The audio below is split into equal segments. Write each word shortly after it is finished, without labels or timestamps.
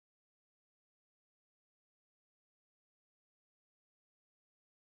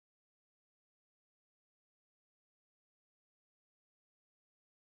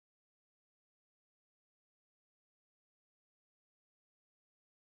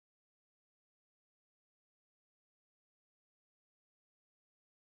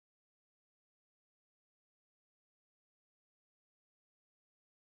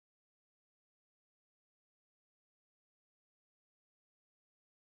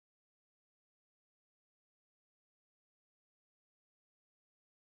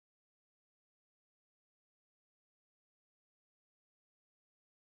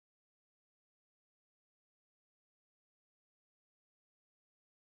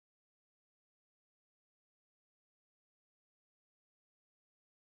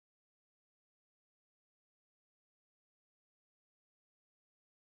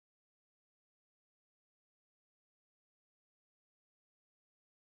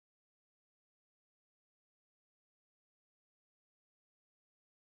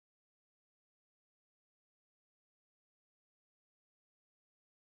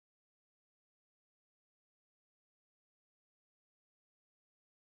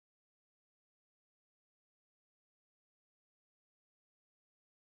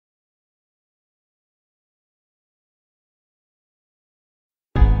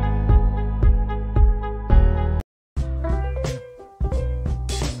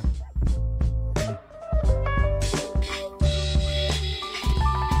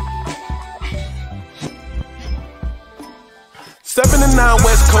to 9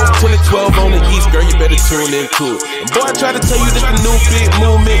 West Coast, 10 to 12 on the East, girl, you better tune into it. And boy, I try to tell you this the new big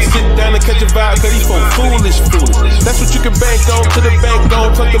movement. Sit down and catch a vibe, cause these folk foolish. That's what you can bank on, to the bank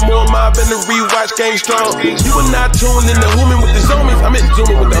on. Tuck the more mob and the rewatch game strong. You are not tuned in the zooming with the zoomies. I'm in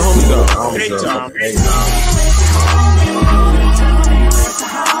zooming with the homies on. Hey, Tom. Hey,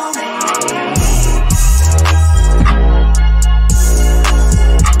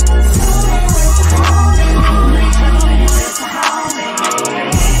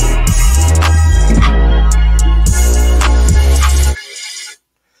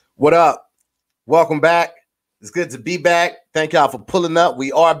 What up? Welcome back. It's good to be back. Thank y'all for pulling up.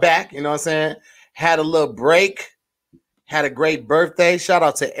 We are back. You know what I'm saying? Had a little break. Had a great birthday. Shout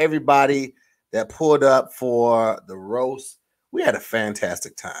out to everybody that pulled up for the roast. We had a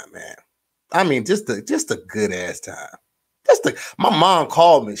fantastic time, man. I mean, just a good ass time. My mom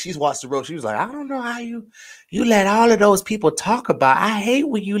called me. She's watched the roast. She was like, I don't know how you let all of those people talk about. I hate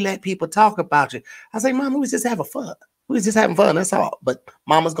when you let people talk about you. I was like, Mom, we was just having fun. We was just having fun. That's all. But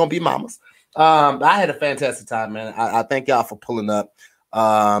mama's gonna be mamas. I had a fantastic time, man. I thank y'all for pulling up.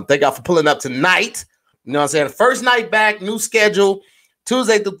 Thank y'all for pulling up tonight. You know what I'm saying? First night back, new schedule.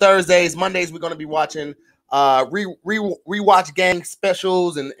 Tuesday through Thursdays. Mondays, we're gonna be watching rewatch gang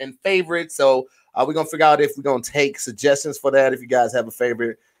specials and favorites. So we're gonna figure out if we're gonna take suggestions for that, if you guys have a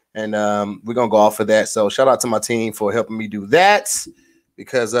favorite, and we're gonna go off for that. So shout out to my team for helping me do that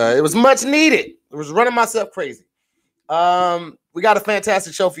because it was much needed. It was running myself crazy. We got a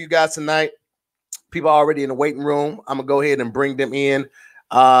fantastic show for you guys tonight. People are already in the waiting room. I'm gonna go ahead and bring them in.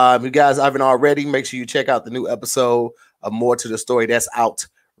 You guys haven't already, make sure you check out the new episode of More to the Story that's out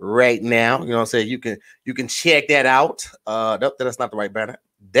right now. You know what I'm saying? You can check that out. Nope, that's not the right banner.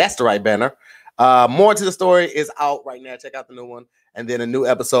 That's the right banner. More to the Story is out right now. Check out the new one. And then a new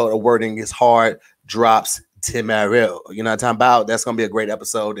episode of Wording is Hard drops tomorrow. You know what I'm talking about? That's gonna be a great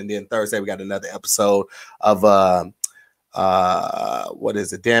episode. And then Thursday we got another episode of what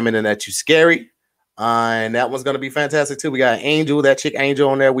is it? Damn Internet, You Scary. And that one's gonna be fantastic too. We got Angel, that chick Angel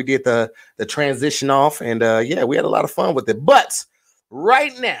on there. We did the transition off, and yeah, we had a lot of fun with it. But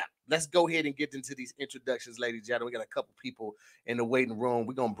right now, let's go ahead and get into these introductions, ladies and gentlemen. We got a couple people in the waiting room.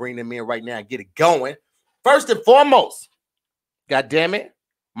 We're gonna bring them in right now and get it going. First and foremost, god damn it,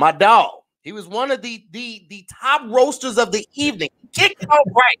 my dog. He was one of the top roasters of the evening. Kicked out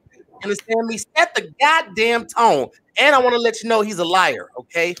right. Understand me? Set the goddamn tone. And I want to let you know he's a liar,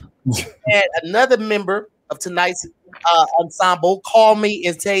 okay? And another member of tonight's ensemble called me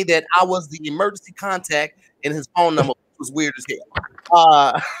and say that I was the emergency contact in his phone number, which was weird as hell.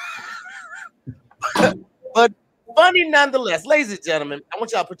 But funny nonetheless. Ladies and gentlemen, I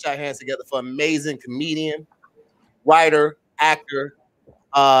want y'all to put your hands together for amazing comedian, writer, actor,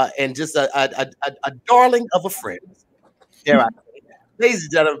 and just a darling of a friend. There I go. Ladies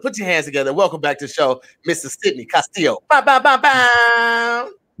and gentlemen, put your hands together. Welcome back to the show, Mr. Sidney Castillo. Bow, bow, bow, bow.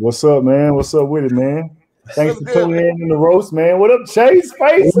 What's up, man? What's up with it, man? Thanks for tuning in the roast, man. What up, Chase?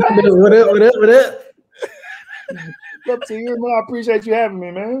 Face? What up? What up? Up to you, man. I appreciate you having me,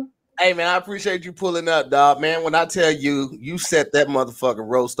 man. Hey, man, I appreciate you pulling up, dog. Man, when I tell you, you set that motherfucking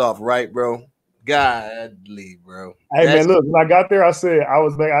roast off right, bro. Godly, bro. Hey, man, look, when I got there, I said, I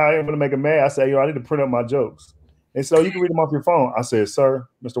ain't going to make him mad. I said, I need to print up my jokes. And so you can read them off your phone. I said, sir,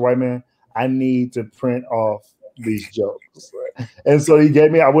 Mr. White Man, I need to print off these jokes. And so he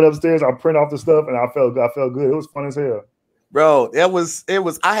gave me, I went upstairs, I print off the stuff, and I felt good. It was fun as hell. Bro, it was,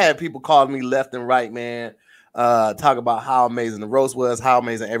 I had people calling me left and right, man, talk about how amazing the roast was, how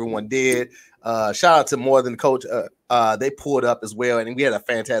amazing everyone did. Shout out to More Than Coach. They pulled up as well, and we had a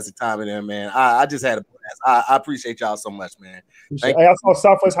fantastic time in there, man. I just had a blast. I appreciate y'all so much, man. Hey, I saw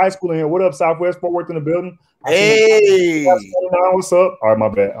Southwest High School in here. What up, Southwest? Fort Worth in the building. Hey, what's up? All right, my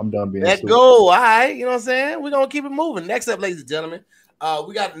bad. I'm done being. Let's go. All right, you know what I'm saying? We're gonna keep it moving. Next up, ladies and gentlemen,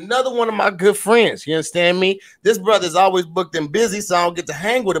 we got another one of my good friends. You understand me? This brother's always booked and busy, so I don't get to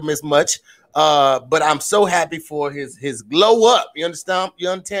hang with him as much. But I'm so happy for his glow up. You understand? You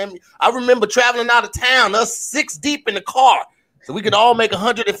understand me? I remember traveling out of town, us 6 deep in the car. So we could all make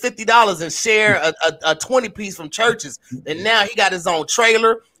 $150 and share a 20-piece from churches. And now he got his own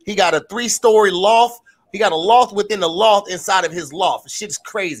trailer. He got a 3-story loft. He got a loft within the loft inside of his loft. Shit's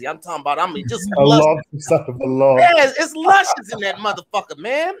crazy. I'm talking about, just a loft inside of a loft. Yeah, it's luscious in that motherfucker,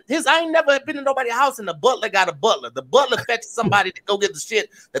 man. I ain't never been in nobody's house and the butler got a butler. The butler fetches somebody to go get the shit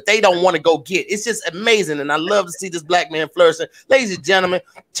that they don't want to go get. It's just amazing, and I love to see this black man flourishing. Ladies and gentlemen,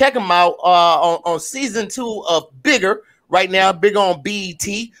 check him out on season 2 of Bigger. Right now, big on BET.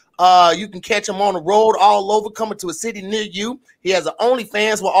 You can catch him on the road all over, coming to a city near you. He has an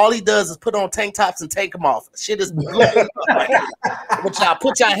OnlyFans where all he does is put on tank tops and take them off. Shit is blowing up. But y'all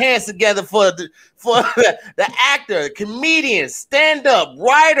put your hands together for the actor, comedian, stand-up,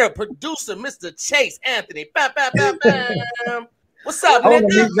 writer, producer, Mr. Chase Anthony. Bam, bam, bam, bam. What's up,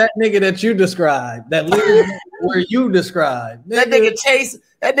 nigga? That nigga that you described, that lives where you described. That nigga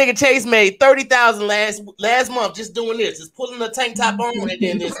Chase made $30,000 last month just doing this, just pulling the tank top on and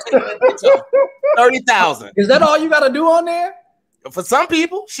then just taking that bitch off. $30,000. Is that all you got to do on there? For some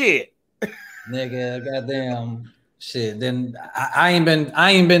people, shit. Nigga, goddamn shit. Then I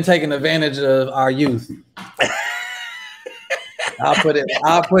ain't been taking advantage of our youth. I'll put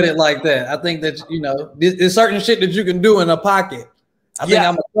it like that. I think that, you know, there's certain shit that you can do in a pocket. I think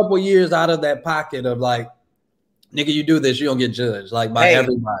I'm a couple years out of that pocket of like, nigga, you do this, you don't get judged like by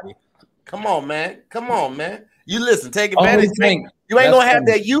everybody. Come on, man. You listen, take advantage. You ain't gonna have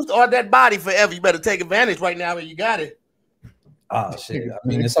that youth or that body forever. You better take advantage right now when you got it. Oh shit! I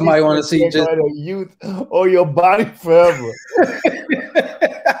mean, if somebody want to see just youth or your body forever.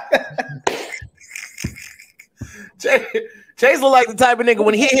 Chase look like the type of nigga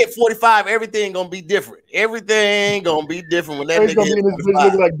when he hit 45, everything gonna be different. Everything gonna be different when that nigga hit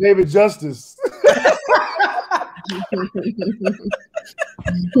 45. Look like David Justice.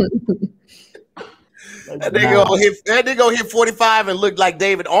 That nigga gonna hit 45 and look like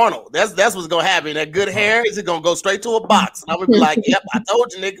David Arnold. That's what's gonna happen. That good hair is gonna go straight to a box. And I'm gonna be like, yep, I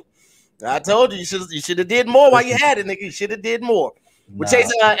told you, nigga. I told you you should have did more while you had it, nigga. You should have did more. Well,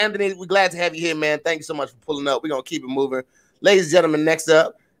 Chase Anthony, we're glad to have you here, man. Thank you so much for pulling up. We're gonna keep it moving. Ladies and gentlemen, next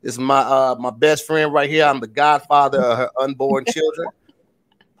up is my best friend right here. I'm the godfather of her unborn children.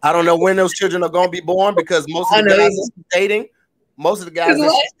 I don't know when those children are gonna be born because most of the guys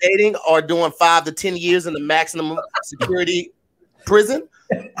that she's dating are doing 5 to 10 years in the maximum security prison.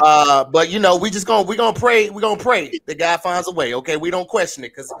 But you know, we're gonna pray the guy finds a way. Okay, we don't question it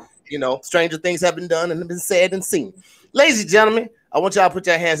because you know stranger things have been done and have been said and seen. Ladies and gentlemen, I want y'all to put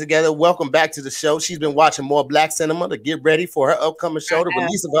your hands together. Welcome back to the show. She's been watching more Black cinema to get ready for her upcoming show, the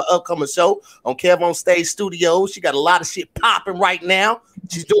release of her upcoming show on Kev on Stage Studios. She got a lot of shit popping right now.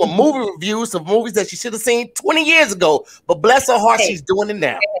 She's doing movie reviews of movies that she should have seen 20 years ago, but bless her heart, she's doing it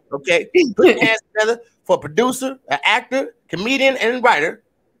now. Okay, put your hands together for producer, an actor, comedian, and writer,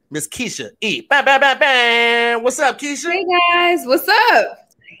 Miss Keisha E. Bam, bam, bam, bam. What's up, Keisha? Hey guys, what's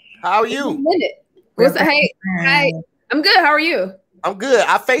up? How are you? What's up? Hey, hi. I'm good. How are you? I'm good.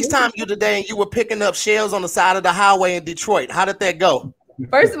 I FaceTimed you today and you were picking up shells on the side of the highway in Detroit. How did that go?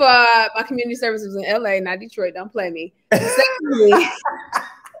 First of all, my community service was in LA, not Detroit. Don't play me. Secondly,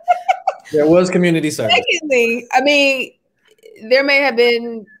 there was community service. Secondly, I mean, there may have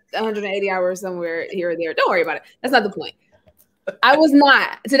been 180 hours somewhere here or there. Don't worry about it. That's not the point. I was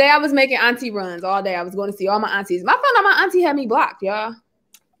not. Today I was making auntie runs all day. I was going to see all my aunties. I found out my auntie had me blocked, y'all.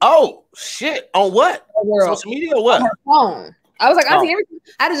 Oh, shit. On what? Social media or what? On her phone. I was like, auntie, everything.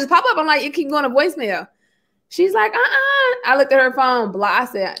 I had to just pop up. I'm like, it keep going to voicemail. She's like, I looked at her phone. I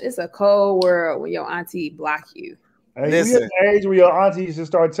said, it's a cold world when your auntie block you. Hey, you at the age where your auntie should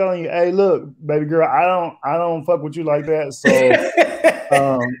start telling you, hey, look, baby girl, I don't fuck with you like that. So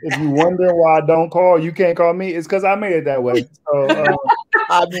if you wondering why I don't call, you can't call me. It's because I made it that way. So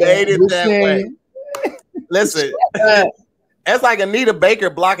I made it that way. Listen, that's like Anita Baker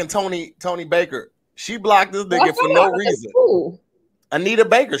blocking Tony Baker. She blocked this nigga for no reason. Cool. Anita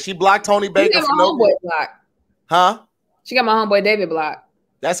Baker, she blocked Tony Baker for no reason. Huh? She got my homeboy David blocked.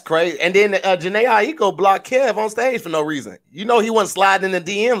 That's crazy. And then Janae Aiko blocked Kev on stage for no reason. You know he wasn't sliding in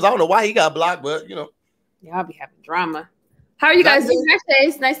the DMs. I don't know why he got blocked, but you know. Y'all be having drama. How are you guys doing? Hi,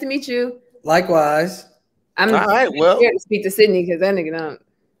 Chase. Nice to meet you. Likewise. I'm all right. Well, scared to speak to Sydney because that nigga don't.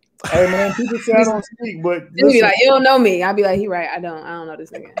 Hey man, people say I don't speak, but you be like, you don't know me. I'll be like, he right. I don't know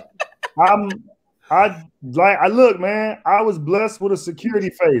this nigga. I look, man. I was blessed with a security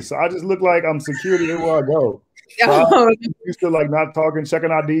face, so I just look like I'm security everywhere I go. So I used to like not talking,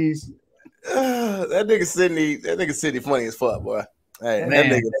 checking IDs. That nigga Sydney funny as fuck, boy. Hey, man,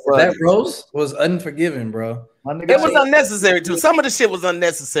 that roast was unforgiving, bro. It was unnecessary too. Some of the shit was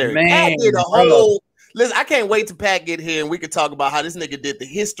unnecessary. Man, Pat did a whole. Listen, I can't wait till Pat get here and we could talk about how this nigga did the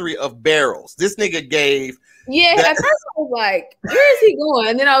history of barrels. This nigga gave. Yeah, at first I was like, where is he going?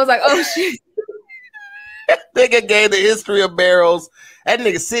 And then I was like, oh shit. Nigga gave the history of barrels. That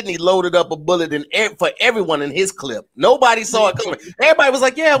nigga Sydney loaded up a bullet for everyone in his clip. Nobody saw it coming. Everybody was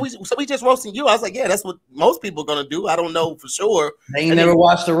like, "Yeah, we just roasting you." I was like, "Yeah, that's what most people are gonna do." I don't know for sure. They ain't never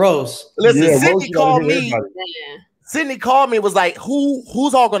watched the roast. Listen, Sydney called me. Sydney called me. Was like,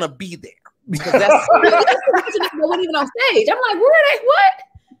 "Who's all gonna be there?" Because that's wasn't even on stage. I'm like, "Where are they? What?"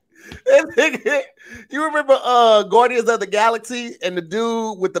 You remember Guardians of the Galaxy and the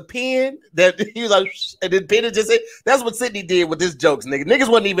dude with the pen that he was like, and the pen just hit? That's what Sydney did with his jokes, nigga. Niggas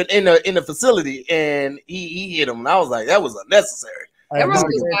wasn't even in the facility, and he hit him. And I was like, that was unnecessary. Hey, my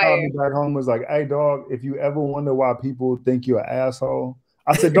friend called me back home, was like, "Hey, dog, if you ever wonder why people think you're an asshole,"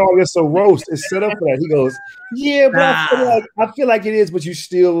 I said, "Dog, it's a roast. It's set up for that." He goes, "Yeah, but I feel like it is, but you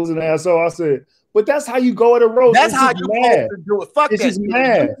still was an asshole." I said, "But that's how you go at a roast. That's how you supposed to do it. Fuck it's that. Just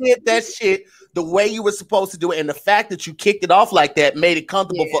mad. You did that shit the way you were supposed to do it, and the fact that you kicked it off like that made it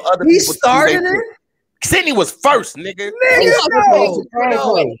comfortable for other people. He started it. Sydney was first, nigga.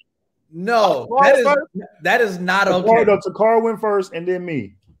 No, that is not okay. Takara went first, and then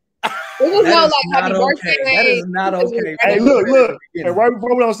me. It was no like happy birthday. That is not okay. Hey, look. And right before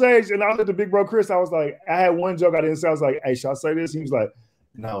we went on stage, and I was at the big bro Chris, I was like, I had one joke I didn't say. I was like, "Hey, should I say this?" He was like,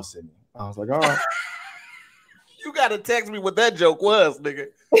 "No, Sydney." I was like, "All right." You gotta text me what that joke was, nigga.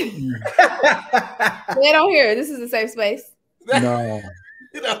 They don't hear it. This is a safe space. No.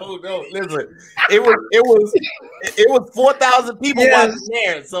 No, listen. It was 4,000 people watching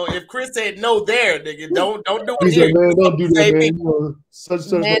there. So if Chris said no there, nigga, don't do it here. Man, don't do that, man.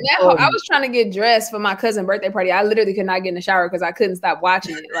 I was trying to get dressed for my cousin's birthday party. I literally could not get in the shower because I couldn't stop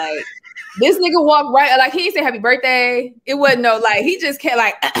watching it. Like this nigga walked right, like he didn't say happy birthday. It wasn't no like he just kept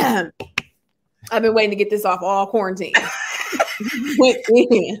like I've been waiting to get this off all quarantine. Went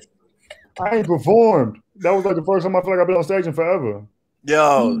in. I ain't performed. That was like the first time I feel like I've been on stage in forever.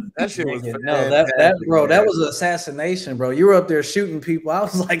 Yo, that shit was that was an assassination, bro. You were up there shooting people. I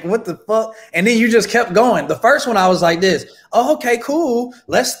was like, what the fuck? And then you just kept going. The first one I was like this. Oh, okay, cool.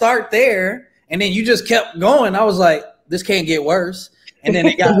 Let's start there. And then you just kept going. I was like, this can't get worse. And then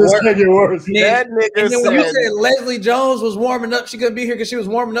it got worse. Can't get worse. That nigga and then when you said Leslie Jones was warming up, she couldn't be here because she was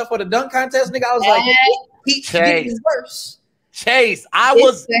warming up for the dunk contest, nigga. I was like, Peach getting worse. Chase, I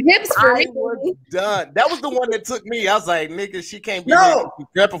was done. That was the one that took me. I was like, nigga, she can't be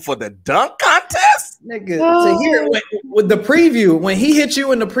prepping for the dunk contest. Nigga, to hear with the preview, when he hit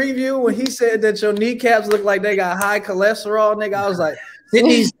you in the preview, when he said that your kneecaps look like they got high cholesterol, nigga, I was like,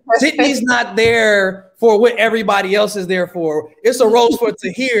 Sydney's not there for what everybody else is there for. It's a roast for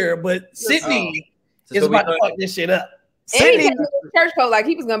Tahir, but Sydney is about to fuck this shit up. Sydney in the church coat like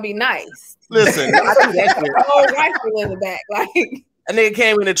he was gonna be nice. Listen, I see that shit. Oh, rifle in the back, like. And nigga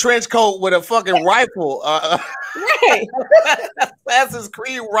came in a trench coat with a fucking rifle. Right. Assassin's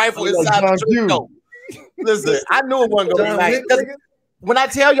Creed rifle inside the trench coat. Listen, I knew it wasn't gonna be nice. When I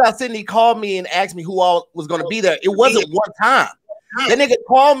tell y'all, Sydney called me and asked me who all was gonna be there, it wasn't one time. That nigga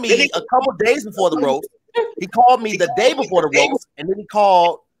called me a couple days before the roast. He called me the day before the roast, and then he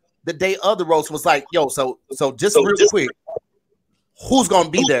called the day of the roast. Was like, yo, so just real quick, who's gonna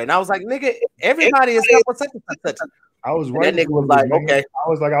be there? And I was like, nigga, everybody is here for such and such. I was right. That nigga was like, okay.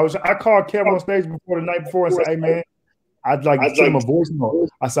 I called Kevin on stage before the night before and said, hey man, I'd like to send him a voice note.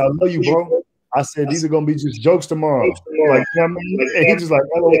 I said, I love you, bro. I said, these are gonna be just jokes tomorrow. Like, you know what I mean? And he just like,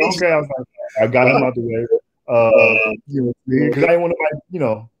 oh, okay. I was like, I got him out the way. Because I didn't want to,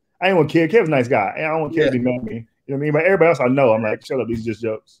 I didn't want Kevin's a nice guy. And I don't want Kevin to be mad at me. You know what I mean? But everybody else I know, I'm like, shut up, these are just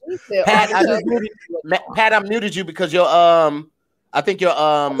jokes. Pat, I muted you because your I think your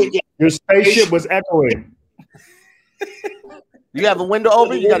spaceship was echoing. You have a window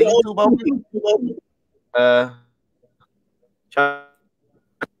open? You got a YouTube open?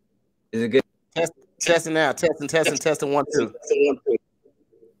 Is it good? Testing now. Testing 1 2.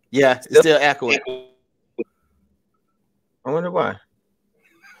 Yeah, it's still echoing. I wonder why.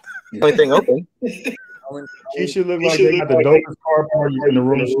 The only thing open. She should look like they got the dopest card party in the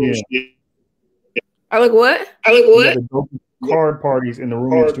room she in. I look what? The dopest card parties in the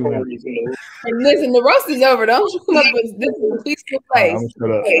room that you in. And listen, the roast is over. Don't you come up with this is a peaceful place. I'm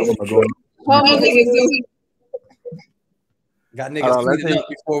gonna got niggas tweeting up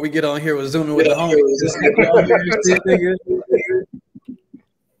before we get on here with Zooming with the homies.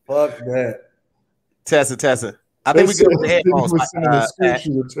 Fuck that. Tessa. I think we good with the headphones.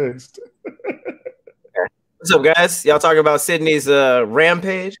 What's up, guys? Y'all talking about Sydney's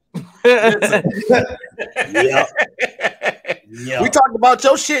rampage? Yeah. We talked about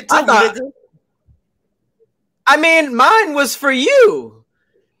your shit too, nigga. I mean, mine was for you.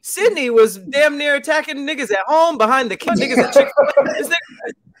 Sydney was damn near attacking niggas at home behind the niggas at Chick-fil-A.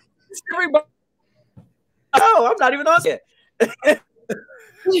 Everybody. Oh, I'm not even on yet.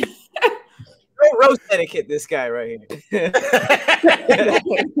 No roast etiquette, this guy right here.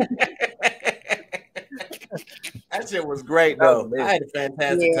 That shit was great, though. I had a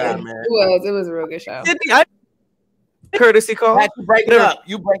fantastic time, man. It was a real good show. Courtesy call. Pat, you breaking up.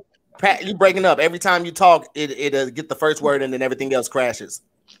 You breaking up. Every time you talk, it get the first word and then everything else crashes.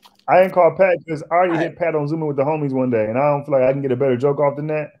 I ain't called Pat because I already hit Pat on Zooming with the homies one day, and I don't feel like I can get a better joke off than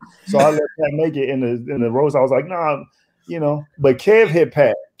that. So I let Pat make it in the roast. I was like, nah, you know. But Kev hit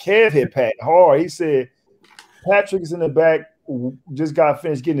Pat. Kev hit Pat hard. He said, Patrick is in the back, just got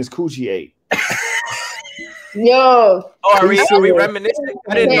finished getting his coochie ate. Yo. Oh, are we reminiscing?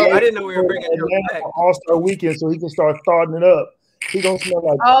 I didn't know we were bringing it back. All-Star Weekend, so he can start thawing it up. He gonna smell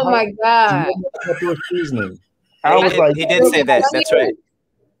like my God. Seasoning. I was like, he did say that. That's right.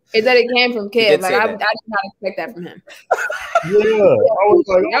 Is that it came from Kev? Like I did not expect that from him. Yeah, I was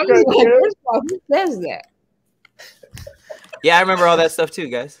like, first of all, who says that? Yeah, I remember all that stuff too,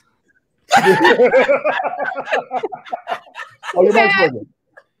 guys.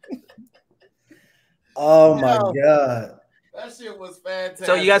 Oh my God. That shit was fantastic.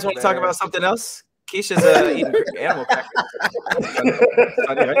 So you guys want to talk about something else? Keisha's eating animal crackers.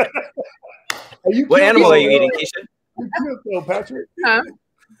 What animal are you eating, Keisha? You killed Patrick. Huh?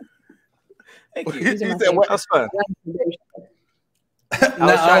 Thank you. He said, "What?" That was fun. I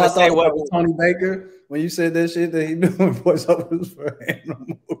was trying to say what was Tony Baker when you said that shit that he doing voiceovers for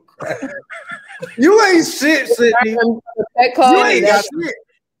animal crackers. You ain't shit, Sydney. You ain't got shit.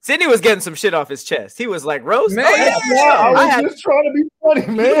 Sydney was getting some shit off his chest. He was like, roast? Man, I was just trying to be funny,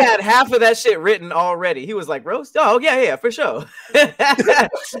 man. He had half of that shit written already. He was like, roast? Oh, yeah, for sure.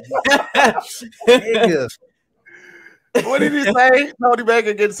 What did he say? Tony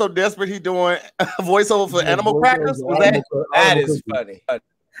Baker getting so desperate he doing a voiceover for animal crackers? That is funny.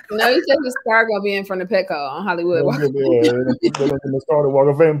 No, he said his car gonna be in front of Petco on Hollywood. They started Walk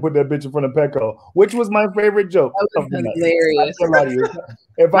of Fame and put that bitch in front of Petco, which was my favorite joke. That was hilarious.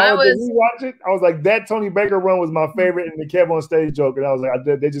 If I was to rewatch it, I was like, that Tony Baker run was my favorite, and the Kev on stage joke, and I was like,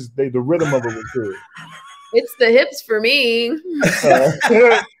 the rhythm of it was good. It's the hips for me.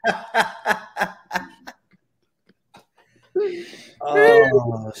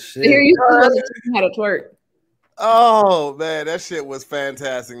 Oh shit! Here you how to twerk. Oh man, that shit was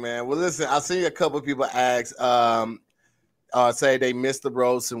fantastic, man. Well, listen, I see a couple of people ask, say they missed the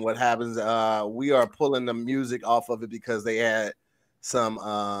roast and what happens. We are pulling the music off of it because they had some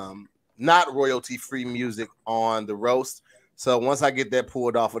not royalty-free music on the roast. So once I get that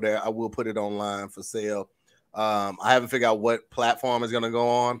pulled off of there, I will put it online for sale. I haven't figured out what platform is gonna go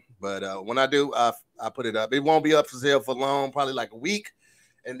on, but when I do, I put it up. It won't be up for sale for long, probably like a week.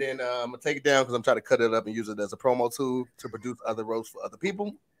 And then I'm gonna take it down because I'm trying to cut it up and use it as a promo tool to produce other roasts for other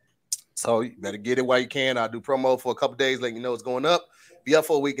people. So you better get it while you can. I'll do promo for a couple days, letting you know it's going up. Be up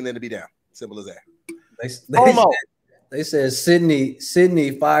for a week and then it'll be down. Simple as that. They said Sydney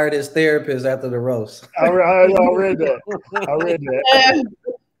fired his therapist after the roast. I read that.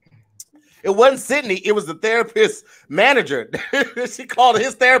 It wasn't Sydney. It was the therapist manager. She called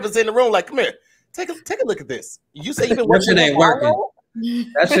his therapist in the room, like, "Come here, take a look at this. You say you've been working. That shit ain't working.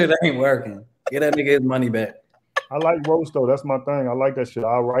 That shit ain't working. Get that nigga his money back." I like roast though. That's my thing. I like that shit.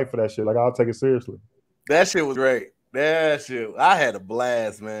 I'll write for that shit. Like I'll take it seriously. That shit was great. That shit. I had a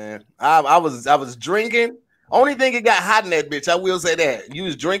blast, man. I was drinking. Only thing it got hot in that bitch. I will say that. You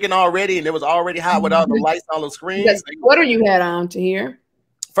was drinking already, and it was already hot with all the lights on the screen. What are you had on Tahir?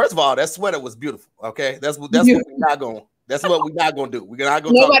 First of all, that sweater was beautiful. Okay, that's what we're not going. That's what we're not going to do. We're not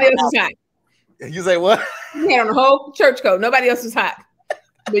going. Nobody else is hot. You say what? You had on the whole church coat. Nobody else was hot.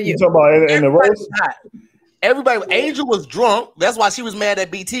 But you. You talking about in the roast? Everybody, Angel was drunk. That's why she was mad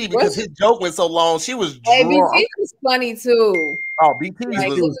at BT because his joke went so long. She was drunk. Hey, BT was funny too. Oh, BT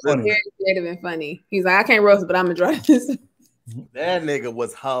was funny. Very creative and funny. He's like, I can't roast, but I'm gonna try this. That nigga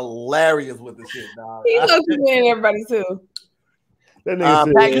was hilarious with the shit, dog. He loves winning everybody too. That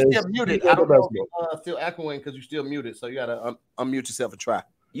nigga Pat, you still muted. I don't know if you're still echoing because you're still muted, so you gotta unmute yourself and try.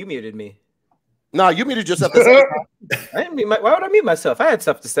 You muted me. No, you muted yourself. I didn't mute why would I mute myself? I had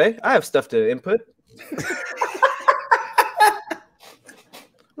stuff to say. I have stuff to input. I'm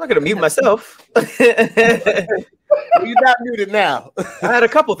not gonna mute myself. You're not muted now. I had a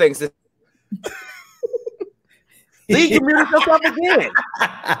couple things to See, you muted yourself again.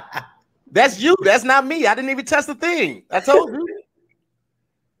 That's you. That's not me. I didn't even touch the thing. I told you.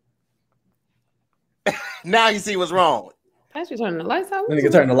 Now you see what's wrong. Actually, turning the lights out. Then you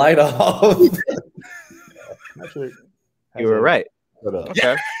can turn the light off. You were right.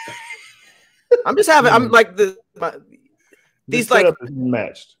 Okay. I'm just having. I'm like these like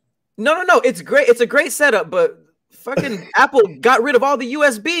matched. No. It's great. It's a great setup, but fucking Apple got rid of all the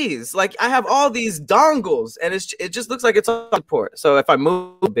USBs. Like I have all these dongles, and it just looks like it's on support. So if I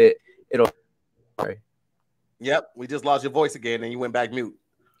move a bit, it'll. Sorry. Yep, we just lost your voice again, and you went back mute.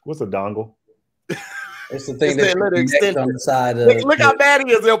 What's a dongle? It's the thing that's on the side of. Look how bad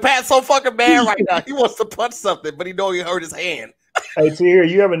he is. Yo, Pat's so fucking mad right now. He wants to punch something, but he know he hurt his hand. Hey, Tahir,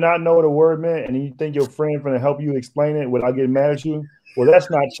 you ever not know what a word meant and you think your friend gonna help you explain it without getting mad at you? Well, that's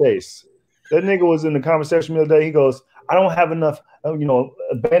not Chase. That nigga was in the conversation the other day. He goes, I don't have enough,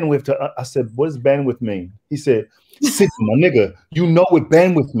 bandwidth to. I said, what does bandwidth mean? He said, Sydney, my nigga, you know what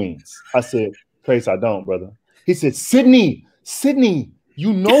bandwidth means. I said, Chase, I don't, brother. He said, Sydney,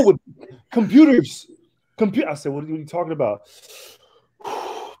 you know what computers. I said, what are you talking about?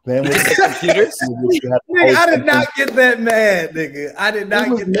 Bandwidth computers. Nigga, I did not get that mad, nigga. I did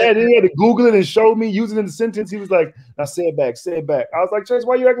not get that. He had to Google it and show me using it in the sentence. He was like, "Now say it back, say it back." I was like, "Chase,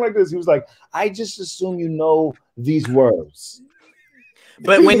 why you acting like this?" He was like, "I just assume you know these words."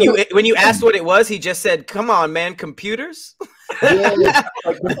 But when you asked what it was, he just said, "Come on, man, computers." Yeah,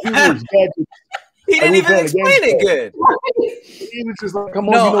 like computers, gadgets. He didn't even explain it good. He was just like, "Come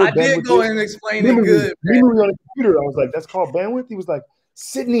on, no, you know I did go and explain it good." Memory on a computer. I was like, "That's called bandwidth." He was like,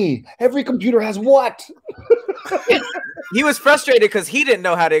 Sydney, every computer has what? He was frustrated because he didn't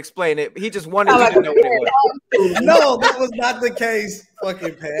know how to explain it. He just wanted you to know what it was. No, that was not the case,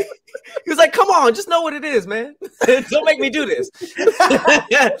 fucking Pat. He was like, come on, just know what it is, man. Don't make me do this.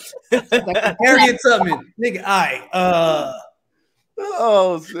 Harriet Tubman, nigga,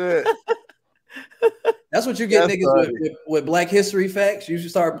 Oh, shit. That's what you get, niggas, with Black History facts. You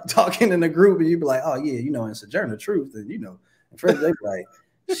should start talking in a group and you be like, oh, yeah, in Sojourner Truth, and and friends, they be like,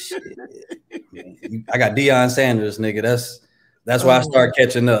 shit. I got Deion Sanders, nigga. That's why I start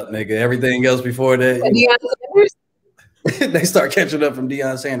catching up, nigga. Everything else before that, Deion Sanders? they start catching up from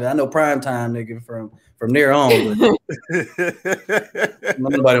Deion Sanders. I know prime time, nigga, from near on.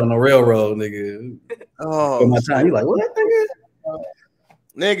 Nobody on the railroad, nigga. Oh, my time. You like what, nigga?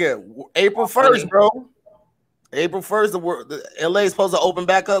 Nigga, April 1st, bro. April 1st, the LA is supposed to open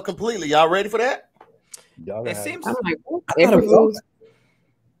back up completely. Y'all ready for that? It seems. I'm like,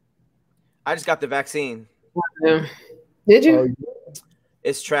 I just got the vaccine. Did you?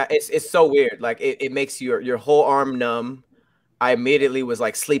 It's so weird. Like it makes your whole arm numb. I immediately was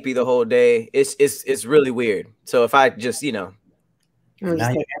like sleepy the whole day. It's really weird. So if I just now your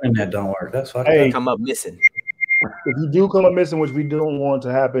internet don't work. That's why I come up missing. If you do come up missing, which we don't want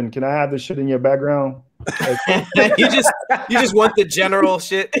to happen, can I have this shit in your background? you just want the general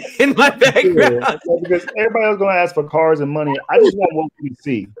shit in my background. Yeah, because everybody else gonna ask for cars and money. I just want what we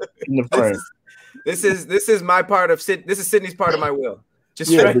see in the frame. This is my part of Sid. This is Sydney's part of my will.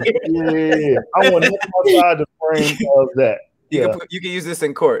 Just yeah, right yeah. I want nothing outside the frame of that. You can use this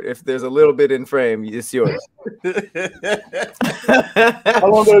in court. If there's a little bit in frame, it's yours. How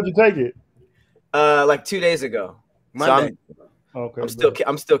long ago did you take it? Like 2 days ago. Monday. So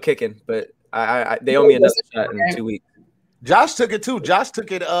I'm still kicking, but they owe me another shot in 2 weeks. Josh took it too. Josh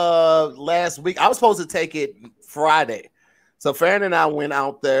took it last week. I was supposed to take it Friday. So Farron and I went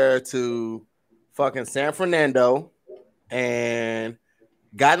out there to fucking San Fernando and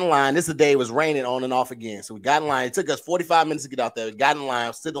got in line. This is the day it was raining on and off again. So we got in line. It took us 45 minutes to get out there. We got in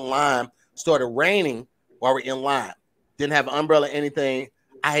line, stood in line, started raining while we're in line. Didn't have an umbrella, anything.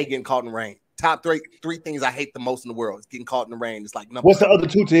 I hate getting caught in the rain. Top three things I hate the most in the world is getting caught in the rain. It's like, no. What's the other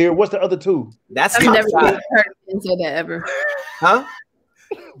two, Tahir? What's the other two? That's I've never heard him say that ever. Huh?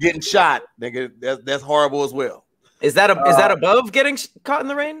 Getting shot, nigga. That's horrible as well. Is that above getting caught in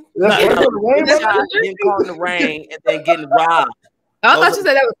the rain? Getting caught in the rain and then getting robbed. I thought you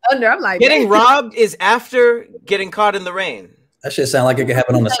said that was under. I'm like, getting robbed is after getting caught in the rain. That shit sound like it could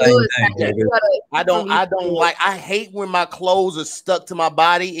happen on the same thing. I don't like. I hate when my clothes are stuck to my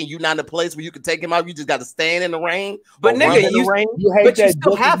body and you're not in a place where you can take them out. You just got to stand in the rain. But nigga, you hate that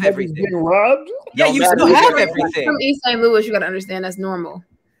still have everything. Getting robbed? Yeah, you still have everything. From East St. Louis, you got to understand that's normal.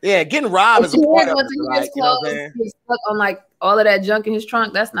 Yeah, getting robbed is a part of it. Like, you know he's stuck on like all of that junk in his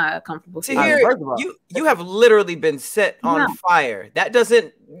trunk. That's not comfortable. See here, you have literally been set on fire. That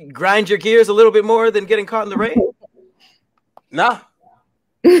doesn't grind your gears a little bit more than getting caught in the rain? Nah.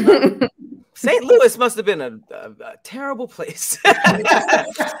 St. Louis must have been a terrible place.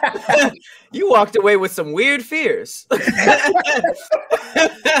 You walked away with some weird fears. I'm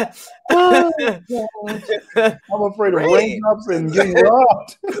afraid of raindrops and getting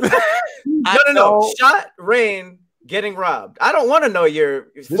robbed. No. Shot, rain, getting robbed. I don't want to know your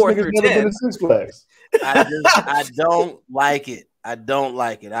 4 through 10. I don't like it. I don't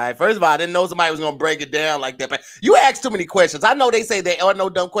like it. All right. First of all, I didn't know somebody was gonna break it down like that. But you asked too many questions. I know they say there are no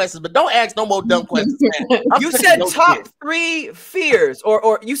dumb questions, but don't ask no more dumb questions, man. You said top 3 fears,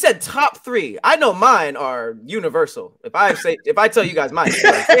 or you said top 3. I know mine are universal. If I tell you guys mine,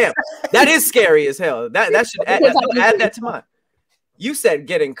 like, damn, that is scary as hell. That should add that to mine. You said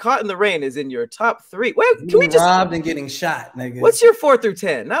getting caught in the rain is in your top 3. Wait, can we just robbed and getting shot, nigga? What's your 4 through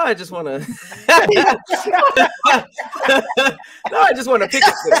 10? Now I just want to. Now I just want to pick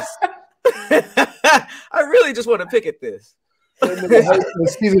at this. I really just want to pick at this.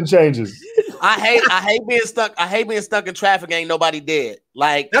 The season changes. I hate being stuck. I hate being stuck in traffic. Ain't nobody dead.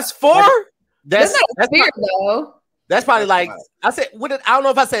 Like that's 4. That's not fear though. That's probably like I said. I don't know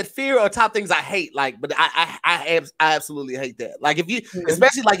if I said fear or top things I hate. Like, but I absolutely hate that. Like if you,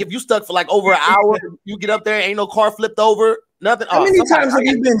 especially like if you stuck for like over an hour, you get up there, ain't no car flipped over, nothing. How many times have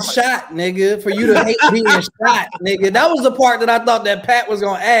you been shot, nigga? For you to hate being shot, nigga. That was the part that I thought that Pat was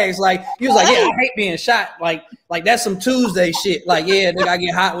gonna ask. Like he was like, yeah, I hate being shot. Like that's some Tuesday shit. Like yeah, nigga, I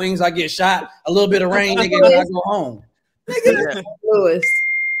get hot wings, I get shot. A little bit of rain, nigga, and I go home. Nigga, Lewis,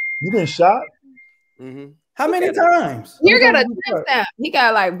 you been shot? Mm-hmm. How many times? You got a touchdown. He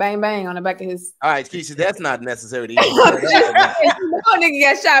got like bang bang on the back of his. All right, Keisha, that's not necessary to nigga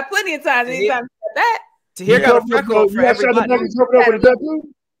got shot plenty of times. Anytime that. Tahir got a freckle for everybody.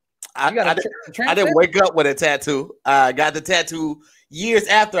 I didn't wake up with a tattoo. I got the tattoo years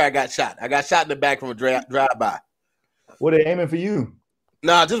after I got shot. I got shot in the back from a drive-by. What they aiming for you?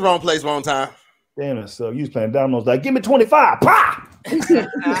 Nah, just wrong place, wrong time. Damn it, so you was playing dominoes like, give me 25. Pah! What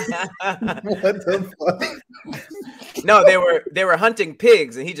the fuck? No, they were hunting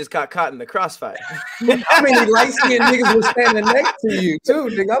pigs, and he just got caught in the crossfire. How many light-skinned niggas was standing next to you, too,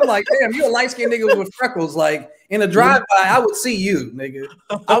 nigga? I'm like, damn, you a light-skinned nigga with freckles. Like, in a drive-by, I would see you, nigga.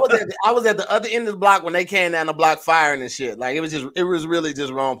 I was at the other end of the block when they came down the block firing and shit. Like, it was really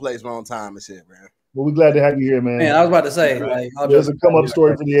just wrong place, wrong time and shit, man. Well, we're glad to have you here, man. Man, I was about to say, like, there's a come-up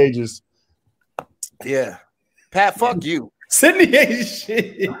story for the ages. Yeah. Pat, fuck you. Sydney ain't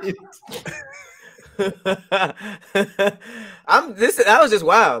shit. That was just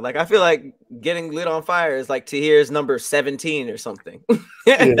wild. Like I feel like getting lit on fire is like Tahir's number 17 or something.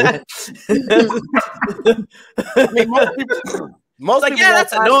 Yeah. I mean, most people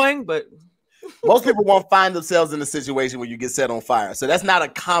that's annoying, but most people won't find themselves in a situation where you get set on fire. So that's not a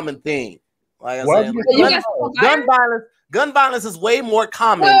common thing. Like I said, gun violence is way more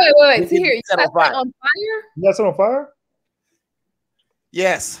common. Wait. Tahir, you got set on fire? You got set on fire?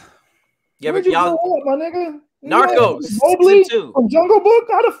 Yes. Yeah, but y'all, my nigga. Narcos. Mobley from Jungle Book.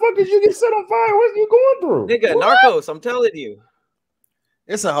 How the fuck did you get set on fire? What are you going through? Nigga, what? Narcos. I'm telling you.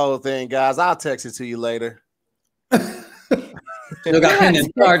 It's a whole thing, guys. I'll text it to you later. Still got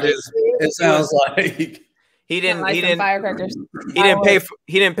pending charges. It sounds like he didn't firecrackers. He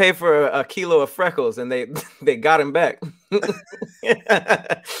didn't pay for a kilo of freckles, and they got him back. This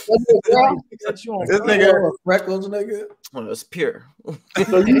nigga freckles, nigga. Oh, it's pure.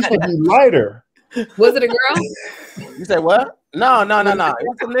 So you should be lighter. Was it a girl? You say what? No.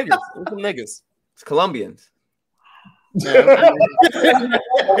 It's some niggas. It's Colombians. Yeah.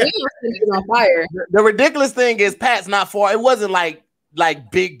 On fire. The ridiculous thing is Pat's not for. It wasn't like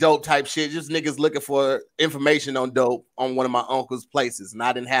big dope type shit. Just niggas looking for information on dope on one of my uncle's places, and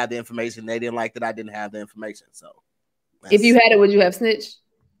I didn't have the information. They didn't like that I didn't have the information. So, if you had it, would you have snitched?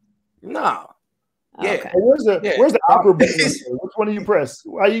 No. Yeah. Okay. Where's the awkward button? Which one do you press?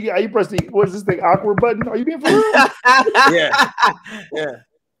 Are you press the what's this thing? Awkward button? Are you being for real? Yeah.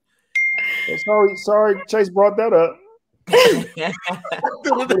 Sorry, Chase brought that up. I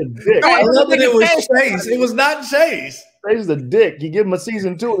love that it was Chase. It was not Chase. Chase is a dick. You give him a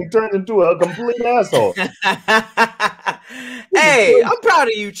season 2, he turns into a complete asshole. Hey, I'm proud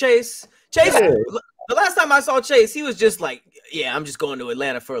of you, Chase. Chase, the last time I saw Chase, he was just like, yeah, I'm just going to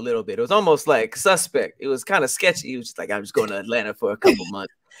Atlanta for a little bit. It was almost like suspect. It was kind of sketchy. He was just like, I'm just going to Atlanta for a couple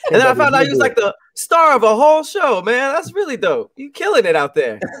months. And then I found out he was like the star of a whole show, man. That's really dope. You killing it out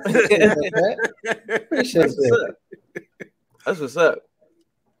there. That's what's up.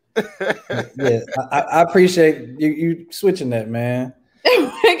 Yeah, I appreciate you switching that, man.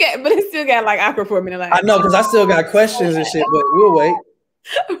 But it still got like awkward for a minute. Like, I know, because I still got questions and shit, but we'll wait.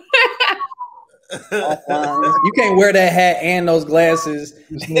 You can't wear that hat and those glasses.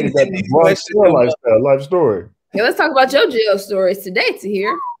 Life story. Yeah, let's talk about your jail stories today,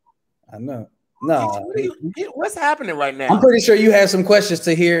 Tahir. I know. No, what's happening right now? I'm pretty sure you had some questions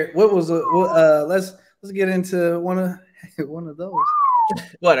to hear. What was let's get into one of those.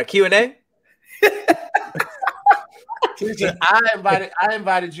 What, a Q&A? I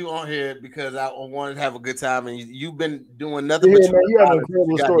invited you on here because I wanted to have a good time, and you've been doing nothing. Yeah, man, you have an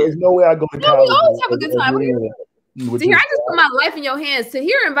incredible story. There's no way I go to college. We always have a good time. Tahir, I just put my life in your hands.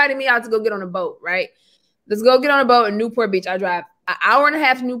 Tahir invited me out to go get on a boat, right? Let's go get on a boat in Newport Beach. I drive an hour and a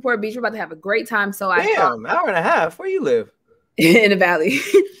half to Newport Beach. We're about to have a great time. So an hour and a half. Where you live? In the valley.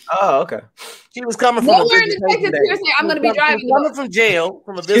 Oh, okay. She was coming from Nowhere in the text is here saying I'm going to be driving. Coming from jail,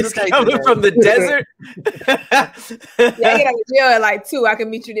 from a visitation. Coming from the desert. Yeah, I get out of jail at like 2. I can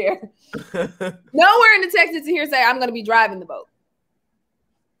meet you there. Nowhere in the text is here say I'm going to be driving the boat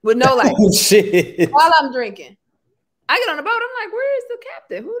with no light. Oh, shit. While I'm drinking. I get on the boat. I'm like, where is the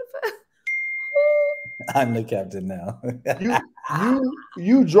captain? Who the fuck? I'm the captain now.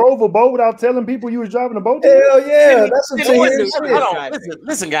 You drove a boat without telling people you was driving a boat? Hell yeah, that's some shit.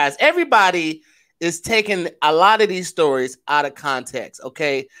 Listen, guys. Everybody is taking a lot of these stories out of context.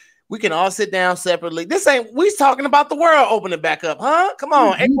 Okay, we can all sit down separately. This ain't. We talking about the world opening back up, huh? Come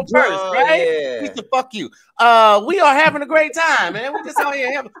on, April 1st, right? Yeah. We can fuck you. We are having a great time, man. We just out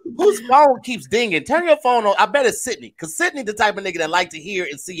here having. Whose phone keeps dinging? Turn your phone on. I bet it's Sydney, because Sydney the type of nigga that like to hear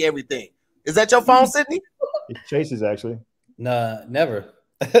and see everything. Is that your phone, Sydney? Chase's actually. Nah, never.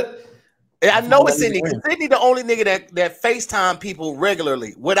 I know it's Sydney. Sydney the only nigga that FaceTime people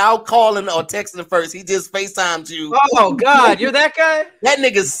regularly without calling or texting first. He just FaceTimes you. Oh God, you're that guy? That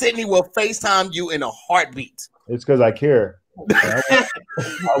nigga Sydney will FaceTime you in a heartbeat. It's because I care. I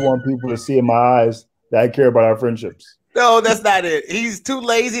want people to see in my eyes that I care about our friendships. No, that's not it. He's too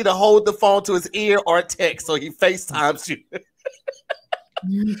lazy to hold the phone to his ear or text, so he FaceTimes you.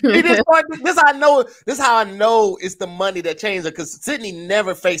 This how I know it's the money that changed it, because Sydney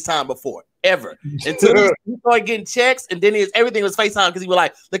never FaceTime before, ever. Until he started getting checks, and then everything was FaceTime because he was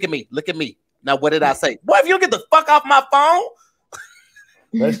like, look at me. Now what did I say? Boy, if you don't get the fuck off my phone.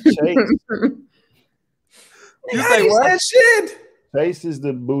 That's Chase. You say what? That shit. Chase is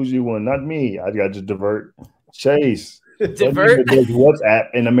the bougie one, not me. I got to divert. Chase. Divert? There's WhatsApp,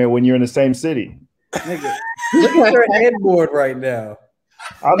 and I mean when you're in the same city. Nigga, look at your headboard right now.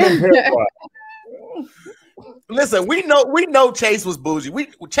 I'm in Paraguay. Listen, we know Chase was bougie.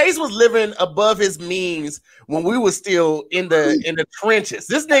 Chase was living above his means when we were still in the trenches.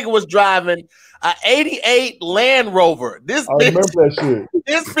 This nigga was driving a '88 Land Rover. This remember that shit.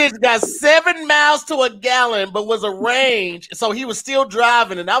 This bitch got 7 miles to a gallon, but was a range, so he was still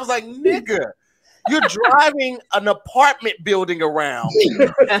driving. And I was like, nigga, you're driving an apartment building around.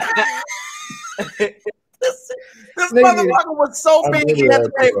 This motherfucker was so big he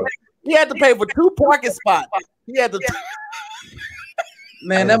had to pay for 2 parking spots. He had to.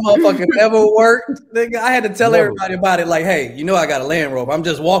 Man, that motherfucker never worked. Nigga, I had to tell everybody about it. Like, hey, you know I got a Land Rover. I'm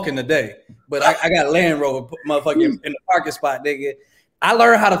just walking today, but I got a Land Rover, motherfucker, in the parking spot, nigga. I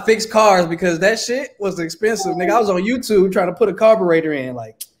learned how to fix cars because that shit was expensive, nigga. I was on YouTube trying to put a carburetor in,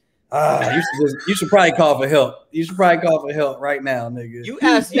 like. You should probably call for help. You should probably call for help right now, nigga. You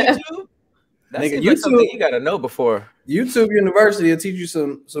asked YouTube? That Nigga, seems like something you gotta know before. YouTube University will teach you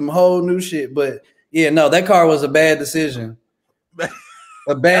some whole new shit. But yeah, no, that car was a bad decision.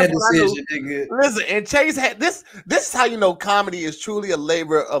 A bad decision, nigga. Listen, and Chase had this. This is how you know comedy is truly a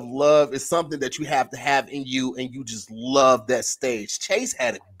labor of love. It's something that you have to have in you, and you just love that stage. Chase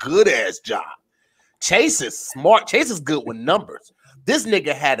had a good ass job. Chase is smart. Chase is good with numbers. This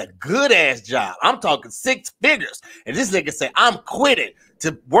nigga had a good ass job. I'm talking 6 figures. And this nigga said, I'm quitting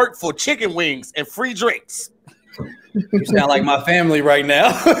to work for chicken wings and free drinks. You sound like my family right now.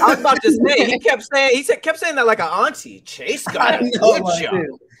 I was about to say, he kept saying that like an auntie. Chase got a good job.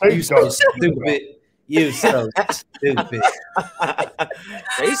 You so stupid. You so stupid.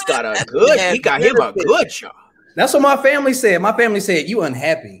 Chase got a good, he got him a good job. That's what my family said. My family said, you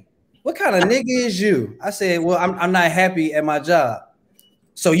unhappy. What kind of nigga is you? I said, well, I'm not happy at my job.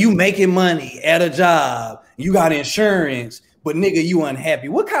 So you making money at a job, you got insurance, but nigga, you unhappy.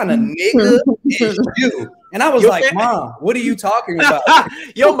 What kind of nigga is you? And I was like, Mom, what are you talking about?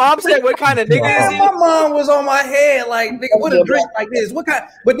 Your mom said, what kind of nigga is you? My mom was on my head like, nigga, what a drink like this? What kind?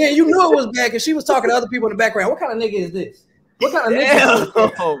 But then you knew it was bad because she was talking to other people in the background. What kind of nigga is this? What kind of nigga is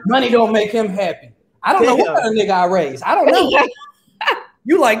this? Money don't make him happy. I don't know what kind of nigga I raised. I don't know.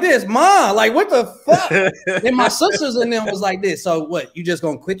 You like this, Mom? Like, what the fuck? And my sisters and them was like this. So what? You just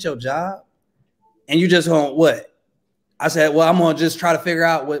gonna quit your job? And you just gonna what? I said, well, I'm gonna just try to figure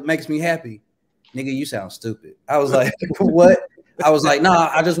out what makes me happy. Nigga, you sound stupid. I was like, what? I was like,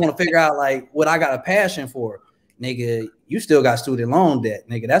 nah, I just want to figure out like what I got a passion for. Nigga, you still got student loan debt.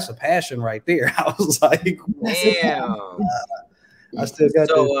 Nigga, that's a passion right there. I was like, damn. I still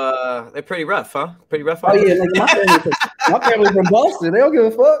got they're pretty rough, huh? Pretty rough. Oh yeah, nigga, my family from Boston. They don't give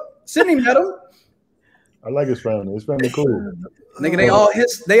a fuck. Sydney met him. I like his family. His family cool. Nigga,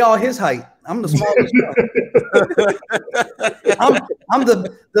 they all his height. I'm the smallest. I'm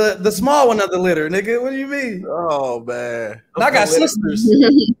the small one of the litter, nigga. What do you mean? Oh man, I got sisters.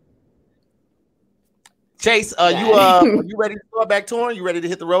 Chase, you ready to go back touring? You ready to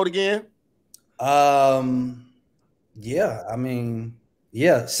hit the road again? Yeah, I mean,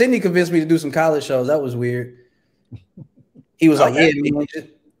 Yeah, Sydney convinced me to do some college shows. That was weird. He was like, "Yeah, man,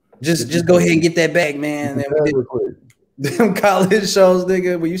 just go ahead and get that back, man." And we did them college shows,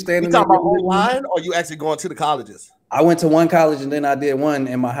 nigga. Were you standing? You talking about online, or you actually going to the colleges? I went to one college and then I did one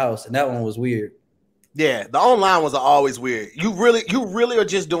in my house, and that one was weird. Yeah, the online ones are always weird. You really are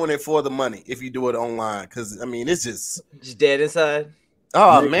just doing it for the money if you do it online, because I mean it's just dead inside.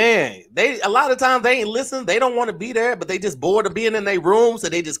 Oh man, they a lot of times they ain't listen. They don't want to be there, but they just bored of being in their rooms, so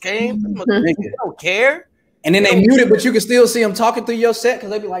they just came. They don't care. And then they mute it, but you can still see them talking through your set because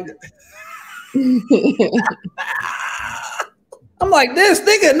they be like, I'm like, this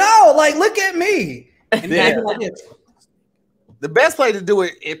nigga, no, like, look at me. And like this. The best place to do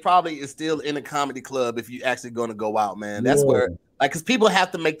it, it probably is still in a comedy club if you're actually going to go out, man. That's where, like, because people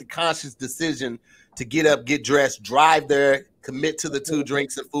have to make the conscious decision to get up, get dressed, drive there, commit to the 2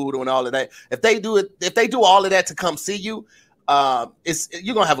 drinks and food and all of that. If they do it, if they do all of that to come see you,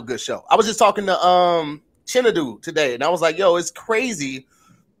 you're gonna have a good show. I was just talking to Chinadu today, and I was like, yo, it's crazy.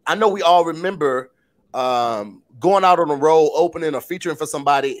 I know we all remember going out on the road, opening or featuring for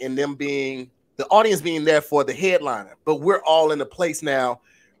somebody, and them being the audience being there for the headliner, but we're all in a place now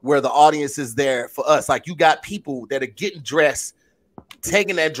where the audience is there for us. Like, you got people that are getting dressed,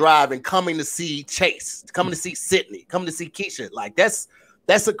 taking that drive and coming to see Chase, coming to see Sydney, coming to see Keisha. Like, that's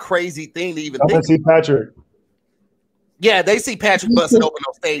a crazy thing to even think. See Patrick. Yeah, they see Patrick busting open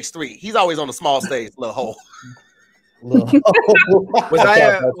on stage 3. He's always on the small stage, little hole. Was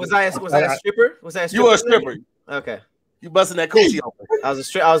I a stripper? Was I a stripper? You were a stripper. Okay. You busting that coochie open. I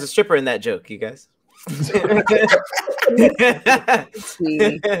was a stripper in that joke, you guys.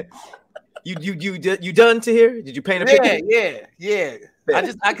 You done to here? Did you paint a picture? Yeah.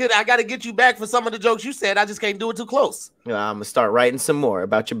 I gotta get you back for some of the jokes you said. I just can't do it too close. I'm gonna start writing some more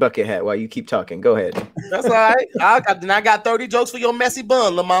about your bucket hat while you keep talking. Go ahead. That's all right. I got 30 jokes for your messy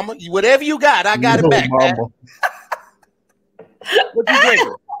bun, la mama. Whatever you got, I got it back. What you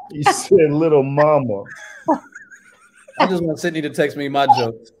drinking? You said little mama. I just want Sydney to text me my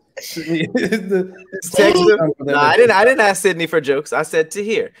jokes. No, I didn't ask Sydney for jokes. I said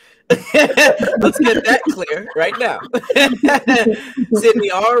Tahir. Let's get that clear right now.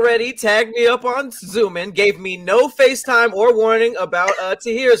 Sydney already tagged me up on Zoom and gave me no FaceTime or warning about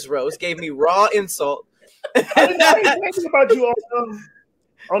Tahir's roast. Gave me raw insult. I didn't mention about you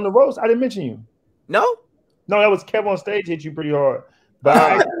on the roast. I didn't mention you. No, that was Kev on stage hit you pretty hard.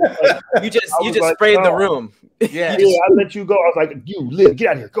 But you just sprayed the room. Yeah, I let you go. I was like, you live, get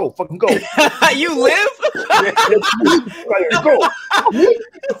out of here, go, fucking go. You live? Go. Get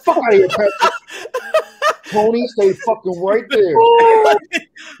the fuck out of here, Patrick. Tony, stay fucking right there.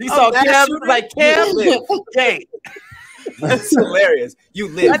 He saw Cam like Cam live. Gay. That's hilarious. You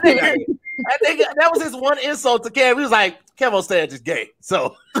live. I think that was his one insult to Cam. He was like, Kev on stage is gay.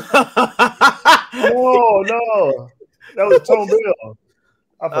 So no. That was Tone Bill.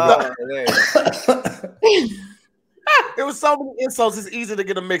 I forgot. It was so many insults. It's easy to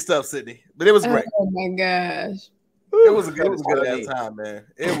get them mixed up, Sydney. But it was great. Oh my gosh. It was a good ass time, man.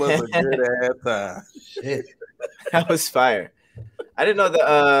 It was a good ass time. Shit. That was fire. I didn't know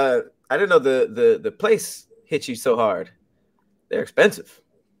the place hit you so hard. They're expensive.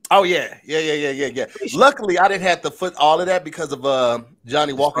 Oh yeah. Luckily, I didn't have to foot all of that because of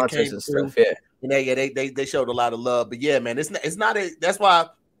Johnny Walker came and stuff. Yeah. And they showed a lot of love. But yeah, man, it's not that's why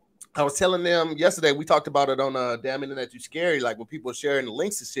I was telling them yesterday. We talked about it on Damn Internet You Scary. Like, when people are sharing the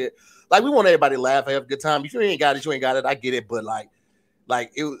links and shit, like, we want everybody to laugh, have a good time. If you ain't got it, you ain't got it. I get it, but like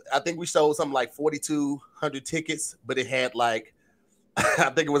it. I think we sold something like 4,200 tickets, but it had like I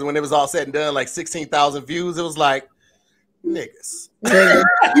think it was, when it was all said and done, like 16,000 views. It was like, niggas.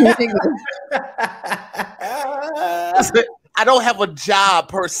 I don't have a job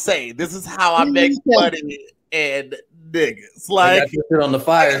per se. This is how I make money, and niggas like on the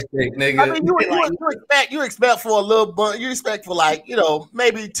fire stick, nigga. I mean, you expect for a little bun. You expect for, like, you know,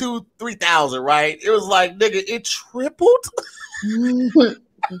 maybe 2,000-3,000, right? It was like, nigga, it tripled.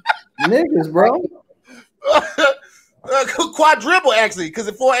 Niggas, bro. Quadruple, actually, because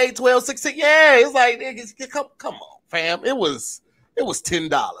at 4, 8, 12, 16, yeah, it's like, niggas, come on, fam. It was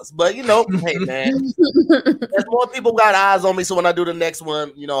 $10, but you know, hey man, there's more people got eyes on me. So when I do the next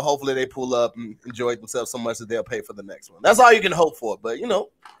one, you know, hopefully they pull up and enjoy themselves so much that they'll pay for the next one. That's all you can hope for. But you know,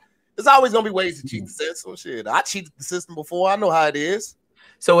 there's always gonna be ways to cheat the system. Shit, I cheated the system before. I know how it is.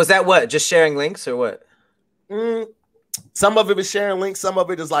 So was that what? Just sharing links or what? Some of it is sharing links. Some of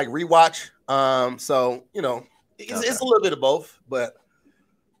it is like rewatch. So you know, it's a little bit of both. But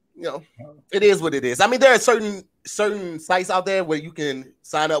you know, it is what it is. I mean, there are certain sites out there where you can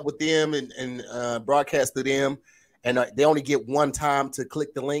sign up with them and broadcast to them, and they only get one time to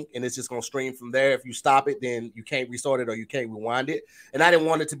click the link, and it's just gonna stream from there. If you stop it, then you can't restart it or you can't rewind it. And I didn't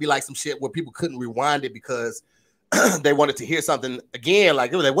want it to be like some shit where people couldn't rewind it because they wanted to hear something again.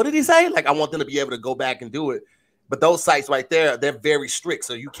 Like, it was like, what did he say? Like, I want them to be able to go back and do it. But those sites right there, they're very strict.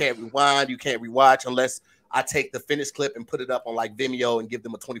 So you can't rewind, you can't rewatch unless I take the finished clip and put it up on like Vimeo and give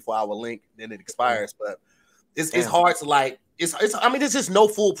them a 24-hour link, then it expires. But it's hard to like, I mean, there's just no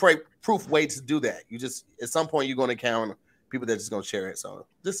foolproof way to do that. You just, at some point, you're going to encounter people that are just going to share it. So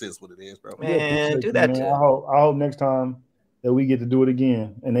this is what it is, bro. Man, do that too. I hope next time that we get to do it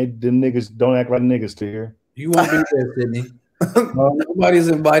again and them niggas don't act like niggas to here. You won't be there, Sydney. Nobody's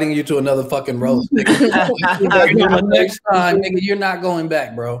inviting you to another fucking roast, nigga. Next time, nigga, you're not going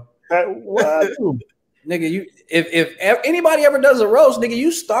back, bro. What? Nigga, if anybody ever does a roast, nigga,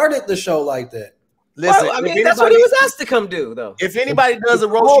 you started the show like that. Listen, well, I mean, that's what he was asked to come do, though. If anybody does a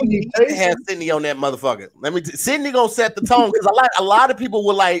roast, you need to have Sydney on that motherfucker. Sydney gonna set the tone because a lot of people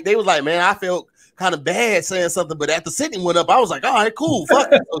were like, they was like, man, I felt kind of bad saying something, but after Sydney went up, I was like, all right, cool,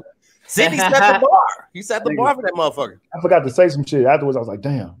 fuck it. So Sydney set the bar. He set the bar for that motherfucker. I forgot to say some shit afterwards. I was like,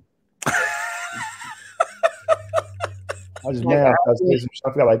 damn. I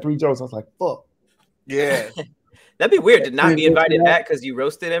forgot like 3 jokes. I was like, fuck. Yeah. That'd be weird to not be invited back because you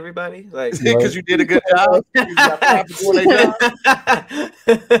roasted every,body. Like, because you did a good job. That's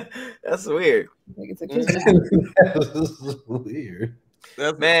weird. That's weird.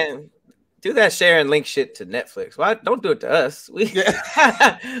 Man, do that share and link shit to Netflix. Why don't do it to us? We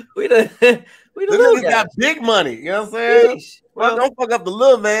the little got big money. You know what I'm saying? Well, don't fuck up the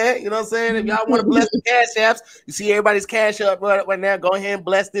little man. You know what I'm saying? If y'all want to bless the cash apps, you see everybody's cash up right now. Go ahead and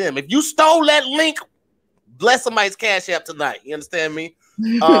bless them. If you stole that link, bless somebody's cash app tonight. You understand me?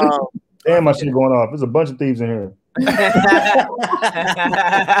 Damn, my shit going off. There's a bunch of thieves in here.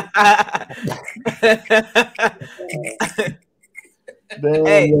 Damn,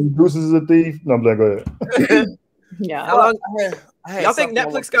 hey, Goose is a thief. No, I'm like, go ahead. Yeah. How long? Y'all think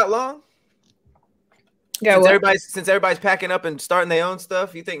Netflix got long? Yeah. Since everybody's packing up and starting their own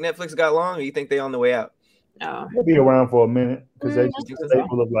stuff, you think Netflix got long, or you think they on the way out? No. They'll be around for a minute because they just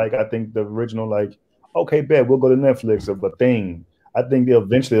stable of like, I think the original like, okay, bet we'll go to Netflix of a thing. I think they'll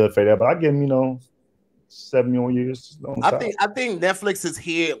eventually fade out, but I give them 7 more years. I think Netflix is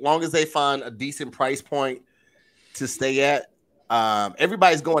here as long as they find a decent price point to stay at.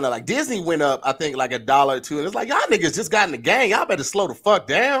 Everybody's going to like Disney went up, I think like $1 or $2, and it's like y'all niggas just got in the game. Y'all better slow the fuck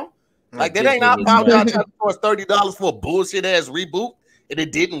down. Like that ain't our fault. Y'all trying to cost $30 for a bullshit ass reboot and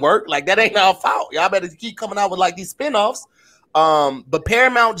it didn't work. Like that ain't our fault. Y'all better keep coming out with like these spinoffs. But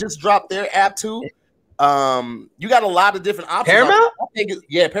Paramount just dropped their app too. You got a lot of different options. Paramount?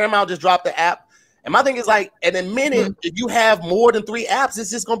 Paramount just dropped the app. And my thing is like, in a minute, if you have more than 3 apps,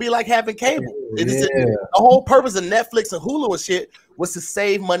 it's just gonna be like having cable. The whole purpose of Netflix and Hulu and shit was to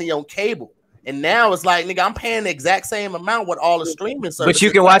save money on cable. And now it's like, nigga, I'm paying the exact same amount with all the streaming services. But you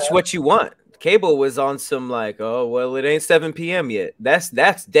can watch what you want. Cable was on some like, oh well, it ain't 7 p.m. yet. That's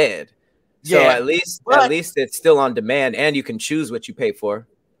dead. So at least it's still on demand, and you can choose what you pay for.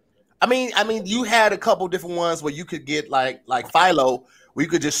 I mean, you had a couple different ones where you could get like Philo, where you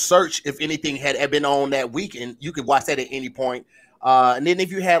could just search if anything had been on that week, and you could watch that at any point. And then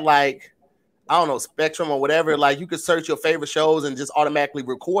if you had like, I don't know, Spectrum or whatever, like you could search your favorite shows and just automatically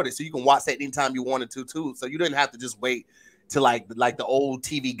record it, so you can watch that anytime you wanted to too. So you didn't have to just wait to like the old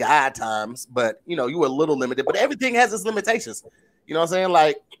TV guide times. But you were a little limited. But everything has its limitations. You know what I'm saying?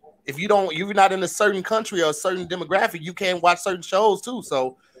 Like if you're not in a certain country or a certain demographic, you can't watch certain shows too.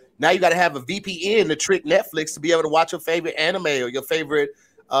 So now you got to have a VPN to trick Netflix to be able to watch your favorite anime or your favorite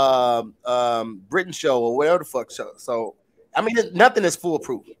Britain show or whatever the fuck show. So I mean, nothing is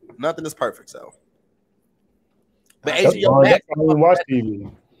foolproof. Nothing is perfect. So, but HBO Max, I don't watch TV.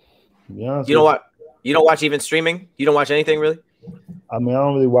 Yeah, you know what? You don't watch even streaming. You don't watch anything really. I mean, I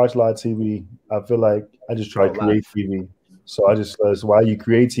don't really watch a lot of TV. I feel like I just try to create TV. So that's why you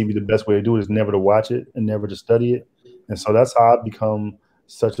create TV. The best way to do it is never to watch it and never to study it. And so that's how I've become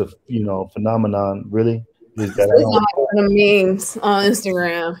such a phenomenon. Really, is that the memes on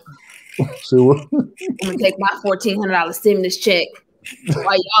Instagram. So I'm gonna take my $1,400 stimulus check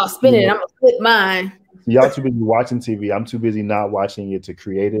while y'all spending it. I'm gonna flip mine. Y'all too busy watching TV. I'm too busy not watching it to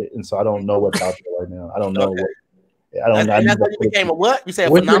create it, and so I don't know what's out there right now. I don't know what. I don't know. And that's how you became a what? You said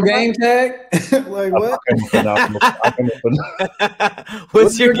what's your game tag? Like what?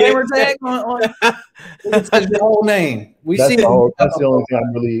 What's your gamer tag? What's your whole name? That's the only thing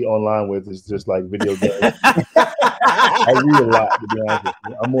I'm really online with is just like video games. I read a lot, to be honest with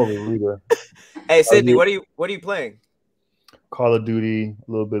you. I'm more of a reader. Hey Sydney, what are you playing? Call of Duty, a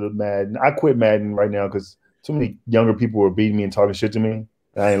little bit of Madden. I quit Madden right now because too many younger people were beating me and talking shit to me.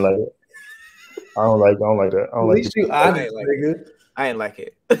 I ain't like it. I don't like that. I don't like it. I ain't like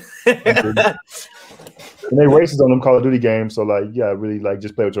it. And they racist on them Call of Duty games, so like, yeah, really like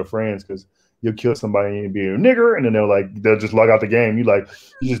just play with your friends because you'll kill somebody and be a nigger, and then they'll just log out the game. You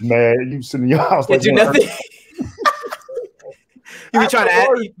just mad. You sitting in your house like do nothing. You be trying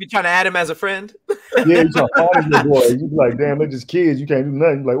to add him as a friend. Yeah, you trying to find your boy. You be like, damn, they're just kids. You can't do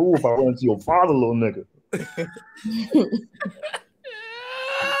nothing. You're like, oh, if I run into your father, little nigga.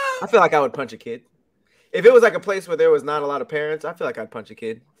 I feel like I would punch a kid. If it was like a place where there was not a lot of parents, I feel like I'd punch a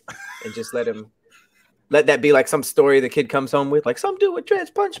kid and just let that be like some story the kid comes home with. Like, some dude with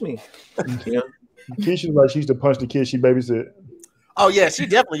dreads punched me. You know? Keisha, like, she used to punch the kid she babysit. Oh, yeah, she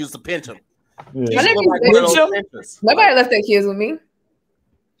definitely used to pinch him. Yeah. Nobody left their kids with me.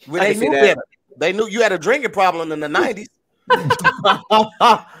 They knew you had a drinking problem in the 90s. They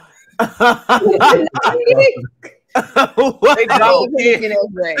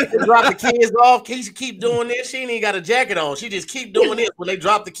drop the kids off. Keisha keep doing this. She ain't even got a jacket on. She just keep doing this when they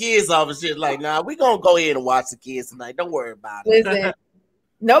drop the kids off and shit. Like, nah, we gonna go ahead and watch the kids tonight. Don't worry about it. Listen,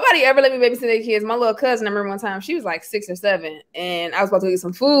 nobody ever let me babysit their kids. My little cousin, I remember one time she was like 6 or 7, and I was about to get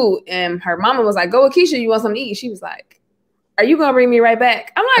some food, and her mama was like, "Go with Keisha. You want something to eat?" She was like, "Are you gonna bring me right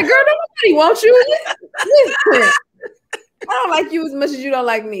back?" I'm like, "Girl, nobody wants you." Listen, I don't like you as much as you don't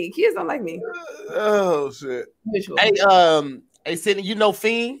like me. Kids don't like me. Oh shit. Hey, Sydney, you know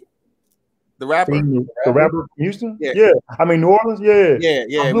Fiend, the rapper? The rapper from Houston? Yeah. I mean New Orleans? Yeah.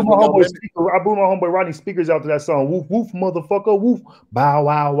 Yeah. I blew my homeboy Rodney speakers out to that song. Woof woof motherfucker. Woof. Bow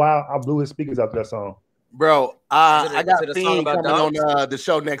wow wow. I blew his speakers out to that song. Bro, I got Fiend coming on the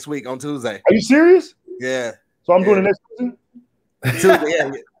show next week on Tuesday. Are you serious? Yeah. So I'm doing it next season? Tuesday,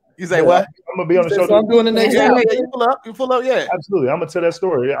 yeah. You say what? I'm gonna be on the show. So I'm doing the next Yeah, you pull up, yeah. Absolutely. I'm gonna tell that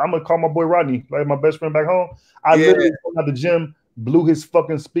story. I'm gonna call my boy Rodney, like my best friend back home. I literally went out the gym, blew his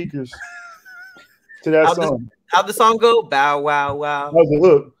fucking speakers to that song. How'd the song go? Bow wow wow. That was the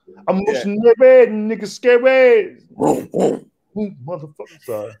hook. I'm motion red, nigga scary. Motherfucker,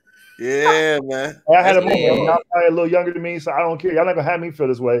 sorry. Yeah, man. I had a moment. Y'all probably a little younger than me, so I don't care. Y'all not gonna have me feel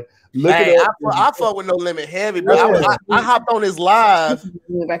this way. Hey, I fuck with No Limit heavy, bro. I hopped on his live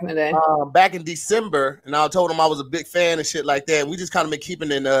back in the day, back in December, and I told him I was a big fan and shit like that. And we just kind of been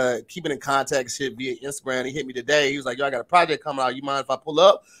keeping in contact and shit via Instagram. He hit me today. He was like, "Yo, I got a project coming out. You mind if I pull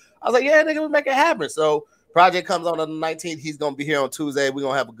up?" I was like, "Yeah, nigga, we make it happen." So project comes on the 19th. He's gonna be here on Tuesday. We're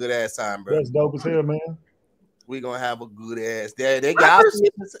gonna have a good ass time, bro. That's dope as hell, man. We're gonna have a good ass day. They got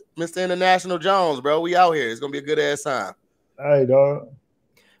Mr. International Jones, bro. We out here. It's gonna be a good ass time. Hey, dog.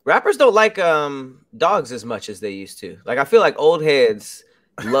 Rappers don't like dogs as much as they used to. Like, I feel like old heads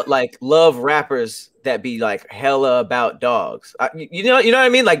love rappers that be like hella about dogs. You know what I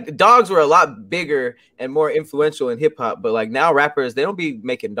mean? Like, dogs were a lot bigger and more influential in hip hop, but like now rappers, they don't be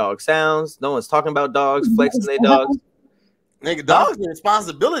making dog sounds. No one's talking about dogs, flexing their dogs. Nigga, dogs are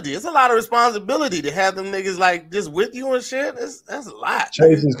responsibility. It's a lot of responsibility to have them niggas like just with you and shit. That's a lot.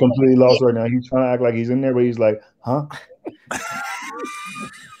 Chase is completely lost right now. He's trying to act like he's in there, but he's like, huh?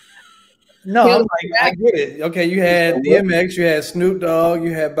 No, I'm like, I get it. Okay, you had DMX, you had Snoop Dogg,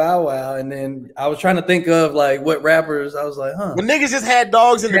 you had Bow Wow, and then I was trying to think of like what rappers. I was like, huh? But niggas just had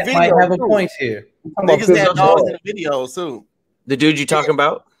dogs in the video. Might have a point here. Niggas had dogs in the videos too. The dude you talking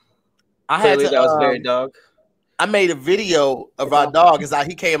about? That was very dog. I made a video of our dog. It's like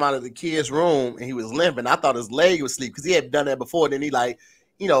he came out of the kid's room and he was limping. I thought his leg was asleep because he had done that before. Then he like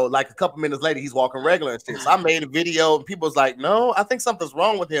a couple minutes later, he's walking regular and shit. So I made a video and people was like, no, I think something's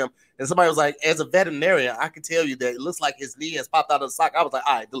wrong with him. And somebody was like, as a veterinarian, I can tell you that it looks like his knee has popped out of the sock. I was like,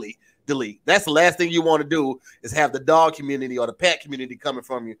 all right, delete. That's the last thing you want to do is have the dog community or the pet community coming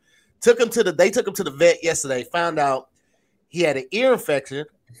from you. They took him to the vet yesterday, found out he had an ear infection.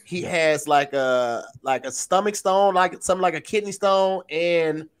 He has like a stomach stone, like something like a kidney stone,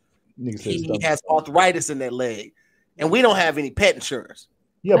 and he has arthritis in that leg. And we don't have any pet insurance.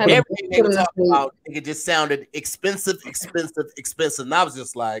 Yeah, everything they were talking about, it just sounded expensive. And I was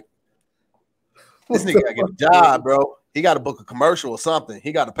just like, this nigga gotta get a job, bro. He got to book a commercial or something.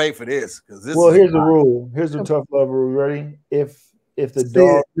 He got to pay for this because this. Well, here's the rule. Here's the tough love rule. Ready? If the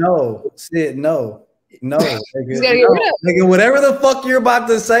dog No, nigga, whatever the fuck you're about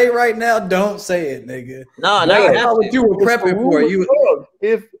to say right now, don't say it, nigga. No, that's what you were prepping for.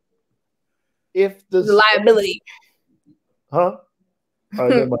 If the liability, huh? All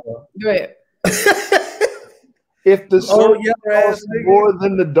right, go ahead. If the son costs more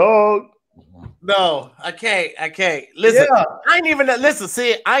than the dog, no, I can't. Listen, I ain't even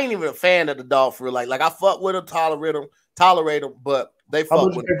a fan of the dog for real. Like I fuck with him, tolerate him, but they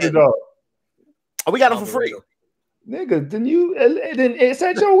fuck with the dog. Oh, we got them for free. Nigga, then it's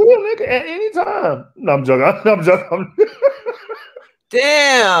at your will, nigga, at any time. No, I'm joking. I'm joking.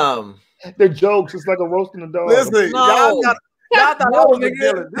 Damn. They're jokes. It's like a roasting the dog. Listen, No. y'all thought I was a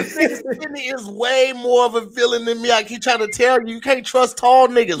villain. This nigga Sydney is way more of a villain than me. I keep trying to tell you, you can't trust tall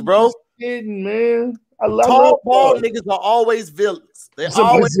niggas, bro. I'm kidding, man. I love Tall, bald niggas are always villains. They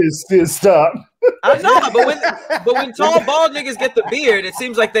always stop. I know, but when tall bald niggas get the beard, it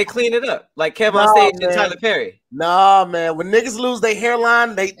seems like they clean it up, like Kevin on stage and Tyler Perry. Nah, man. When niggas lose their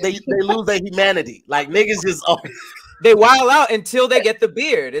hairline, they lose their humanity. Like niggas just they wild out until they get the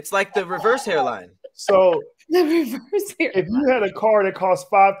beard. It's like the reverse hairline. So The reverse hair. if you had a car that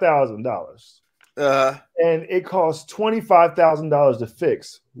cost $5,000 and it costs $25,000 to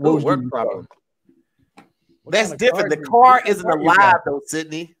fix, what would work you problem. That's different. The car isn't alive though,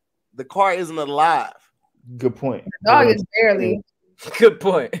 Sydney. The car isn't alive. Good point. The dog is barely. Good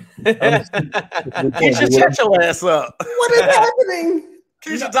point. Keisha, shut your ass up. What is happening?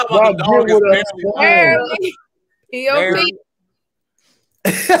 Keisha talking about the dog is barely. Barely.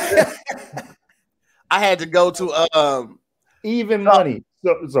 I had to go to even money.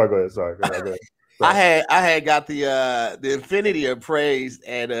 So, sorry, go ahead. Sorry, go ahead. I had got the Infinity appraised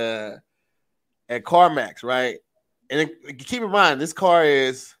at CarMax, right? And keep in mind, this car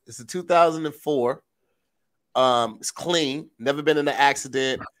it's a 2004. It's clean, never been in an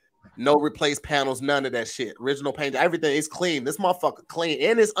accident, no replaced panels, none of that shit. Original paint, everything is clean. This motherfucker clean,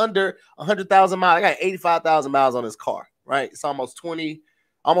 and it's under 100,000 miles. I got 85,000 miles on this car, right? It's almost 20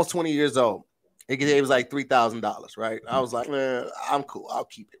 years old. It was like $3,000, right? I was like, man, I'm cool. I'll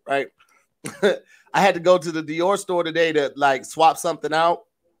keep it, right? I had to go to the Dior store today to like swap something out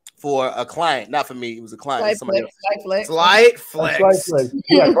for a client, not for me. It was a client. Slight flex.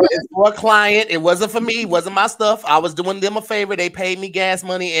 Yeah, It's for a client. It wasn't for me. It wasn't my stuff. I was doing them a favor. They paid me gas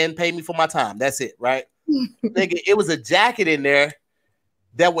money and paid me for my time. That's it, right? Nigga, it was a jacket in there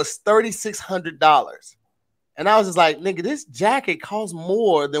that was $3,600. And I was just like, nigga, this jacket costs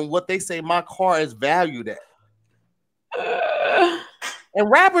more than what they say my car is valued at. And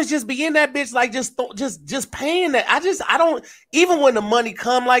rappers just be in that bitch like just paying that. I don't, even when the money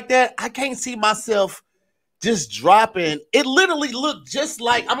come like that, I can't see myself just dropping. It literally looked just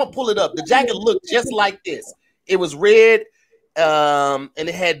like, I'm gonna pull it up. The jacket looked just like this. It was red, and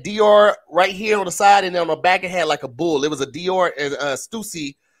it had Dior right here on the side, and then on the back it had like a bull. It was a Dior and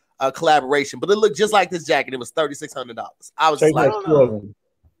Stussy collaboration, but it looked just like this jacket. It was $3,600. I was just like,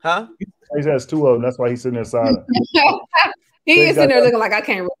 huh? Chase has two of them. That's why he's sitting there silent. He is sitting there looking like I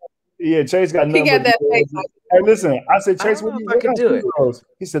can't. Yeah, Chase got nothing. He got that face. Hey, listen, I said, Chase, what I can do it.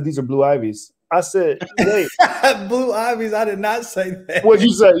 He said, these are blue ivies. I said, wait. Blue ivies. I did not say that. What'd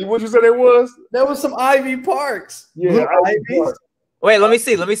you say? What'd you say there was? There was some Ivy Parks. Yeah, Blue ivies. Wait, let me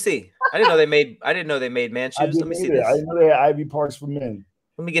see. I didn't know they made man shoes. Let me see this. I didn't know they had Ivy Parks for men.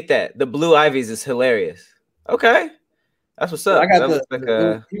 Let me get that. The blue ivies is hilarious. Okay. That's what's up. I got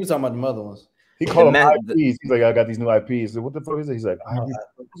he was talking about the mother ones. He called them IPs. He's like, I got these new IPs. What the fuck is it? He's like,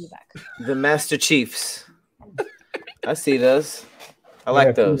 the Master Chiefs. I see those. I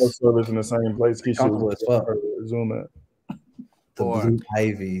like those. Service in the same place. Zoom at. The blue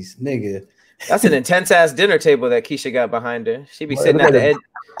ivies, nigga. That's an intense ass dinner table that Keisha got behind her. She be sitting at the edge.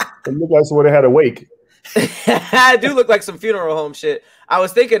 It looked like somebody had a wake. I do look like some funeral home shit. I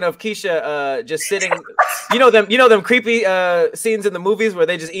was thinking of Keisha just sitting, you know them creepy scenes in the movies where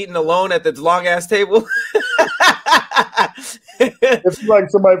they just eating alone at this long ass table. It's like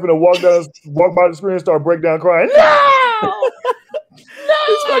somebody finna walk by the screen and start break down crying. No!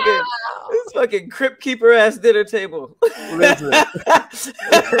 This fucking crypt keeper ass dinner table. Listen.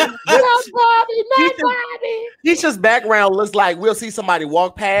 Keisha's background looks like we'll see somebody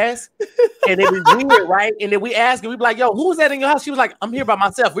walk past and then we weird, right? And then we ask her, we be like, yo, who's that in your house? She was like, I'm here by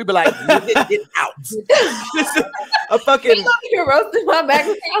myself. We be like, get out. A fucking You're roasting my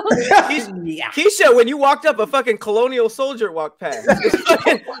background. Keisha, when you walked up, a fucking colonial soldier walked past.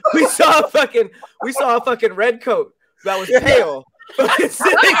 We saw a fucking red coat that was pale.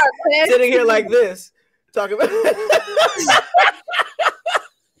 Sitting here like this, talking about.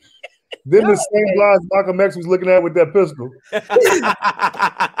 Then the same blinds Malcolm X was looking at with that pistol.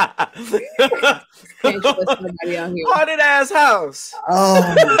 Haunted ass house. Oh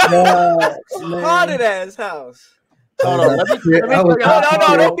my god! Haunted ass house. Hold on. No,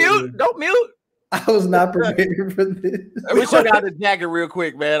 don't mute. I was not prepared for this. Let me check out the jacket real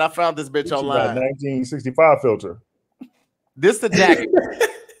quick, man. I found this bitch online. 1965 filter. This the jacket.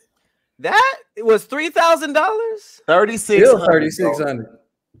 That was $3,000. $3,600. $3,600.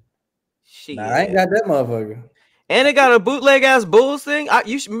 Shit. Nah, I ain't got that motherfucker. And it got a bootleg ass Bulls thing.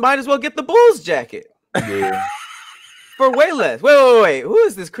 Might as well get the Bulls jacket. Yeah. For way less. Wait. Who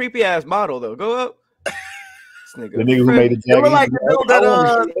is this creepy ass model though? Go up. This nigga. The nigga who made the It jacket. look like the dude that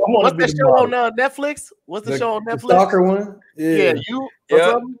what's that show on model. Netflix? What's the show on Netflix? The stalker one? Yeah, you.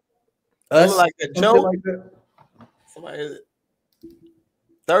 Yeah. Us. Look like that Joe. Like that. Somebody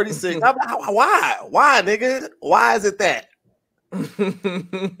 36. Why, nigga? Why is it that?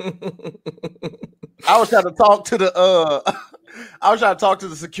 I was trying to talk to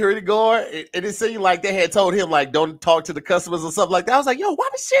the security guard, and it seemed like they had told him like don't talk to the customers or something like that. I was like, yo, why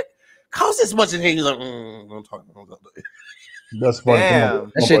this shit cost this much in here? He's like, don't talk. That's funny. Damn.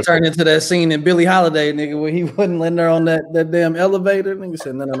 That shit turned into that scene in Billie Holiday, nigga, where he wasn't letting her on that damn elevator. Nigga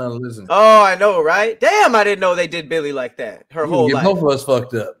said, no, listen. Oh, I know, right? Damn, I didn't know they did Billy like that. Her whole life. Both of us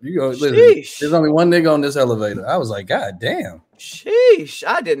fucked up. You go, listen, Sheesh. there's only one nigga on this elevator. I was like, God damn. Sheesh,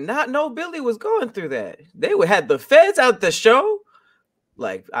 I did not know Billy was going through that. They had the feds out the show.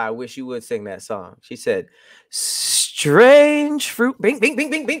 Like, I wish you would sing that song. She said, strange fruit. Bing, bing,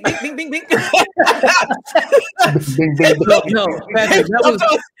 bing, bing, bing, bing, bing, bing, bing. No, Patrick,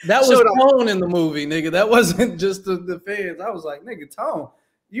 that was Tone in the movie, nigga. That wasn't just the feds. I was like, nigga, Tone.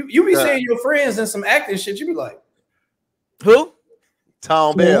 You be saying your friends and some acting shit. You be like, who?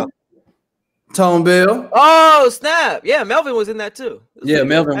 Tone Bell. Tone Bell. Oh, snap. Yeah, Melvin was in that too. Yeah,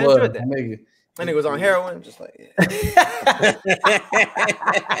 Melvin I was. enjoyed that. Nigga. And he was on heroin, just like, yeah.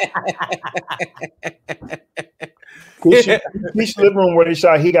 Keisha living room where they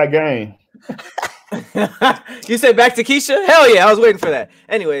shot He Got Game. You said back to Keisha? Hell yeah, I was waiting for that.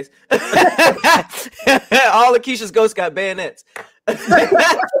 Anyways, all of Keisha's ghosts got bayonets.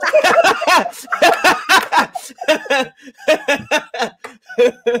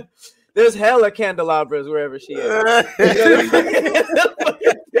 There's hella candelabras wherever she is.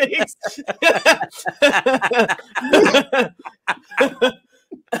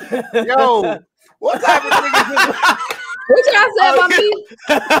 Yo, what type of niggas is What y'all say about me?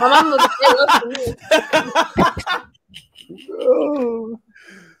 My mom was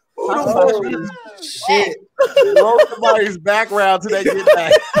shit? Roll somebody's background till they get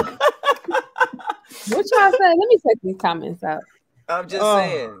back. What y'all say? Let me check these comments out. I'm just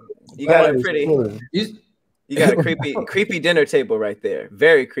saying. You got a pretty. You got a creepy dinner table right there.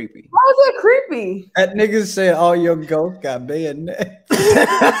 Very creepy. How is that creepy? That nigga said all your ghosts got bayonets.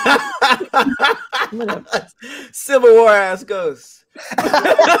 Civil War ass ghosts.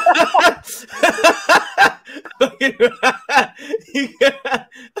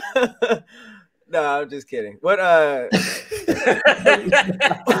 No, I'm just kidding. What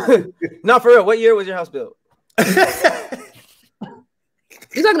no, for real, what year was your house built?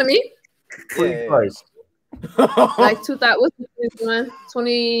 You talking to me? Yeah. Like 2000, what's the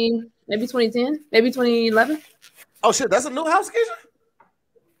 20, maybe 2010, maybe 2011. Oh shit, that's a new house, Keisha?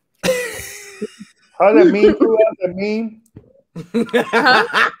 How that mean? Who has that meme?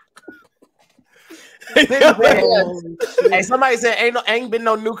 Hey, somebody said ain't been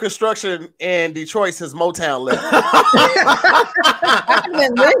no new construction in Detroit since Motown left. I've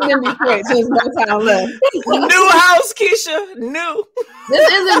been living in Detroit since Motown left. New house, Keisha. New. This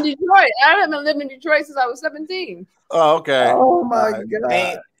isn't Detroit. I haven't been living in Detroit since I was 17. Oh, okay. Oh my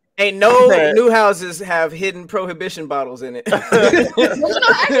god. Ain't no new houses have hidden prohibition bottles in it. Well,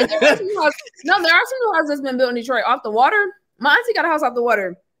 actually, there are some new houses that's been built in Detroit off the water. My auntie got a house off the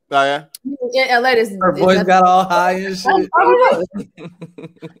water. Oh yeah. In LA, Her voice got all high and shit. They all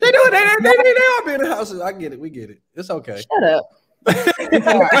be in the houses. I get it. We get it. It's okay. Shut up.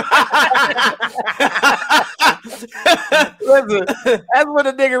 Listen, that's when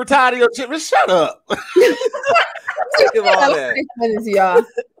the nigga retired of your shit. Just shut up. Think of all that. Y'all.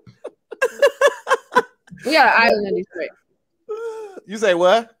 We got an island in Detroit. You say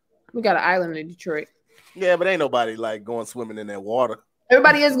what? We got an island in Detroit. Yeah, but ain't nobody like going swimming in that water.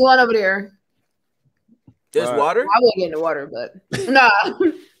 Everybody is going over there. Just water? I wouldn't get in the water, but nah.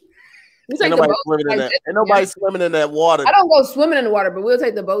 Ain't nobody swimming in that. Ain't nobody swimming in that water. I don't go swimming in the water, but we'll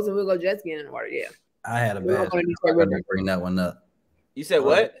take the boats and we'll go jet skiing in the water. Yeah. I had a bad. Bring that one up. You said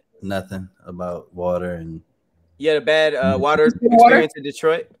what? Nothing about water and. You had a bad water experience in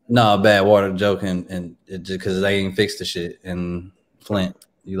Detroit? No, bad water joke, and it just because they ain't fixed the shit in Flint.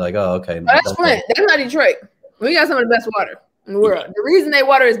 You like, oh, okay. Oh, that's Flint. That's not Detroit. We got some of the best water in the world. The reason they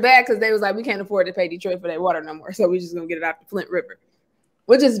water is bad because they was like, we can't afford to pay Detroit for that water no more. So we're just gonna get it out the Flint River,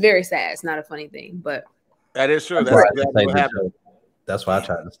 which is very sad. It's not a funny thing, but that is true. That's exactly what happened. That's why I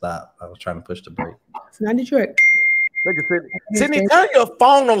tried to stop. I was trying to push the brake. It's not Detroit. Sydney, turn your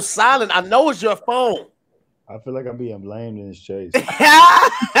phone on silent. I know it's your phone. I feel like I'm being blamed in this chase.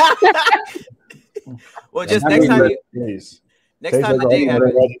 Well, just next time you the day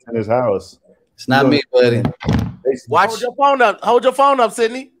happens. In his house. It's not me, buddy. Watch. Hold your phone up. Hold your phone up,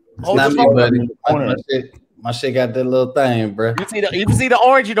 Sydney. Hold your phone up. My shit got that little thing, bro. You see the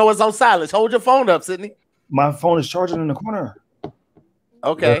orange, you know it's on silence. Hold your phone up, Sydney. My phone is charging in the corner.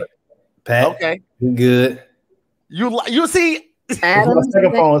 Okay. Pat. Okay. Good. You see. My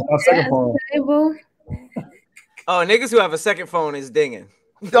second phone. My second phone. Oh, niggas who have a second phone is dinging.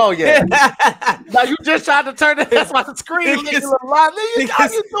 Oh yeah. Now you just tried to turn it. That's why the screen is live. You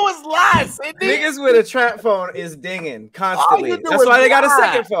know it's live, Sydney. Niggas with a trap phone is dinging constantly. That's why they got a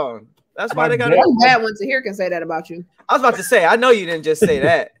second phone. That's why they got a bad one. Tahir can say that about you. I was about to say, I know you didn't just say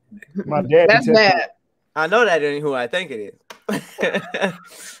that. My dad. That's bad. I know that ain't who I think it is.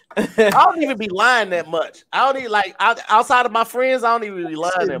 I don't even be lying that much. I don't even outside of my friends. I don't even be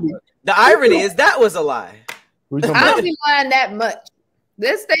lying that much. The irony is that was a lie. I don't be lying that much.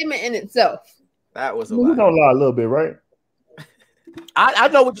 This statement in itself. That was a lie. You don't lie a little bit, right? I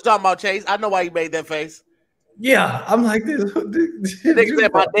know what you're talking about, Chase. I know why you made that face. Yeah, I'm like this. Nigga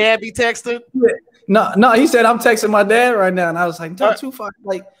said my dad be texting. No, he said I'm texting my dad right now, and I was like, not too far.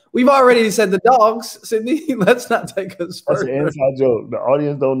 Like we've already said the dogs, Sydney. Let's not take us further. That's an inside joke. The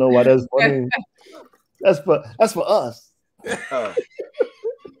audience don't know why that's funny. That's for us. Oh.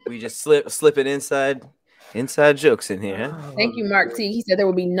 We just slipping inside jokes in here. Huh? Thank you, Mark T. He said there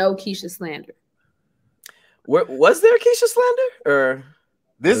will be no Keisha slander. Was there Keisha slander? Or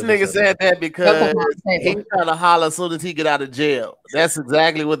this nigga said that because he's trying to holler as soon as he get out of jail. That's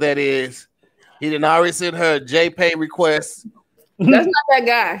exactly what that is. He didn't already send her a JPay request. That's not that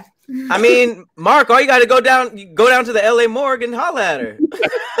guy. I mean, Mark, all you got to go down to the LA morgue and holler at her.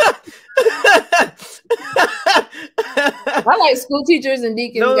 I like school teachers and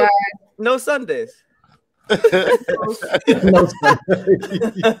deacons guys. No Sundays. I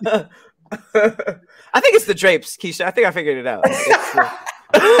think it's the drapes, Keisha. I think I figured it out.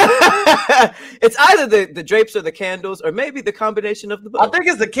 It's either the drapes or the candles, or maybe the combination of the both. I think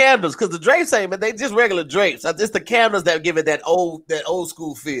it's the candles because the drapes ain't, but they just regular drapes. It's the candles that give it that old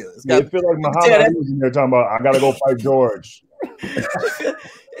school feel. It's got, it feel like Muhammad was in there talking about, I gotta go fight George.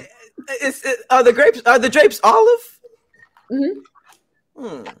 Are the drapes olive?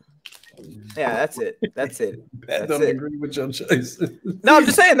 Mm-hmm. Yeah, that's it. I don't agree with your choice. No, I'm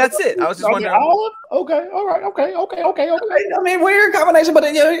just saying that's it. I was just wondering. Olive? Okay, all right, okay. I mean, weird combination, but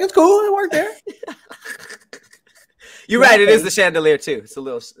yeah, it's cool. It worked there. You're right. It is the chandelier too. It's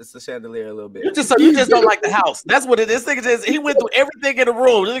the chandelier a little bit. You just don't like the house. That's what it is. He went through everything in the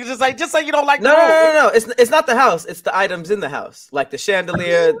room. Just say you don't like the room. No. It's not the house. It's the items in the house, like the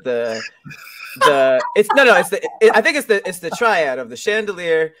chandelier, I think it's the triad of the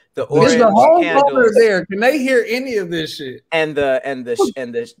chandelier, the orange candles. There, can they hear any of this shit? And the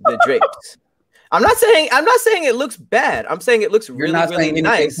drapes. I'm not saying it looks bad. I'm saying it looks really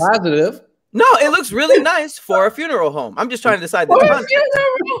nice. Positive. No, it looks really nice for a funeral home. I'm just trying to decide the context.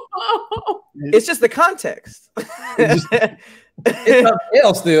 It's just the context. It's a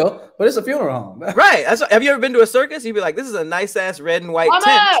hell still, but it's a funeral home. Right. Have you ever been to a circus? You'd be like, this is a nice ass red and white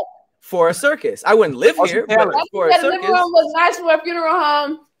tent for a circus. I wouldn't live here, but for a circus. The room was nice for a funeral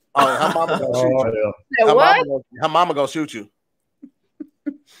home. Oh, her mama gonna shoot you. Her mama gonna shoot you.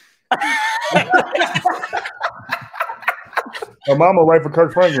 Her mama right for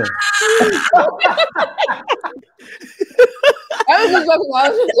Kirk Franklin.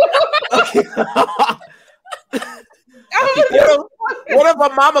 What if her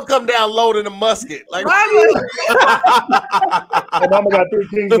mama come down loading a musket? Like, her mama got 3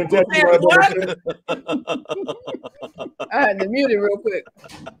 kings and I had to mute it real quick.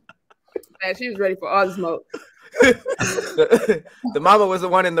 Man, she was ready for all the smoke. The mama was the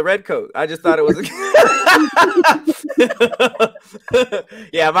one in the red coat. I just thought it was.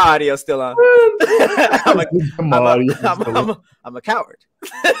 Yeah, my audio's still on. I'm a coward.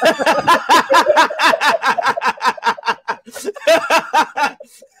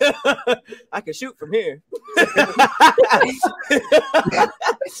 I can shoot from here.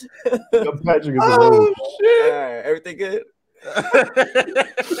 Patrick is shit. All right, everything good?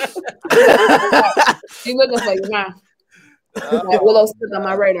 She looking for you now. Like Willow slipped on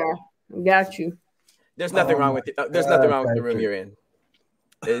my radar. Got you. There's nothing wrong with it. There's nothing wrong with the room you're in.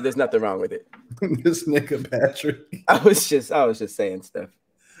 There's nothing wrong with it. This nigga Patrick. I was just saying stuff.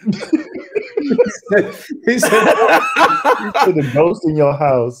 He said the ghost in your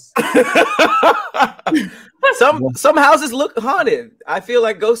house. Some houses look haunted. I feel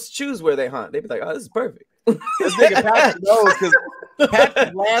like ghosts choose where they haunt. They'd be like, oh, this is perfect. This nigga Patrick knows because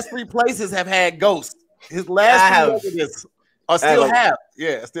Patrick's last 3 places have had ghosts. His last 3 residences still have.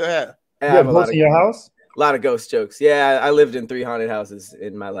 Yeah, still have. I You have have a lot ghosts of in your house? A lot of ghost jokes. Yeah, I lived in 3 haunted houses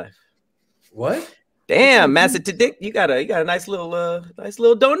in my life. What? Damn, Master Dick, you got a nice little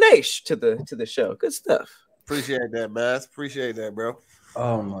donation to the show. Good stuff. Appreciate that, Bass. Appreciate that, bro.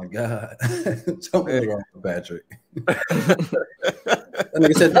 Oh my God. Something wrong with Patrick. That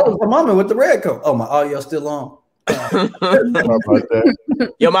nigga said that was my mama with the red coat. Oh, my audio's still on. How about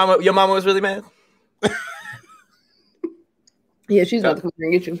that? Your mama was really mad? Yeah, she's about to come here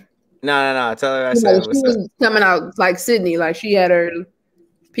and get you. No. Tell her I She said was coming out like Sydney, like she had her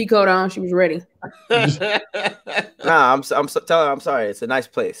pea coat on. She was ready. Nah, I'm telling her I'm sorry. It's a nice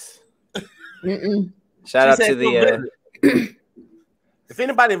place. Shout out to the. If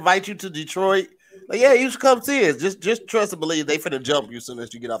anybody invites you to Detroit, like, yeah, you should come see it. Just trust and believe they finna jump you as soon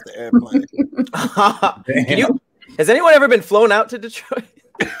as you get off the airplane. Has anyone ever been flown out to Detroit?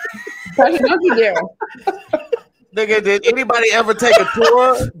 Nigga, did anybody ever take a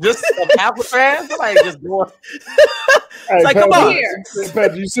tour just of Alcatraz? Somebody just going. Hey, like, come on.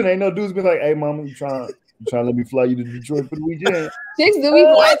 Patrick, you seen ain't no dudes be like, hey, mama, you trying to let me fly you to Detroit for the weekend? Chicks do be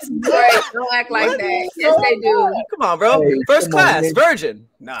fly to Detroit. Don't act like that. Yes, they do. Come on, bro. Hey, First class, man. virgin.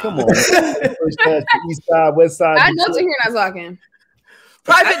 Nah. Come on. First class, east side, west side. I know you're not talking.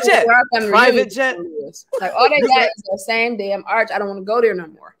 Private jet. Private jet. Like all they got is the same damn arch. I don't want to go there no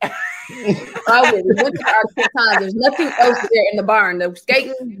more. I went to the arch 6 times. There's nothing else there in the barn. The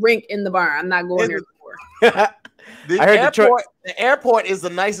skating rink in the barn. I'm not going there no more. I heard Detroit. The airport is the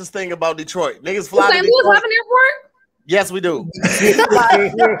nicest thing about Detroit. Niggas fly to St. Louis Detroit. have an airport? Yes, we do.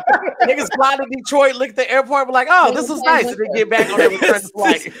 Niggas fly to Detroit, look at the airport, be like, oh, this is nice. And then get back on their return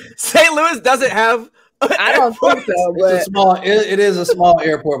flight. St. Louis doesn't have. I don't think so, but It is a small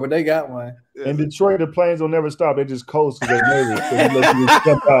airport, but they got one. In Detroit, the planes don't never stop. They just coast because they're nervous. So you let you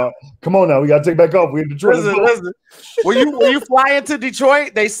jump out. Come on now, we gotta take back off. We're in Detroit. Listen. When you fly into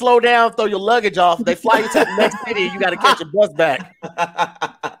Detroit, they slow down, throw your luggage off. They fly you to the next city, and you got to catch a bus back.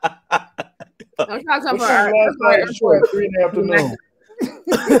 I'm trying to come What's from your last night in Detroit? 3 in the afternoon.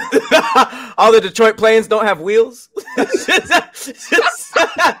 All the Detroit planes don't have wheels. You're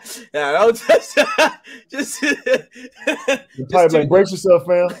probably like, brace yourself,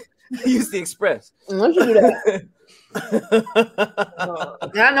 fam. Use the express. Once you do that.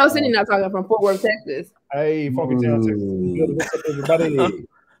 I know Cindy not talking from Fort Worth, Texas. Hey, Funky Town, Texas. What's up, everybody?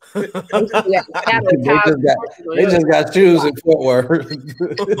 They just got shoes in Fort Worth.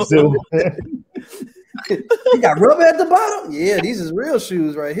 You got rubber at the bottom? Yeah, these is real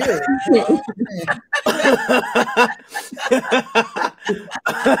shoes right here.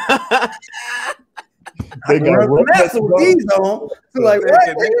 They got these on. Like, what?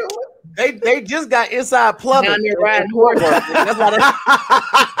 They just got inside plumbing. Down there riding horses. That's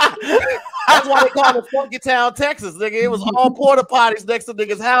why they call it Funky Town, Texas, nigga. It was all porta potties next to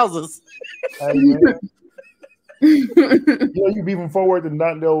niggas' houses. Hey, man. You be from Fort Worth and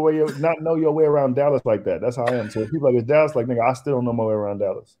not know your way around Dallas like that. That's how I am. So people like, it's Dallas, like, nigga, I still don't know my way around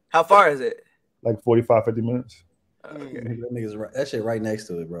Dallas. How far is it? Like 45, 50 minutes. Okay. That shit right next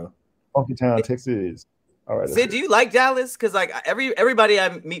to it, bro. Funky Town, Texas. All right. Sid, do you like Dallas? Because like everybody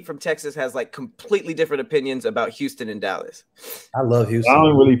I meet from Texas has like completely different opinions about Houston and Dallas. I love Houston. I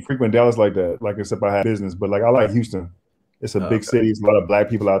don't really frequent Dallas like that, like except I have business. But like I like Houston. It's a big city. It's a lot of black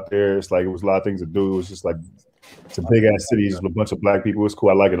people out there. It's like it was a lot of things to do. It was just like it's a big ass city. It's a bunch of black people. It's cool.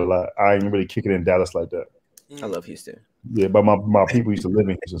 I like it a lot. I ain't really kicking in Dallas like that. I love Houston. Yeah, but my people used to live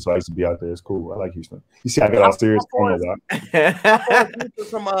in Houston, so I used to be out there. It's cool. I like Houston. You see, I got all serious.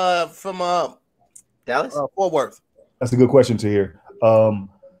 From Dallas? Fort Worth. That's a good question to hear.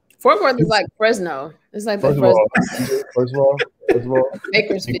 Fort Worth is like Fresno. It's like First the of Fresno. all, be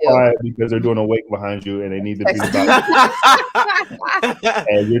Bakersfield. quiet because they're doing a wake behind you and they need to be about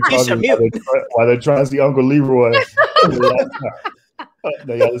and you're talking while they're trying to see Uncle Leroy.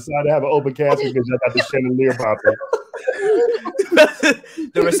 They decided to have an open casket because I got the chandelier popping.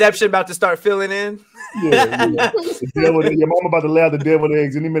 The reception about to start filling in. Yeah. Your mama about to lay out the deviled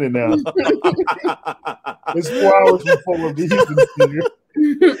eggs any minute now. It's 4 hours before the Houston studio.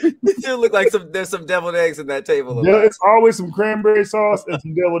 It still look like there's some deviled eggs in that table. Yeah, it's always some cranberry sauce and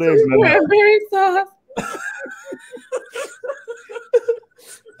some deviled eggs. Cranberry sauce.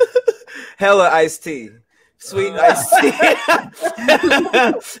 Hella iced tea. Sweet iced tea.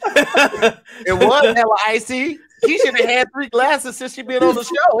 It was hella icy. He should have had 3 glasses since she been on the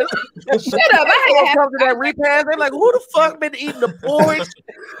show. Shut up. I had come to that repast. They're like, who the fuck been eating the porridge?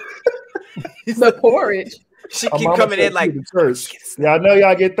 the porridge. She keep coming in like, church. Yeah, I know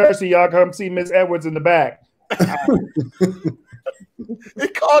y'all get thirsty. Y'all come see Miss Edwards in the back. They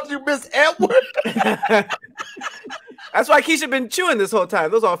called you Miss Edwards. That's why Keisha been chewing this whole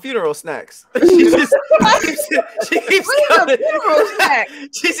time. Those are funeral snacks. She just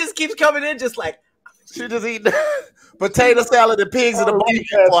keeps coming in just like she just eating potato salad and pigs in the blanket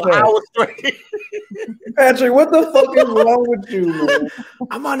for an hour straight. Patrick, what the fuck is wrong with you, man?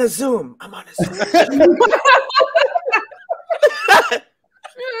 I'm on a Zoom. Let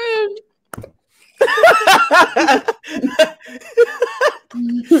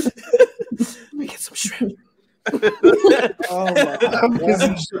me get some shrimp. Oh my God.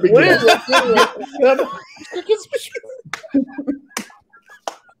 What is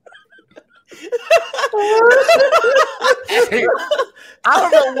I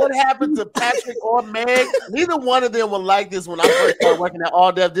don't know what happened to Patrick or Meg. Neither one of them were like this when I first started working at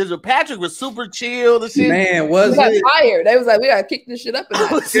All Deaf Digital. Patrick was super chill and shit. Man, we was got it? tired. They was like, we gotta kick this shit up.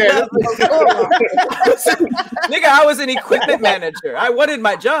 Nigga, I was an equipment manager. I wanted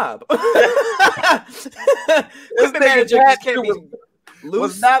my job. Equipment manager just can't be loose.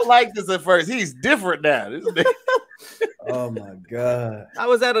 Was not like this at first. He's different now. Oh my God. I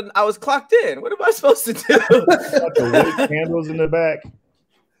was clocked in. What am I supposed to do? Got the white candles in the back.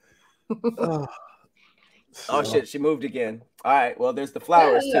 Oh shit, she moved again. All right, well, there's the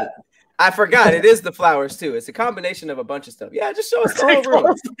flowers too. I forgot it is the flowers too. It's a combination of a bunch of stuff. Yeah, just show us the whole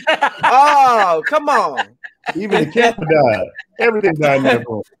room. Oh, come on. Even the cat died. Everything died in that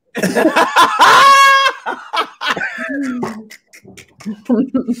room.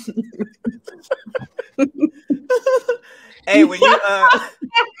 Hey, when you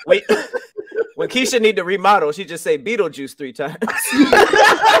when Keisha need to remodel, she just say Beetlejuice 3 times.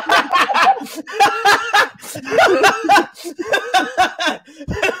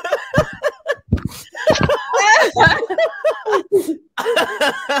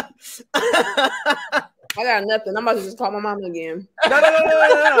 I got nothing. I'm about to just call my mom again. No.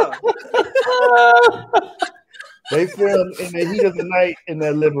 They filmed in the heat of the night in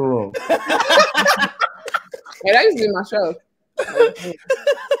that living room. Hey, that used to be my show.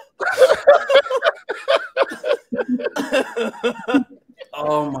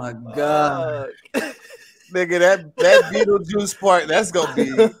 Oh my God. Nigga, that Beetlejuice part, that's gonna be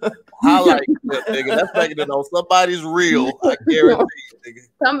highlight clip, nigga. That's making it on somebody's reel. I guarantee you, nigga.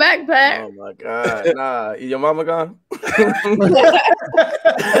 Come back, Pat. Oh my God. Nah, your mama gone?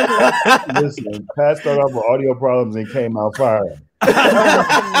 Listen, Pat started off with audio problems and came out firing.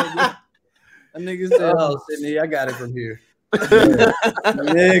 That nigga said, "Oh, Sydney, I got it from here."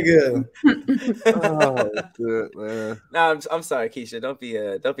 Nigga. Oh, good, man. No, I'm sorry, Keisha. Don't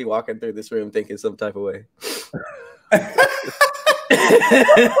be walking through this room thinking some type of way.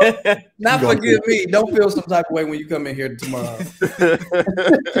 Not forgive me. Don't feel some type of way when you come in here tomorrow.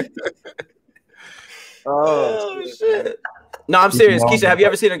 Oh shit. No, I'm serious. Keisha, have you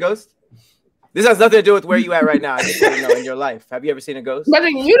ever seen a ghost? This has nothing to do with where you at right now. I just want to know in your life. Have you ever seen a ghost? But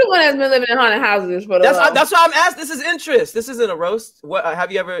you're the one that's been living in haunted houses for the That's why I'm asked. This is interest. This isn't a roast. What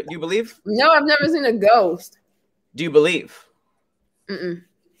have you ever? Do you believe? No, I've never seen a ghost. Do you believe? Mm-mm.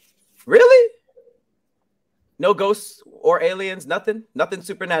 Really? No ghosts or aliens? Nothing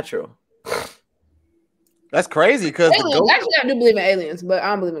supernatural. That's crazy because Actually, I do believe in aliens, but I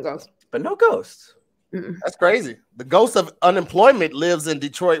don't believe in ghosts. But no ghosts. Mm-mm. That's crazy. The ghost of unemployment lives in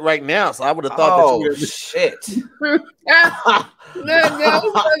Detroit right now, so I would have thought that you were shit. The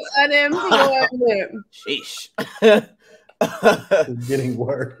ghost of unemployment. Sheesh. It's getting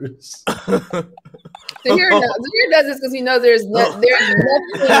worse. Tahir does this because he knows there's nothing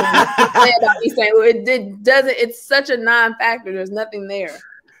to say about East St. Louis. It's such a non-factor. There's nothing there.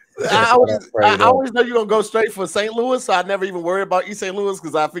 I always know you're gonna go straight for St. Louis, so I never even worry about East St. Louis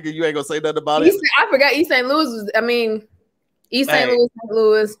because I figured you ain't gonna say nothing about it. I forgot East St. Louis was. I mean, East St. Louis, St.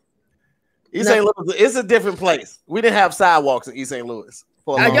 Louis. East St. Louis, it's a different place. We didn't have sidewalks in East St. Louis.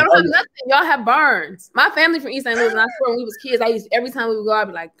 Y'all don't have nothing. Y'all have barns. My family from East St. Louis, and I swear when we was kids, every time we would go, I'd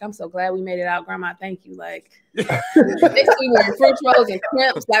be like, I'm so glad we made it out, Grandma. Thank you. Like, next we wearing fruit rolls and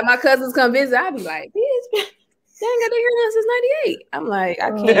crimps. Like my cousins come visit, I'd be like, bitch, they ain't got their hair done since '98. I'm like, I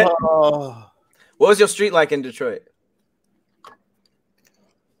can't. What was your street like in Detroit?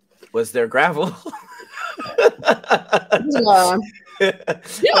 Was there gravel? People think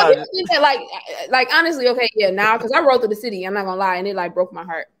that like honestly, okay, yeah, now because I rode through the city, I'm not gonna lie, and it like broke my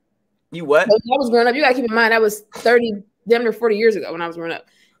heart. You what? When I was growing up, you gotta keep in mind that was 30, damn near 40 years ago when I was growing up.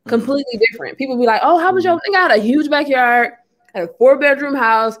 Completely different. People be like, oh, how was your thing? I had a huge backyard, had a 4-bedroom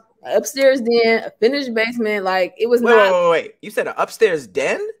house, an upstairs den, a finished basement. Like it was wait. You said an upstairs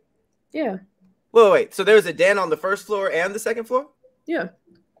den? Yeah. Wait. So there was a den on the first floor and the second floor? Yeah.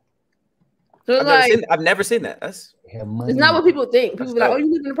 So I've never seen that. That's it's not what people think. People be like, "Oh,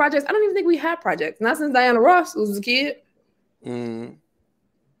 you live in the projects." I don't even think we have projects. Not since Diana Ross was a kid. Mm.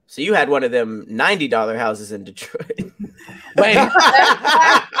 So you had one of them $90 houses in Detroit. Wait.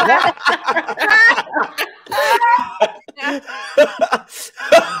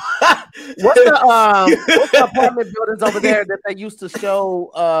 What's the apartment buildings over there that they used to show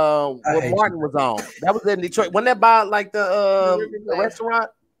when Martin was on? That was in Detroit. Wasn't that by like the restaurant?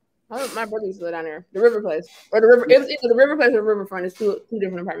 My brother used to live down there. The River Place. Or the River. It was either the River Place or the Riverfront. It's two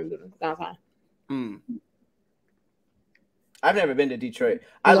different apartment buildings downtown. I've never been to Detroit.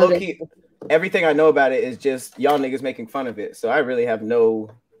 I low key everything I know about it is just y'all niggas making fun of it. So I really have no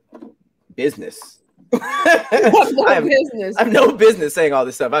business. I have no business saying all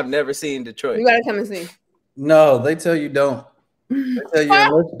this stuff. I've never seen Detroit. You gotta come and see. No, they tell you don't. They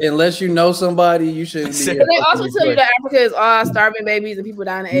tell you unless you know somebody, you shouldn't be. But they also tell you that Africa is all starving babies and people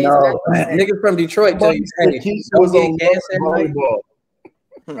dying of AIDS. No, niggas from Detroit tell you, hey, don't get gas at night.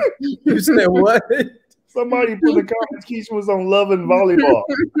 You said what? Somebody put the comments. Keisha was on Love and Volleyball.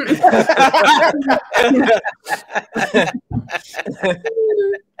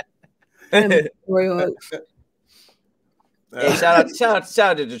 Hey, shout out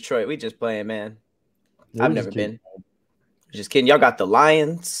to Detroit. We just playing, man. Yeah, I've never been. Just kidding. Y'all got the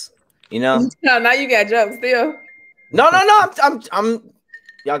Lions, you know. No, now you got jokes still. No. I'm.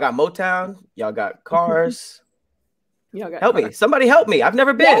 Y'all got Motown. Y'all got cars. Help me. Somebody help me. I've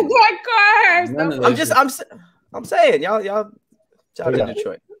never been. I'm saying y'all shout out to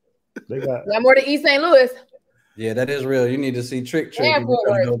Detroit. They got more to East St. Louis. Yeah, that is real. You need to see Trick. You gotta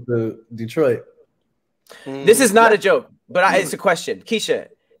go to Detroit. This is not a joke, but it's a question. Keisha,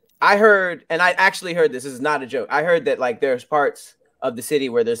 I heard, and I actually heard this is not a joke. I heard that like there's parts of the city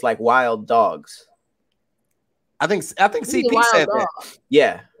where there's like wild dogs. I think CP said that.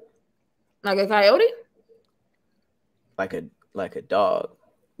 Yeah. Like a coyote? Like a dog.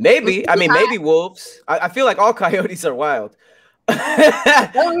 Maybe. I mean, maybe wolves. I feel like all coyotes are wild. I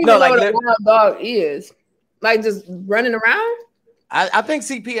don't even know what a wild dog is. Like just running around? I think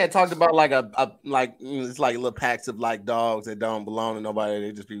CP had talked about like like it's like little packs of like dogs that don't belong to nobody.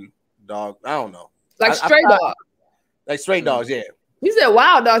 They just be dogs. I don't know. Like stray dogs. Like stray dogs, yeah. You said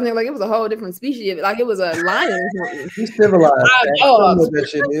wild dogs, nigga, like it was a whole different species. Like it was a lion or something. She's civilized. Wild dogs. That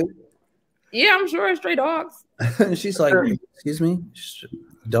shit is. Yeah, I'm sure it's stray dogs. She's like, excuse me,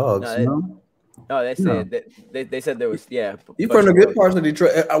 dogs. No, they said they said there was You from the good parts of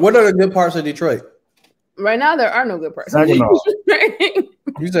Detroit? What are the good parts of Detroit? Right now, there are no good parts. Saginaw.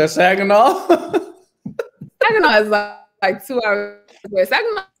 You said Saginaw? Saginaw is like 2 hours away.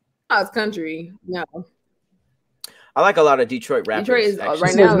 Saginaw is country. No. I like a lot of Detroit rappers. Detroit is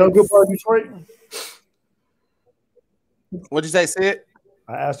right now. No good part of Detroit. What'd you say, Sid?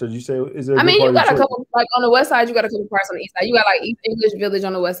 I asked her. Did you say is there? I mean, you got a couple like on the west side. You got a couple parts on the east side. You got like East English Village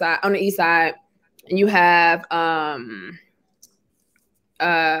on the west side, on the east side, and you have what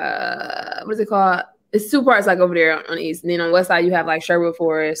is it called? It's two parts like over there on the east. And then on the west side, you have like Sherwood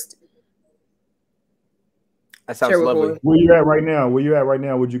Forest. That sounds lovely. Forest. Where you at right now?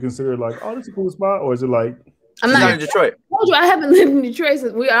 Would you consider like, oh, this is a cool spot, or is it like? I'm not in Detroit. I told you I haven't lived in Detroit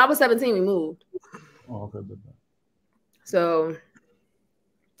since I was 17. We moved. Oh, okay. So.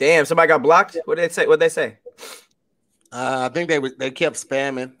 Damn, somebody got blocked. What did they say? What they say? I think they kept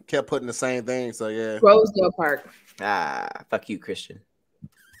spamming, kept putting the same thing. So yeah. Rosedale Park. Fuck you, Christian.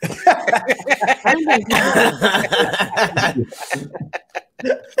 How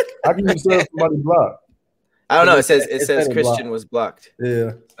can you say somebody blocked? I don't know. It says Christian was blocked.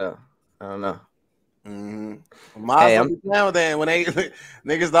 Yeah. So I don't know. Mods down then when they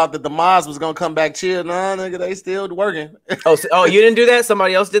niggas thought that the Mods was gonna come back chill. No, nigga, they still working. Oh, you didn't do that?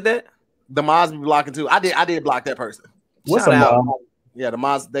 Somebody else did that? The Mods be blocking too. I did block that person. What's a mod? Yeah, the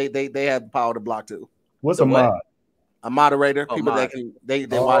Mods they have the power to block too. What's a mod? A moderator, people mod. that can they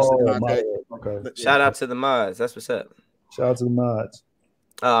watch the content. Okay. Shout out to the Mods. That's what's up. Shout out to the Mods.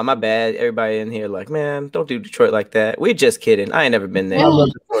 Oh, my bad. Everybody in here like, man, don't do Detroit like that. We just kidding. I ain't never been there. I love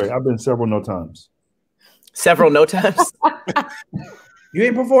Detroit. I've been several times. Several no times. You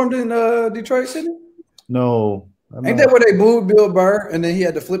ain't performed in Detroit City? No. Ain't that where they booed Bill Burr and then he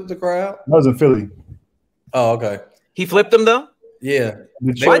had to flip the crowd? I was in Philly. Oh, okay. He flipped them though? Yeah.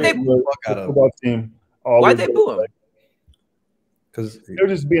 Why'd they boo him? Why'd they boo him? Because they were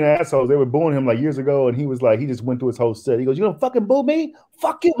just being assholes. They were booing him like years ago, and he was like, he just went through his whole set. He goes, "You gonna fucking boo me?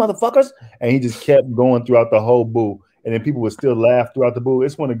 Fuck you, motherfuckers!" And he just kept going throughout the whole boo, and then people would still laugh throughout the boo.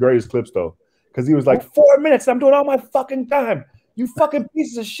 It's one of the greatest clips though, because he was like, 4 minutes, I'm doing all my fucking time. You fucking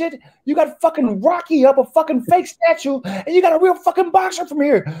pieces of shit. You got fucking Rocky up a fucking fake statue, and you got a real fucking boxer from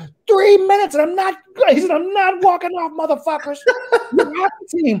here. 3 minutes, and I'm not walking off, motherfuckers. You have the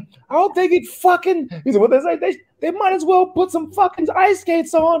team. I don't think it fucking. He said, what they say? They might as well put some fucking ice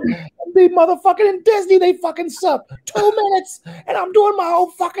skates on and be motherfucking in Disney. They fucking suck. 2 minutes, and I'm doing my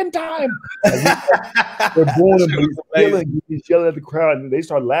whole fucking time. They're booing him. He's yelling at the crowd, and they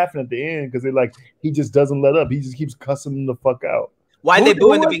start laughing at the end because they're like, he just doesn't let up. He just keeps cussing them the fuck out. Why'd they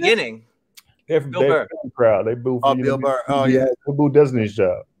boo in the beginning? They're from the crowd. They boo. Bill Burr. Oh yeah, they boo Destiny's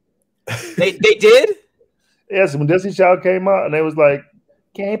Child. They did. Yes, when Destiny's Child came out, and they was like,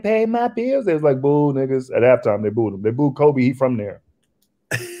 "Can't pay my bills." They was like, "Boo, niggas!" At halftime, they booed him. They booed Kobe. He from there.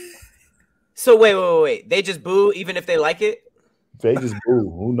 So wait. They just boo even if they like it. They just boo.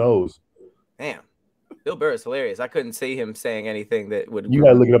 Who knows? Damn. Bill Burr is hilarious. I couldn't see him saying anything that would. You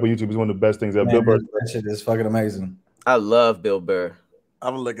gotta look it up on YouTube. It's one of the best things ever. Bill Burr. That shit is fucking amazing. I love Bill Burr.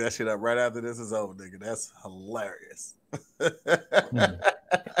 I'm gonna look that shit up right after this is over, nigga. That's hilarious.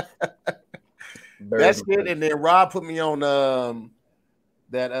 That shit, and then Rob put me on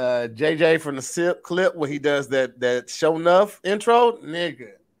that JJ from the Sip clip where he does that show enough intro,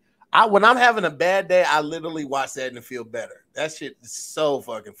 nigga. When I'm having a bad day, I literally watch that and feel better. That shit is so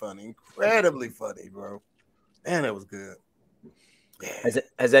fucking funny, incredibly funny, bro. Man, that was good. Yeah.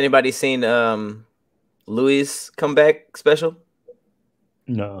 Has anybody seen Louis' comeback special?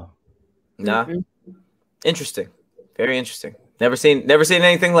 No. Nah. Mm-hmm. Interesting. Very interesting. Never seen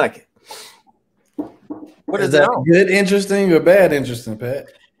anything like it. What is that? Good interesting or bad interesting, Pat?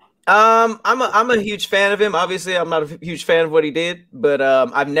 I'm a huge fan of him. Obviously, I'm not a huge fan of what he did, but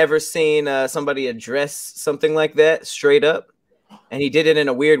I've never seen somebody address something like that straight up. And he did it in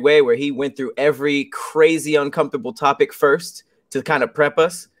a weird way where he went through every crazy, uncomfortable topic first to kind of prep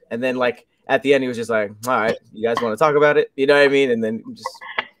us. And then, like, at the end, he was just like, all right, you guys want to talk about it? You know what I mean? And then just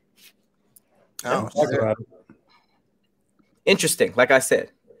talk about it. Interesting, like I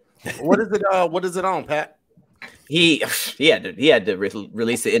said. What is it on, Pat? He had to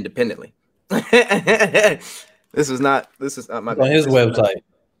release it independently. This is not my on his website.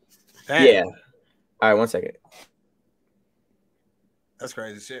 Damn. Yeah. All right, 1 second. That's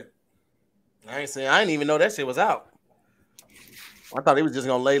crazy shit. I didn't even know that shit was out. I thought he was just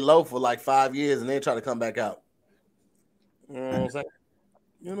gonna lay low for like 5 years and then try to come back out. You know what I'm saying?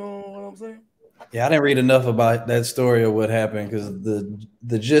 You know what I'm saying? Yeah, I didn't read enough about that story of what happened because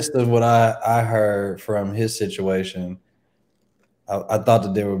the gist of what I heard from his situation, I thought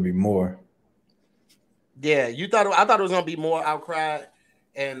that there would be more. Yeah, I thought it was gonna be more outcry,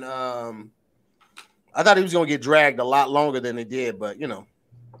 and I thought he was gonna get dragged a lot longer than it did. But you know,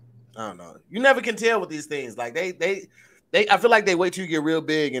 I don't know. You never can tell with these things. Like they I feel like they wait till you get real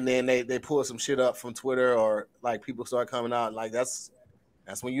big and then they pull some shit up from Twitter or like people start coming out. Like that's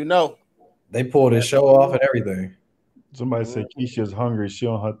when you know. They pulled his show off and everything. Somebody said Keisha's hungry. She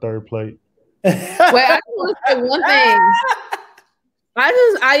on her third plate. Wait, I just want to say one thing.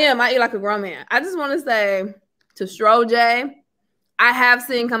 I eat like a grown man. I just want to say to Stro J, I have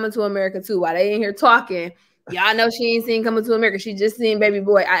seen Coming to America too. While they in here talking, y'all know she ain't seen Coming to America. She just seen Baby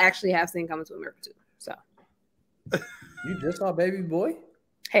Boy. I actually have seen Coming to America too. So you just saw Baby Boy?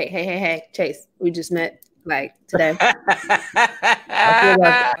 Hey, Chase. We just met like today.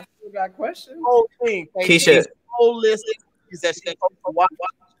 I feel got questions. Whole thing, Keisha. Whole list is that she supposed to watch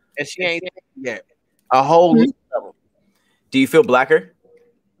and she ain't yet. A whole list of them. Do you feel blacker?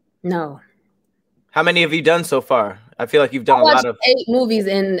 No. How many have you done so far? I feel like you've done a lot of 8 movies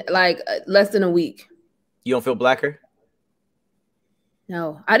in like less than a week. You don't feel blacker?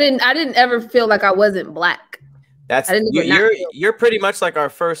 No, I didn't ever feel like I wasn't black. You're pretty much like our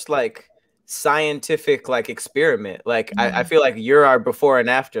first like scientific like experiment. Like I feel like you're our before and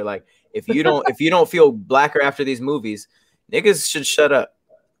after. Like if you don't feel blacker after these movies, niggas should shut up.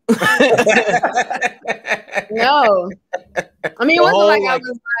 No, I mean it wasn't like I was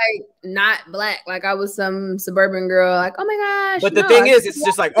like not black, like I was some suburban girl, like oh my gosh. But the thing is, it's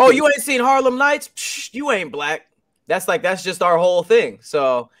just like, oh, you ain't seen Harlem Nights? Psh, you ain't black. That's just our whole thing.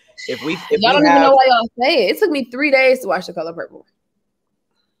 So if y'all don't even know why y'all say it. It took me 3 days to watch The Color Purple.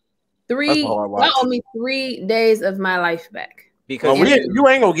 That owed me 3 days of my life back. Because you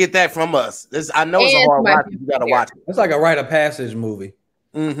ain't gonna get that from us. I know it's a hard watch. You gotta watch it. It's like a rite of passage movie.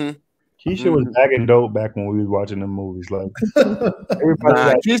 Mm-hmm. Keisha was bagging dope back when we was watching them movies. Like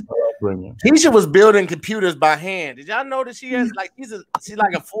Keisha was building computers by hand. Did y'all know that she has like she's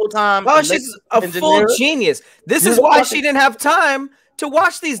like a full-time? Oh, she's a full genius. This is why she didn't have time to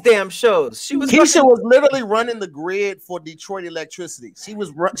watch these damn shows. She was Keisha was literally running the grid for Detroit Electricity. She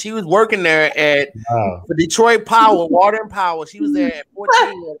was working there for Detroit Power, Water and Power. She was there at 14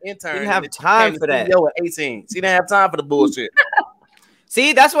 an intern. Didn't have time for that. At 18. She didn't have time for the bullshit.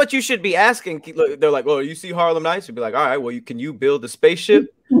 See, that's what you should be asking. They're like, "Oh, you see Harlem Nights?" You'd be like, "All right, well, can you build a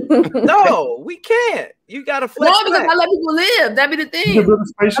spaceship?" No, we can't. You gotta flex. No, because I let people live. That'd be the thing. You build a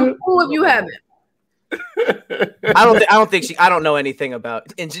spaceship? I'm cool if you haven't. I don't know anything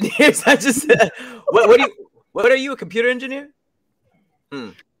about engineers. I just what are you, a computer engineer?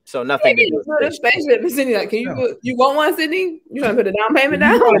 So nothing to do with spaceship. Sydney, like, you want one, Sydney? You gonna put a down payment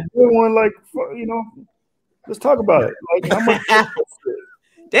down? One, like, you know, let's talk about it. Like, how much?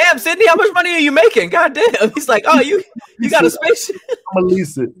 Damn, Sydney, how much money are you making? God damn. He's like, oh, you got a spaceship? I'm gonna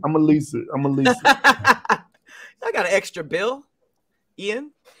lease it. I got an extra bill,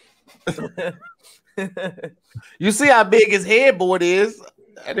 Ian. You see how big his headboard is?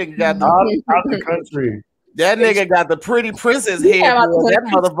 That nigga got out the country. That nigga got the pretty princess headboard. That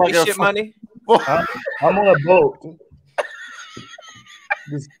motherfucker shit money. I'm on a boat.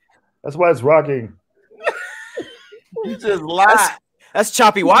 That's why it's rocking. You just lied. That's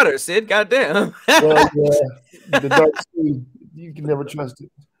choppy water, Sid. Goddamn. Well, the dark sea, you can never trust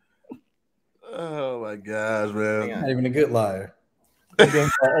it. Oh my gosh, man! Not even a good liar.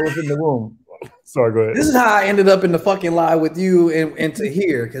 Elephant in the room. Sorry, go ahead. This is how I ended up in the fucking lie with you and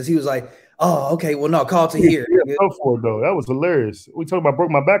Tahir, because he was like, "Oh, okay, well, no, call Tahir." Yeah, go for it though. That was hilarious. We talking about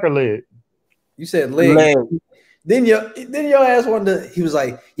broke my back or leg? You said leg. Then your ass wanted to. He was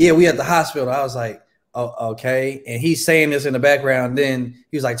like, "Yeah, we at the hospital." I was like, "Oh, okay." And he's saying this in the background. Then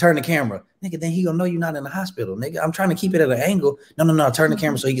he was like, "Turn the camera, nigga." Then he gonna know you're not in the hospital, nigga. I'm trying to keep it at an angle. No. Turn the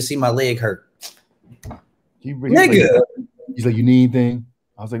camera so he can see my leg hurt. Nigga. He's like, "You need anything?"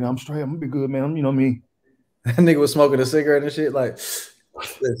 I was like, "I'm straight. I'm gonna be good, man. You know me." That nigga was smoking a cigarette and shit. Like,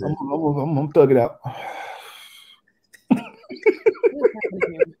 I'm thug it out.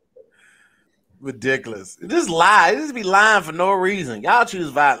 Ridiculous. Just lie. Just be lying for no reason. Y'all choose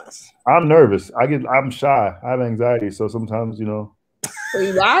violence. I'm nervous. I'm shy. I have anxiety. So sometimes, you know. So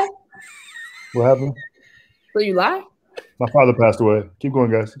you lie? What happened? So you lie? My father passed away. Keep going,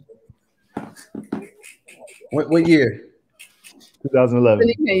 guys. What year? 2011.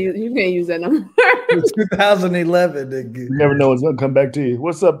 You can't use that number. 2011, nigga. You never know what's gonna come back to you.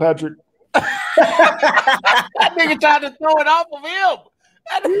 What's up, Patrick? That nigga tried to throw it off of him.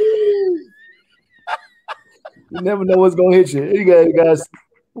 You never know what's gonna hit you. You guys.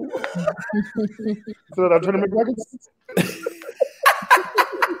 So I'm trying to make records.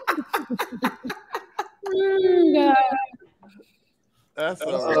 That's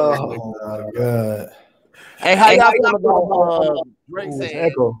oh my god. Hey, how y'all feel about Drake saying?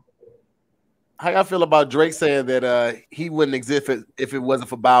 Echo. How y'all feel about Drake saying that he wouldn't exist if it wasn't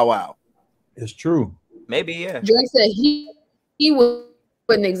for Bow Wow? It's true. Maybe, yeah. Drake said he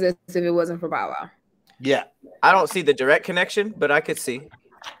wouldn't exist if it wasn't for Bow Wow. Yeah. I don't see the direct connection, but I could see.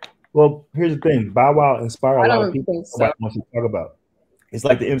 Well, here's the thing. Bow Wow inspired a lot of people. Think so. Nobody wants to talk about. It's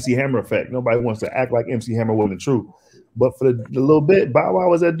like the MC Hammer effect. Nobody wants to act like MC Hammer wasn't true. But for the little bit, Bow Wow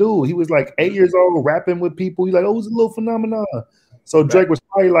was that dude. He was like 8 years old, rapping with people. He's like, oh, it was a little phenomenon. So Drake was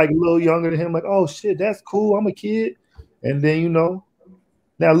probably like a little younger than him. Like, oh shit, that's cool. I'm a kid. And then, you know,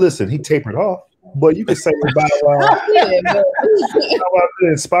 now listen, he tapered off. But you could say Bow Wow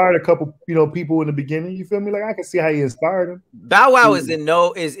inspired a couple, you know, people in the beginning. You feel me? Like I can see how he inspired them. Bow Wow is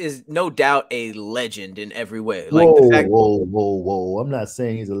no doubt a legend in every way. Like whoa, the fact, whoa. I'm not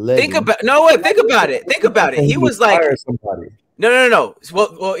saying he's a legend. Think about it. Think about it. He was like somebody. No.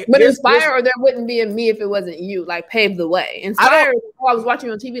 Well, but inspire, or there wouldn't be a me if it wasn't you. Like pave the way. Inspire. I was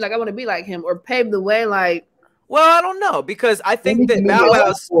watching on TV, like I want to be like him, or pave the way, like. Well, I don't know, because I think that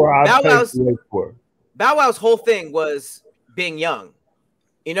Bow Wow's whole thing was being young.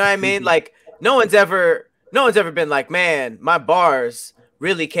 You know what I mean? Like no one's ever been like, man, my bars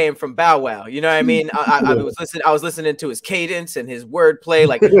really came from Bow Wow. You know what I mean? I was listening to his cadence and his wordplay.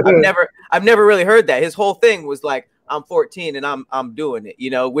 Like I've never really heard that. His whole thing was like, I'm 14 and I'm doing it,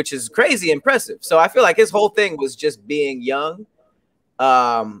 you know, which is crazy impressive. So I feel like his whole thing was just being young,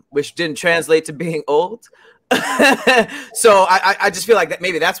 which didn't translate to being old. So I just feel like that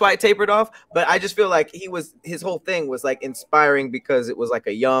maybe that's why it tapered off. But I just feel like his whole thing was like inspiring because it was like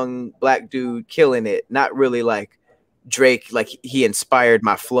a young black dude killing it, not really like Drake, like he inspired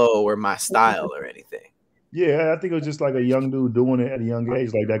my flow or my style or anything. Yeah, I think it was just like a young dude doing it at a young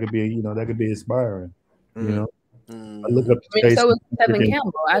age. Like that could be, you know, that could be inspiring. You know, I look up. So was Kevin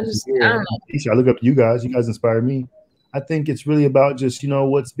Campbell. I don't know. I look up to you guys. You guys inspire me. I think it's really about just, you know,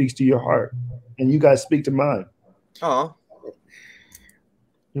 what speaks to your heart, and you guys speak to mine. Oh,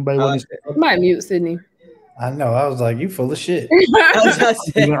 Anybody want to? Might mute Sydney. I know. I was like, you full of shit.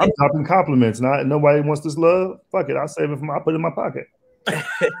 I'm dropping compliments. Nobody wants this love. Fuck it. I'll save it I put it in my pocket.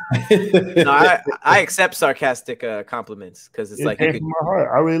 No, I accept sarcastic compliments because it's like came from my heart.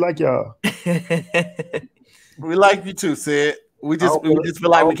 I really like y'all. We like you too, Sid. We just feel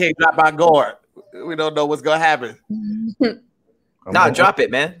like we can't drop our guard. We don't know what's gonna happen. Nah, drop it,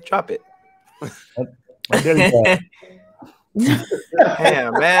 man. Drop it.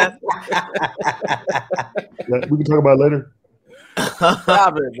 Damn, man. We can talk about it later.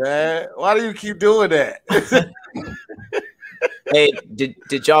 Stop it, man. Why do you keep doing that? Hey,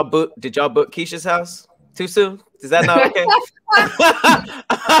 did y'all book Keisha's house too soon? Is that not okay?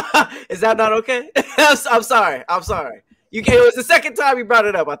 Is that not okay? I'm sorry. It was the second time you brought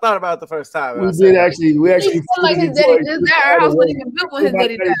it up. I thought about it the first time. We actually like his daddy just died. Our house wasn't even built when his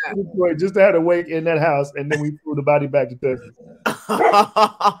daddy died. Just had a wake in that house, and then we flew the body back to Texas.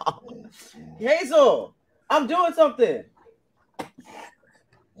 Hazel, I'm doing something.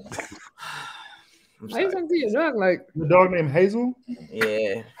 Why you talking to your dog like the dog named Hazel?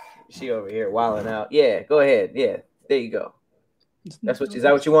 Yeah, she over here wilding out. Yeah, go ahead. Yeah, there you go. Is that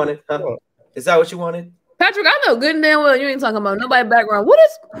what you wanted? Huh? Is that what you wanted? Patrick, I know good and damn well you ain't talking about nobody background. What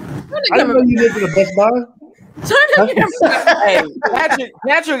is? I didn't know you lived in a Best Buy. Hey,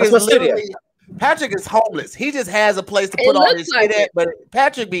 Patrick is homeless. He just has a place to put all his shit at. But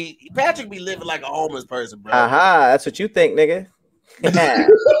Patrick be living like a homeless person, bro. That's what you think, nigga.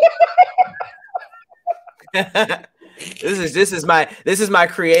 This is my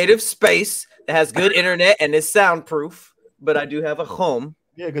creative space that has good internet and is soundproof, but I do have a home.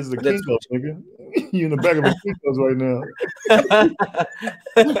 Yeah, because it's a Kinko's, nigga. You in the back of a Kinko's right now.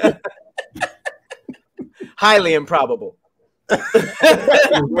 Highly improbable.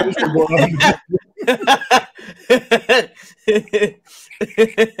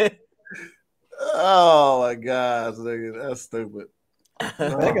 Oh my gosh, nigga, that's stupid.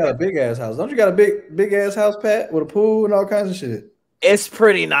 They got a big ass house. Don't you got a big ass house, Pat, with a pool and all kinds of shit? It's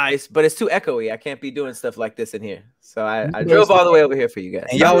pretty nice, but it's too echoey. I can't be doing stuff like this in here. So I drove all the way over here for you guys.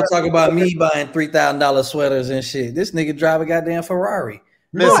 And y'all were talking about me buying $3,000 sweaters and shit. This nigga drive a goddamn Ferrari.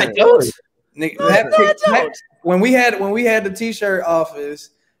 No, I don't. Pat, when we had the t-shirt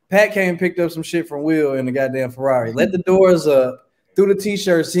office, Pat came and picked up some shit from Will in the goddamn Ferrari. Let the doors up, threw the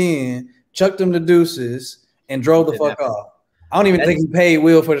t-shirts in, chucked them to deuces, and drove the fuck off. I don't even think he paid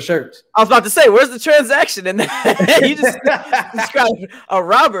Will for the shirts. I was about to say, where's the transaction in that? You just described a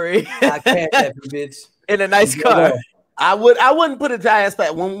robbery. I can't have you, bitch. In a nice car. I wouldn't put it past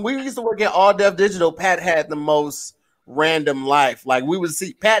Pat. When we used to work at All Def Digital, Pat had the most random life. Like we would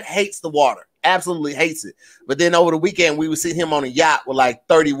see Pat hates the water. Absolutely hates it. But then over the weekend, we would see him on a yacht with like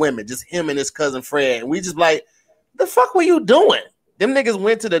 30 women, just him and his cousin Fred. And we just like, the fuck were you doing? Them niggas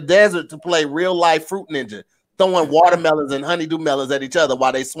went to the desert to play real life Fruit Ninja, throwing watermelons and honeydew melons at each other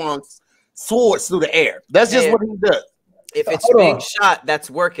while they swung swords through the air. That's just what he does. If it's being shot, that's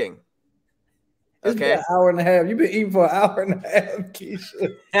working. Okay. An hour and a half. You've been eating for an hour and a half,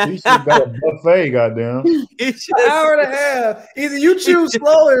 Keisha. Keisha got a buffet, goddamn. An hour and a half. Either you chew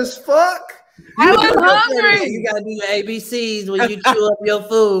slow as fuck. I was hungry. You gotta do your ABCs when you chew up your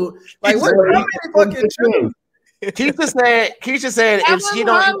food. Like what? How many fucking chew? Keisha said if she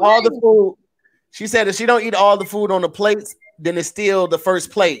don't eat all the food, she said if she don't eat all the food on the plates, then it's still the first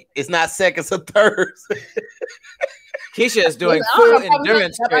plate. It's not seconds or thirds. Keisha is doing full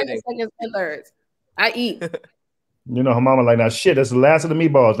endurance training. Seconds and thirds. I eat. You know her mama like, now shit, that's the last of the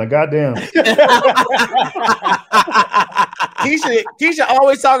meatballs. Now goddamn. Keisha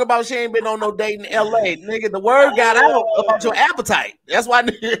always talk about she ain't been on no date in LA. Nigga, the word got out about your appetite. That's why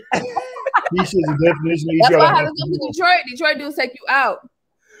Keisha's the definition. That's why I have to go to Detroit. Detroit dudes take you out.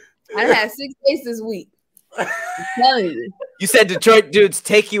 I had 6 days this week. I'm telling you. You said Detroit dudes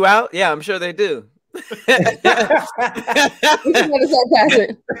take you out? Yeah, I'm sure they do. Get in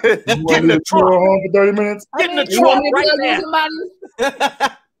the truck home for 30 minutes. Get in the truck right now.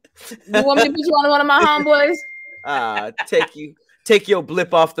 You want me to put you on one of my homeboys? Take your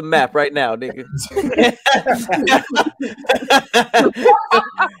blip off the map right now, nigga.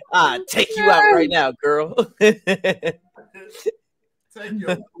 Take you out right now, girl. Take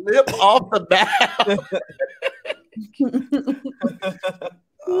your blip off the map.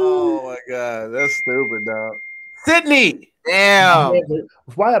 Oh my god, that's stupid, dog. Sydney, damn.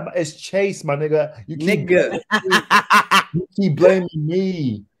 Why? It's Chase, my nigga. You keep blaming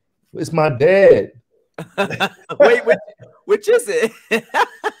me. It's my dad. Wait, which is it?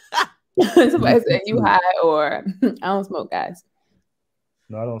 Somebody said you high or I don't smoke, guys.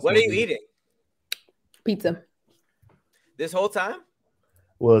 No, I don't. What are you eating? Pizza. This whole time?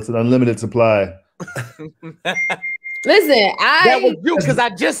 Well, it's an unlimited supply. Listen, That was you because I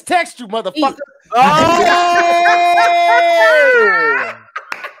just texted you, motherfucker. Oh!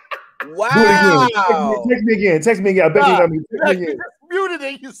 Wow. Text me again. Text me again. I bet you got me. Text me again. Muted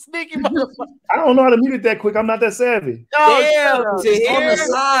it, you sneaky motherfucker. I don't know how to mute it that quick. I'm not that savvy. Damn, On the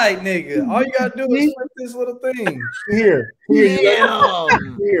side, nigga. All you gotta do is flip this little thing. Here.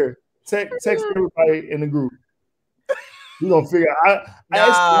 Damn. Here. Text everybody in the group. We gonna figure out.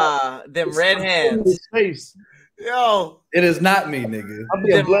 Nah, them red hands. Face. Yo, It is not me, nigga. I'm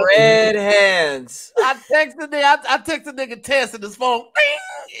being Them blessed. red hands. I texted nigga Tess in his phone.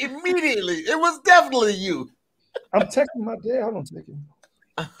 Bing, immediately. It was definitely you. I'm texting my dad. Hold on a second.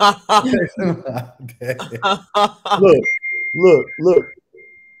 Look.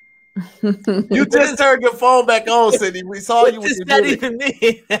 You just turned your phone back on, Cindy. We saw you. What does that even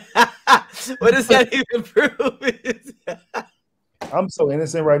mean? What does that even prove? I'm so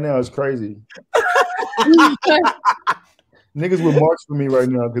innocent right now. It's crazy. Niggas would march for me right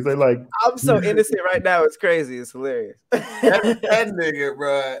now because they like. I'm so innocent right now. It's crazy. It's hilarious. that nigga,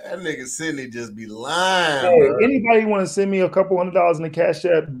 bro. That nigga Cindy just be lying. Hey, bro. anybody want to send me a couple $100 in the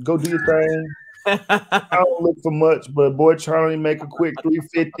Cashapp? Go do your thing. I don't look for much, but boy, Charlie make a quick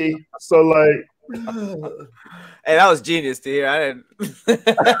 350. So like, Hey, that was genius to hear. I didn't.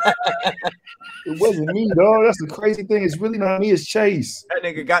 it wasn't me, dog. That's the crazy thing. It's really not me. It's Chase. That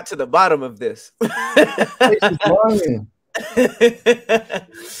nigga got to the bottom of this. Chase is lying. That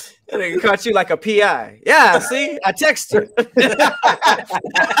nigga caught you like a PI. Yeah, see, I text you.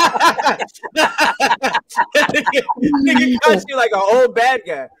 Nigga caught you like an old bad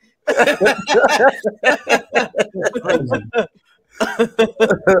guy.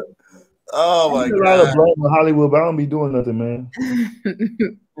 Oh my There's a lot of god. blame in Hollywood, but I don't be doing nothing, man.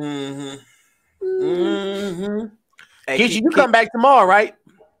 Hey, Keisha, you come back tomorrow, right?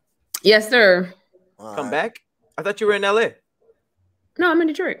 Yes, sir. Come back? I thought you were in LA. No, I'm in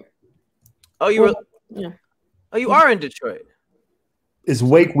Detroit. Oh, you were. Yeah. Oh, you are in Detroit. It's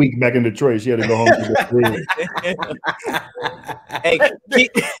Wake Week back in Detroit. She had to go home to get Hey,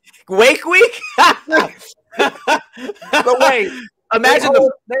 Wake Week. But wait, Imagine the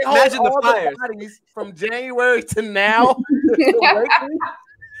all fires. bodies from January to now.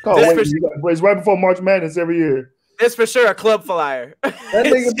 Oh, This wait, for- it's right before March Madness every year. It's for sure a club flyer. That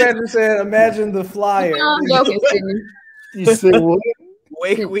nigga Patrick said, imagine the flyer. No, I'm joking, Sydney. You said what?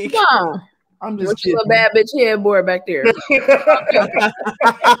 Wake Week. Come on. I'm just What's your kidding. bad bitch headboard back there?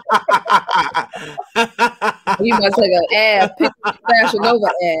 You must take an ad, pick Fashion Nova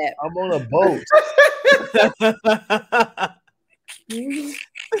ad. I'm on a boat. You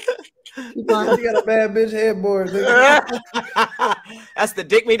got a bad bitch headboard, nigga. That's the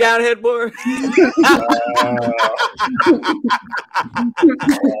dick me down headboard. That's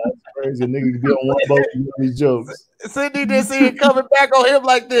crazy. Nigga could be on one boat and do these jokes. Cindy didn't see it coming back on him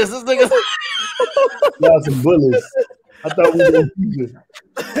like this. This nigga. Y'all some bullies. I thought we were confused.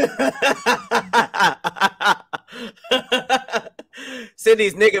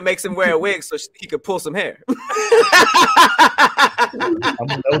 Cindy's nigga makes him wear a wig so he could pull some hair. I mean,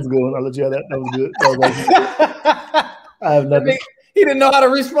 that was good. I'll let you have that. That was good. I have nothing. He didn't know how to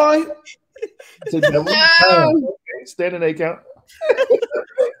respond. Took that one time. Okay, standing A count.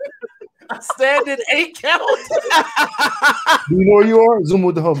 Standing 8 count. Do you know where you are? Zoom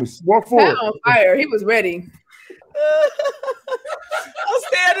with the homies. Walk forward. On fire. He was ready. I'm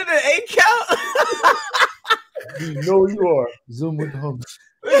standing at 8 count. Do you know where you are? Zoom with the homies.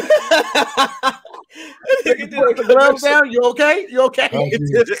 That nigga did a Gloves commercial. down. You okay? You okay?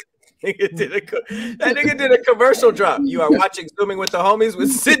 That nigga did a commercial drop. You are watching Zooming with the Homies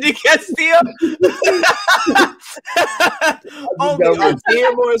with Cindy Castillo. Only on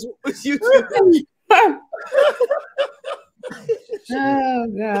TahirMoore's YouTube. Oh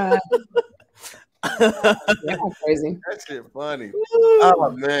God. Y'all crazy. That shit funny.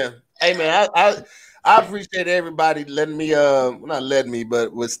 Oh man. Hey man, I appreciate everybody letting me not letting me,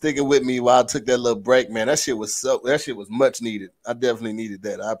 but was sticking with me while I took that little break, man. That shit was much needed. I definitely needed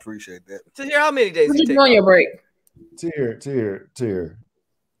that. I appreciate that. To hear how many days What you you take do on your break? Tear.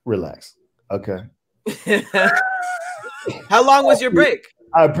 Relax. Okay. How long was your break?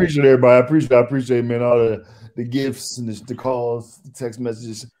 I appreciate everybody. I appreciate, man, all the gifts and the calls, the text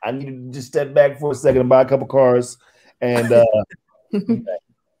messages. I need to just step back for a second and buy a couple cars. And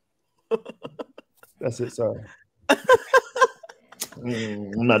that's it. Sorry. I'm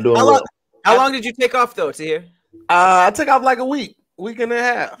not doing well. How long did you take off though, Tahir? I took off like a week and a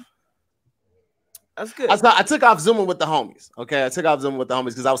half. That's good. I took off Zooming with the homies. Okay, I took off Zooming with the homies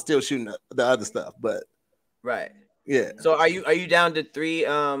because I was still shooting the other stuff. But Right. Yeah. So are you down to three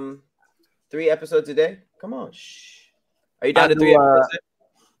episodes a day? Come on. Shh. Are you down to 3 episodes?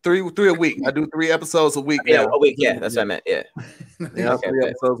 Three a week. I do 3 episodes a week. Yeah, now. a week. Yeah, that's what I meant. Yeah. Yeah, Okay, 3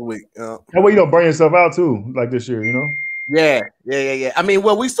 episodes a week. That way you don't burn yourself out too, like this year, you know. Yeah. I mean,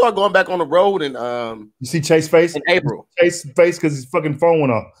 well, we start going back on the road and You see Chase face in April. Chase face because his fucking phone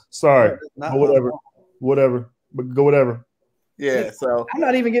went off. Sorry, but whatever. But go whatever. Yeah. So I'm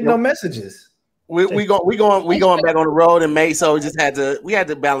not even getting no messages. we going back on the road in May. So we had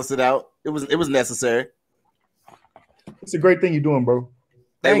to balance it out. It was necessary. It's a great thing you're doing, bro.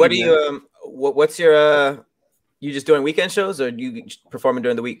 Hey, what do you what's your you just doing weekend shows or you performing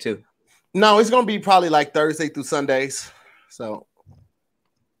during the week too? No, it's gonna be probably like Thursday through Sundays. So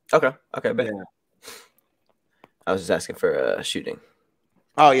okay, bet. Yeah. I was just asking for shooting.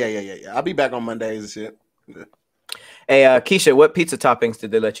 Oh yeah. I'll be back on Mondays and shit. Yeah. Hey, Keisha, what pizza toppings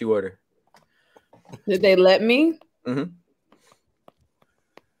did they let you order? Did they let me? Mm-hmm.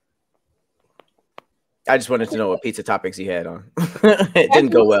 I just wanted to know what pizza toppings you had on. It didn't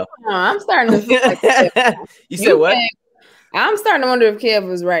go well. I'm starting to feel like You said what? I'm starting to wonder if Kev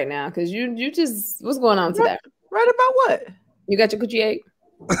was right now because you just what's going on today? Right about what? You got your coochie ate?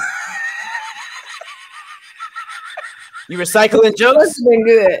 You recycling jokes? It's been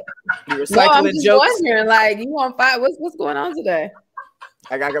good. You recycling No, I'm just jokes? wondering, like, you on fire? What's going on today?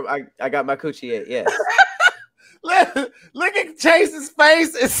 I got my coochie ate. Yeah. Look at Chase's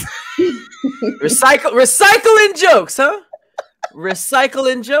face. It's recycling jokes, huh?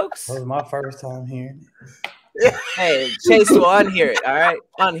 Recycling jokes. That was my first time hearing it. Hey, Chase will unhear it. All right,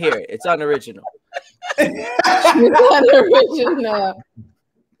 unhear it. It's unoriginal. It's unoriginal.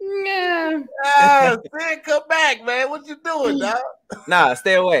 Yeah. Sid, come back, man. What you doing, dog? Nah,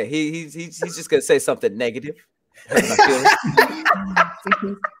 stay away. He's just gonna say something negative.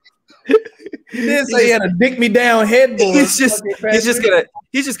 He did say he had a dick me down headboard. He's just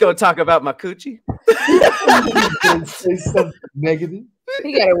gonna talk about my coochie. Say something negative.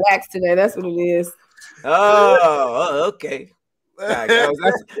 He got it waxed today. That's what it is. Oh, okay.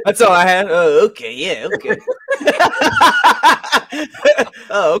 That's all I had. Oh, okay, yeah, okay.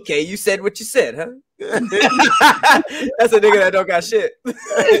 Oh, okay. You said what you said, huh? That's a nigga that don't got shit.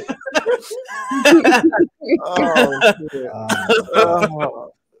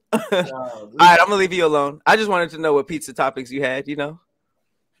 All right, I'm gonna leave you alone. I just wanted to know what pizza toppings you had. You know,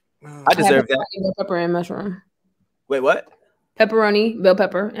 I deserve that. Bell pepper and mushroom. Wait, what? Pepperoni, bell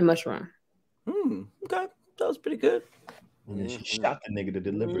pepper, and mushroom. Okay, that was pretty good. And then she shot the nigga to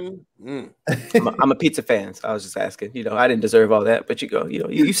deliver. I'm a pizza fan, so I was just asking. You know, I didn't deserve all that, but you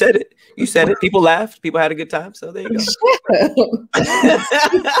said it. You said it. People laughed. People had a good time. So there you go.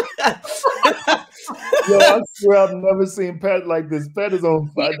 Yo, I swear I've never seen Pat like this. Pat is on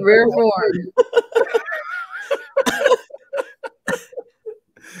fire. Rare form.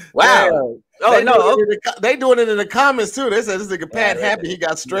 Wow. Oh no, they doing it in the comments too. They said this nigga Pat happy he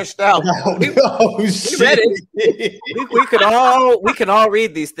got stretched out. We read it. We can all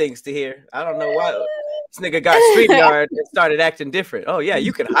read these things to hear. I don't know why this nigga got StreamYard and started acting different. Oh yeah,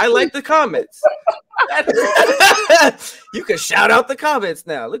 you can highlight the comments. You can shout out the comments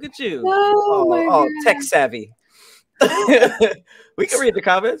now. Look at you, all tech savvy. We can read the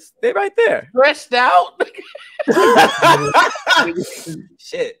comments. They're right there. Stretched out.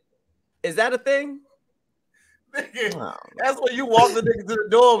 Shit. Is that a thing? That's when you walk the nigga to the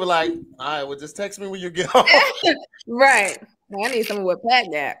door and be like, all right, well, just text me when you get home. Right. I need someone with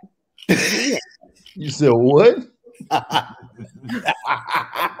Pat got. You said what?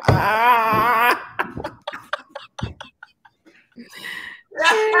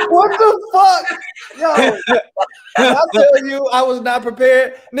 What the fuck? Yo, I tell you, I was not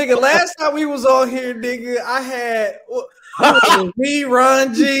prepared. Nigga, last time we was on here, nigga, I had me,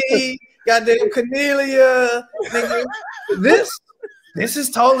 Ron G, goddamn Cornelia, nigga. This is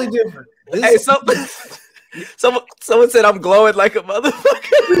totally different. Hey, someone said I'm glowing like a motherfucker.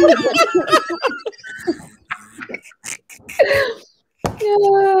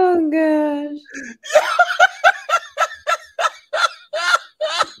 Oh gosh.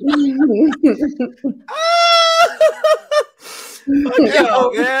 Fuck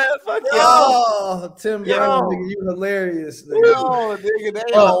yo, man. Fuck yo. Oh, Tim Brown, nigga, you hilarious. Nigga. Yo, nigga,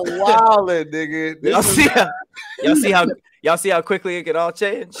 they all wildin', nigga. Y'all see how quickly it could all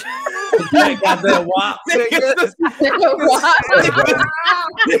change? Got that wop.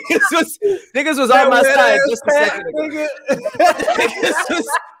 Niggas was on my side just a second ago.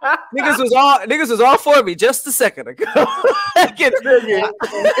 Niggas was all for me just a second ago.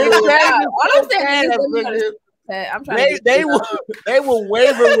 Pat. I'm trying They will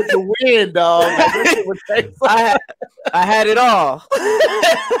waver with the wind, dog. I had it all.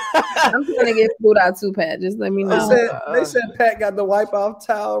 I'm trying to get food out too, Pat. Just let me know. They said Pat got the wipe off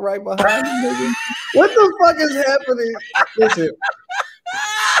towel right behind him. What the fuck is happening? Listen,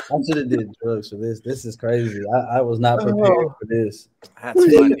 I should have did drugs for this. This is crazy. I was not prepared for this. That's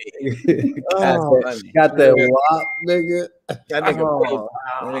funny. Got that wop, nigga. That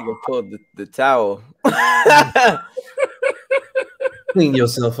nigga pulled the towel. Clean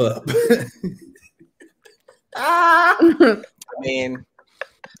yourself up. I mean,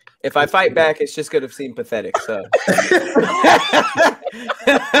 if I fight back, it's just gonna seem pathetic. So,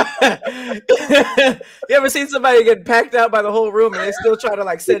 you ever seen somebody get packed out by the whole room and they still try to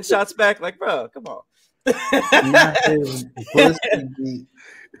like send shots back? Like, bro, come on.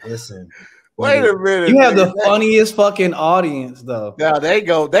 Listen. Wait a minute. You have the funniest fucking audience, though. Yeah, they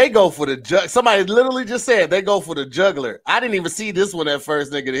go for the jug. Somebody literally just said they go for the juggler. I didn't even see this one at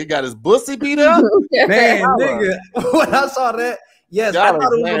first, nigga. He got his bussy beat up. Man, nigga. When I saw that, yes, I thought it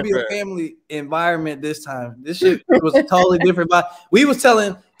was gonna be a bro. family environment this time. This shit was totally different. But we was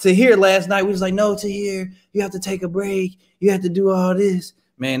telling Tahir last night, we was like, no, Tahir, you have to take a break. You have to do all this.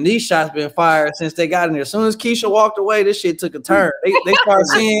 Man, these shots been fired since they got in there. As soon as Keisha walked away, this shit took a turn. They started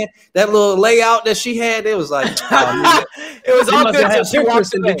seeing that little layout that she had. It was like, oh, it was all good until she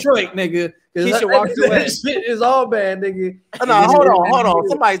walked in away. Detroit, nigga. Keisha walked away. Shit is all bad, nigga. No, hold on.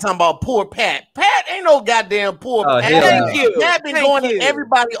 Somebody talking about poor Pat. Pat ain't no goddamn poor Pat. Thank you. Pat been going to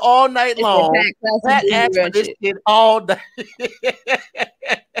everybody all night long. Pat asked for this shit all day.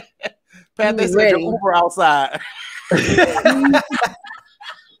 Pat, they said your Uber outside.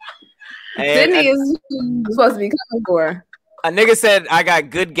 Sydney is supposed to be coming for. A nigga said I got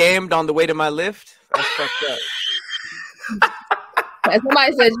good gamed on the way to my lift. That's fucked up. And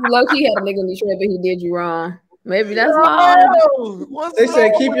somebody said you low-key had a nigga in Detroit, but he did you wrong. Maybe that's why. They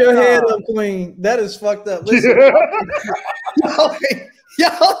said keep your head up, Queen. That is fucked up. Listen,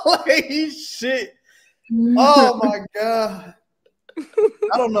 y'all ain't shit. Oh my god.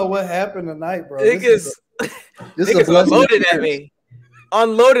 I don't know what happened tonight, bro. Niggas unloaded at me.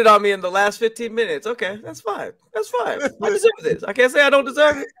 Unloaded on me in the last 15 minutes. Okay, that's fine. That's fine. I deserve this. I can't say I don't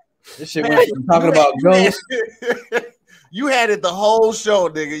deserve it. This shit went from talking about ghosts. You had it the whole show,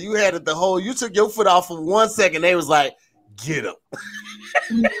 nigga. You had it the whole. You took your foot off for 1 second. They was like, get him.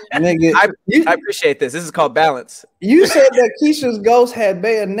 Nigga, I appreciate this. This is called balance. You said that Keisha's ghost had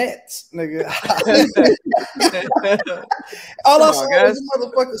bayonets, nigga. All I saw was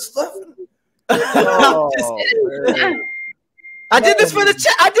motherfucker stuffing. I did this for the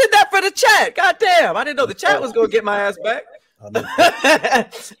chat. I did that for the chat. God damn. I didn't know the chat was going to get my ass back. Thought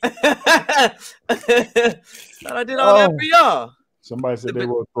I did all that for y'all. Somebody said they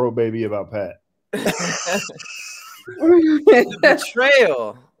were throw baby about Pat. The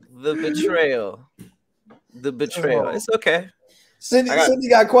betrayal. It's okay. Cindy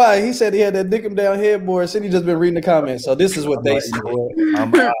got quiet. He said he had that dick him down headboard. Cindy just been reading the comments. So this is what they said.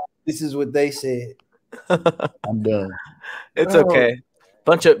 This is what they said. I'm done. It's okay.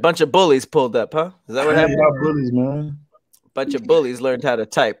 Bunch of bullies pulled up, huh? Is that what happened? Bullies, man. Bunch of bullies learned how to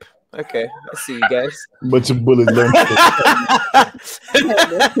type. Okay, I see you guys. Bunch of bullies learned how to type.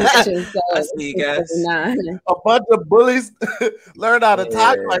 I see you guys. A bunch of bullies learned how to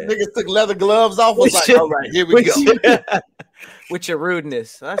type. Like niggas took leather gloves off. Was like, all right, here we go. With your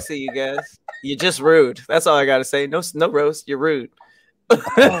rudeness, I see you guys. You're just rude. That's all I gotta say. No roast. You're rude.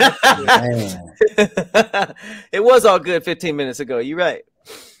 It was all good 15 minutes ago. You're right.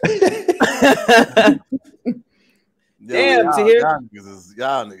 Damn,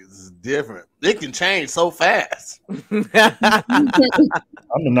 y'all niggas is different. It can change so fast. I'm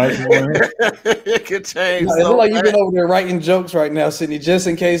the nicest one. It can change. It's like you've been over there writing jokes right now, Sydney, just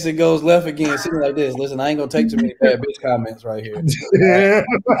in case it goes left again. Sitting like this. Listen, I ain't gonna take too many bad bitch comments right here.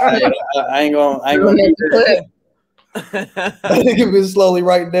 I ain't gonna. Nigga been slowly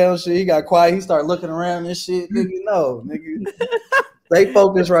writing down shit. He got quiet. He started looking around and shit. Nigga, no, nigga. Stay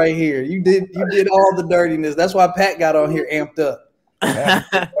focused right here. You did all the dirtiness. That's why Pat got on here amped up.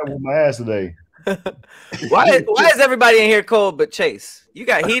 That was my ass today. Why is everybody in here cold but Chase? You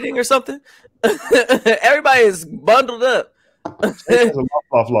got heating or something? Everybody is bundled up.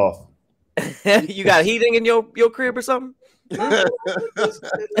 Loft. You got heating in your crib or something? A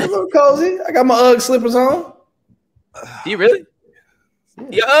little cozy. I got my UGG slippers on. Do you really?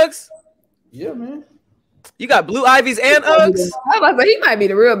 Your Uggs? Yeah, man. You got blue ivies and Uggs? I was like, he might be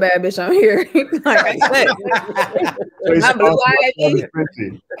the real bad bitch on here. Like, I'm blue ivy.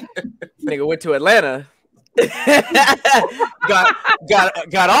 Nigga went to Atlanta,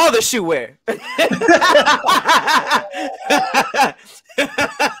 got all the shoe wear. And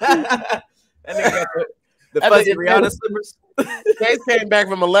they got the fuzzy Rihanna slippers. Chase came back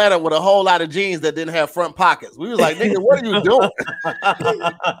from Atlanta with a whole lot of jeans that didn't have front pockets. We was like, nigga, what are you doing?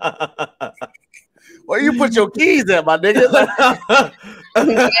 Where you put your keys at, my nigga?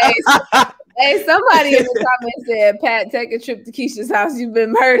 Hey, somebody in the comments said, Pat, take a trip to Keisha's house. You've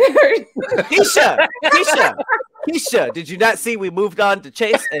been murdered. Keisha, did you not see we moved on to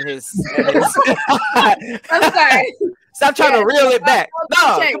Chase and his... I'm sorry. Stop trying to reel it back.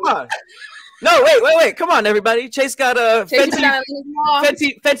 No, come on. No, wait. Come on, everybody. Chase got a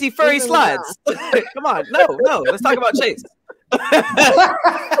Fenty furry slides. Come on. No. Let's talk about Chase.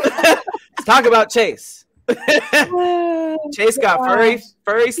 Let's talk about Chase. Chase got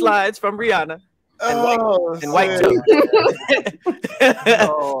furry slides from Rihanna and white too.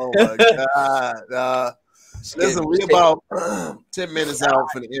 Oh my God. Listen, we about 10 minutes out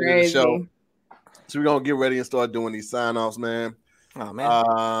for the end of the show. So we're gonna get ready and start doing these sign-offs, man. Oh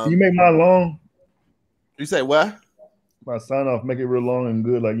man. You make mine long. You say what? My sign off, make it real long and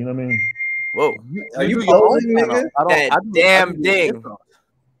good, like, you know what I mean? Whoa. Are you posing, nigga? That damn ding.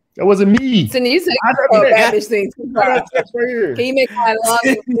 That wasn't me. So you said bad bitch thing. Right here. Can you make mine long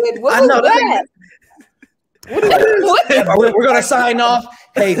and good? What I was know that? We're gonna sign off.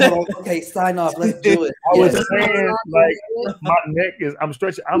 Hey, hold on. Okay, sign off. Let's do it. I was saying, like, my neck is, I'm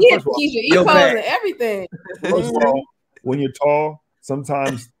stretching. Yeah, first of all, Keisha, you posing everything. first of all, when you're tall,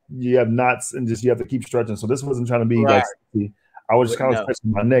 sometimes you have knots and just you have to keep stretching. So this wasn't trying to be like sexy. I was just kind of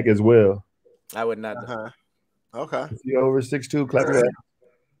stretching my neck as well. I would not. Okay. If you're over 6'2", clap your hands.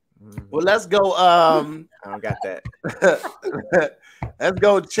 Well, let's go. I don't got that. Let's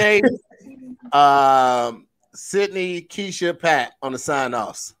go, Chase, Sydney, Keisha, Pat on the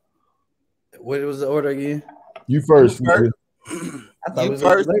sign-offs. What was the order again? You first. I thought it was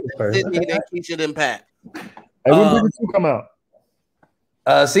first, first. Sydney, then Keisha, then Pat. Hey, when did the two come out?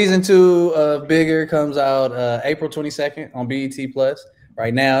 Season 2 of Bigger comes out April 22nd on BET Plus.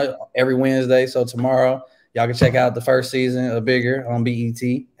 Right now, every Wednesday. So tomorrow, y'all can check out the first season of Bigger on BET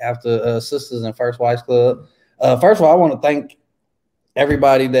after Sisters and First Wives Club. First of all, I want to thank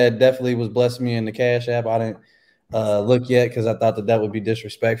everybody that definitely was blessing me in the Cashapp. I didn't look yet because I thought that would be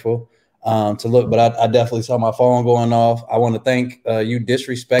disrespectful to look, but I definitely saw my phone going off. I want to thank you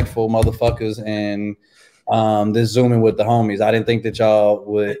disrespectful motherfuckers and this Zooming with the homies. I didn't think that y'all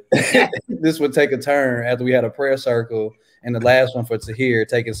would this would take a turn after we had a prayer circle and the last one for Tahir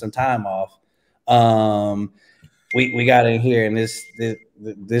taking some time off. We got in here and this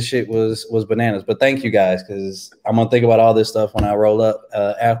shit was bananas. But thank you guys, because I'm gonna think about all this stuff when I roll up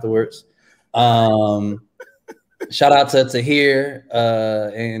afterwards. Shout out to Tahir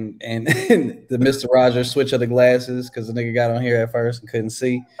and the Mr. Rogers switch of the glasses, because the nigga got on here at first and couldn't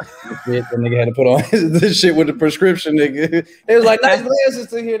see. The nigga had to put on this shit with the prescription, nigga. It was like, nice glasses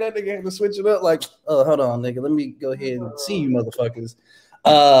to hear. That nigga had to switch it up. Like, oh, hold on, nigga. Let me go ahead and see you motherfuckers.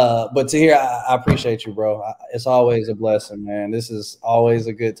 But Tahir, I appreciate you, bro. It's always a blessing, man. This is always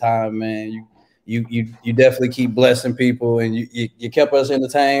a good time, man. You definitely keep blessing people, and you kept us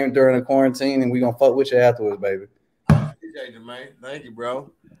entertained during the quarantine, and we gonna fuck with you afterwards, baby. Appreciate you, man. Thank you, bro.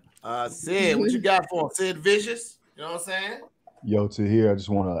 Sid, what you got for him? Sid Vicious? You know what I'm saying? Yo, Tahir, I just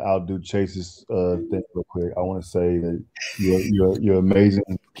want to outdo Chase's thing real quick. I want to say that you're amazing.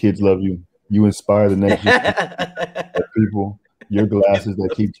 Kids love you. You inspire the next generation of people. Your glasses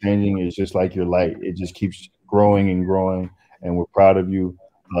that keep changing is just like your light. It just keeps growing and growing, and we're proud of you.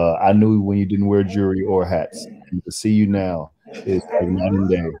 I knew when you didn't wear jewelry or hats. And to see you now is like night and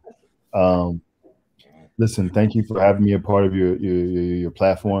day. Listen, thank you for having me a part of your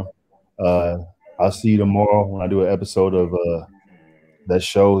platform. I'll see you tomorrow when I do an episode of that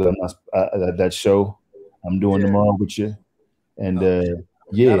show that show I'm doing tomorrow with you. And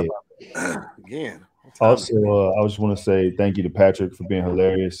yeah. Again. Also, I just want to say thank you to Patrick for being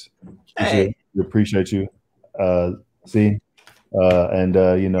hilarious. We appreciate you. And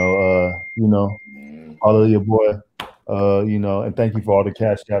all of your boy. And thank you for all the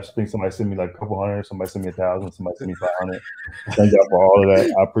cash apps. I think somebody sent me like a couple hundred, somebody sent me 1,000, somebody sent me 500. Thank y'all for all of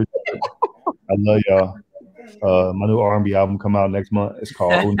that. I appreciate it. I love y'all. My new R&B album come out next month. It's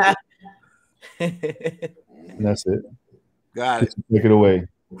called and that's it. Got it. Take it away.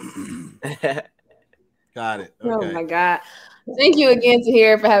 Got it. Okay. Oh my God. Thank you again,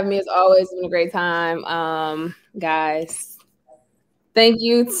 Tahir, for having me. It's always been a great time. Guys. Thank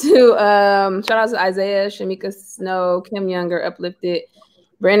you to shout out to Isaiah, Shamika Snow, Kim Younger, Uplifted,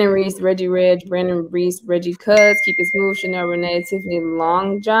 Brandon Reese, Reggie Ridge, Brandon Reese, Reggie Cuz, Keep It Smooth, Chanel Renee, Tiffany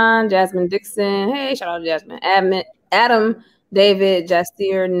Long John, Jasmine Dixon. Hey, shout out to Jasmine. Adam, David,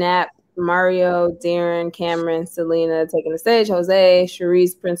 Jastir, Nap, Mario, Darren, Cameron, Selena, Taking the Stage, Jose,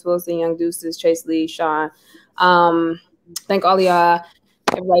 Sharice, Prince Wilson, Young Deuces, Chase Lee, Sean. Thank all of y'all.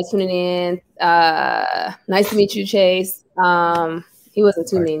 Everybody tuning in. Nice to meet you, Chase. He wasn't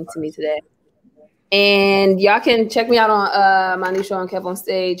too mean to me today. And y'all can check me out on my new show on Kev on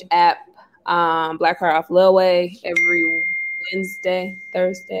Stage app, Black Heart Off Lilway, every Wednesday,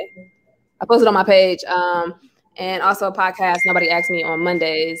 Thursday. I post it on my page. And also a podcast, Nobody Asked Me, on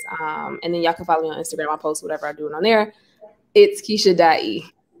Mondays. And then y'all can follow me on Instagram. I post whatever I do on there. It's Keisha.e.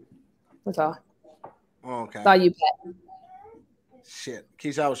 That's all. Okay. That's all you, Pat. Shit.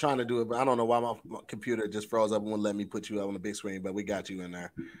 Keisha, I was trying to do it, but I don't know why my computer just froze up and wouldn't let me put you up on the big screen, but we got you in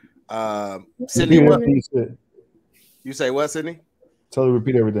there. Sydney, you say what, Sydney? Tell her to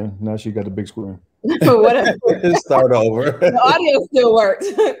repeat everything. Now she got the big screen. Whatever. Start over. The audio still works.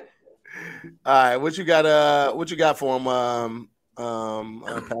 All right, what you got for him,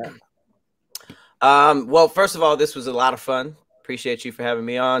 Pat? Well, first of all, this was a lot of fun. Appreciate you for having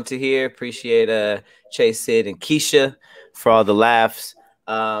me on to here. Appreciate Chase, Sid, and Keisha for all the laughs.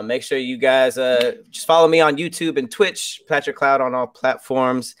 Make sure you guys just follow me on YouTube and Twitch, Patrick Cloud on all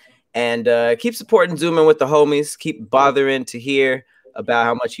platforms, and keep supporting Zooming with the homies. Keep bothering to hear about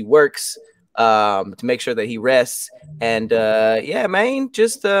how much he works to make sure that he rests. And yeah, man,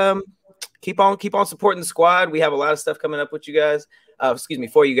 just keep on supporting the squad. We have a lot of stuff coming up with you guys.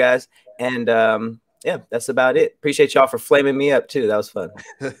 For you guys. And yeah, that's about it. Appreciate y'all for flaming me up too. That was fun.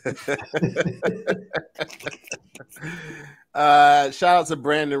 Shout out to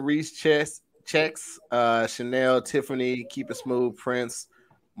Brandon Reese, Checks, Chanel, Tiffany, Keep It Smooth, Prince,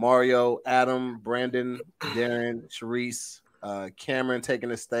 Mario, Adam, Brandon, Darren, Sharice, Cameron, Taking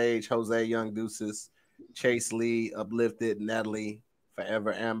the Stage, Jose, Young Deuces, Chase Lee, Uplifted, Natalie,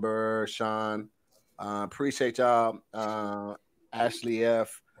 Forever Amber, Sean. Appreciate y'all. Ashley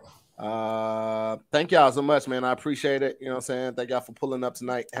F. Thank y'all so much, man. I appreciate it. You know what I'm saying? Thank y'all for pulling up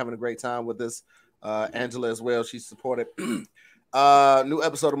tonight, having a great time with us. Angela as well. She supported. New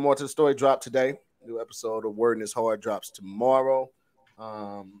episode of More to the Story dropped today. New episode of Word in His Heart drops tomorrow.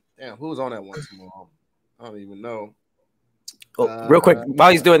 Damn, who's on that one tomorrow? I don't even know. Oh, real quick, while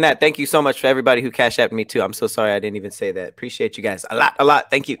he's doing that, thank you so much for everybody who cashed out me too. I'm so sorry I didn't even say that. Appreciate you guys a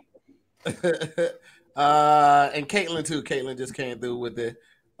lot. Thank you. And Caitlin too. Caitlin just came through with it.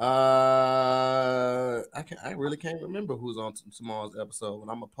 I really can't remember who's on tomorrow's episode,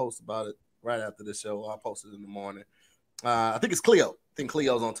 and I'm gonna post about it right after the show. I'll post it in the morning. I think it's Cleo. I think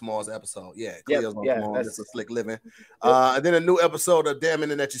Cleo's on tomorrow's episode. Yeah, Cleo's on tomorrow. That's a slick living. And then a new episode of Damn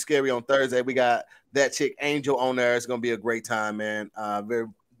Internet You Scary on Thursday. We got that chick Angel on there. It's gonna be a great time, man. Very,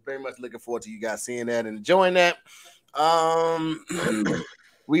 very much looking forward to you guys seeing that and enjoying that.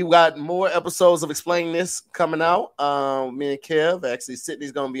 We got more episodes of Explain This coming out. Me and Kev, actually,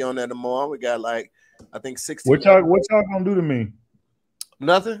 Sydney's gonna be on there tomorrow. We got like, I think 16. What y'all gonna do to me?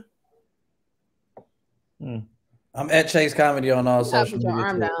 Nothing. I'm at Chase Comedy on all social media. Put your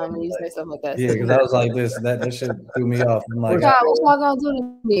arm down when you say stuff like that. Yeah, because I was like this. That shit threw me off. I'm like, what y'all gonna do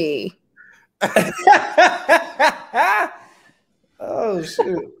to me? oh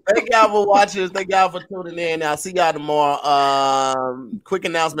shit! Thank y'all for watching. Thank y'all for tuning in. I'll see y'all tomorrow. Quick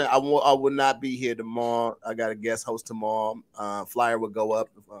announcement: I will not be here tomorrow. I got a guest host tomorrow. Flyer will go up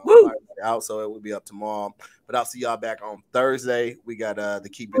out, so it will be up tomorrow. But I'll see y'all back on Thursday. We got the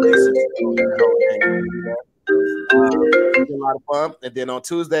Keep It a lot of fun. And then on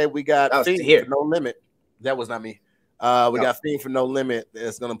Tuesday we got Fiend for No Limit. That was not me. We got Fiend for No Limit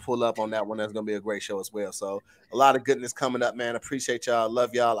that's gonna pull up on that one. That's gonna be a great show as well. So a lot of goodness coming up, man. Appreciate y'all.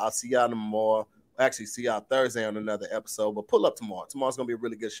 Love y'all. I'll see y'all tomorrow. Actually, see y'all Thursday on another episode. But pull up tomorrow. Tomorrow's gonna be a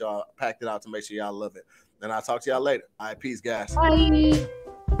really good show. I packed it out to make sure y'all love it. And I'll talk to y'all later. All right, peace, guys. Bye.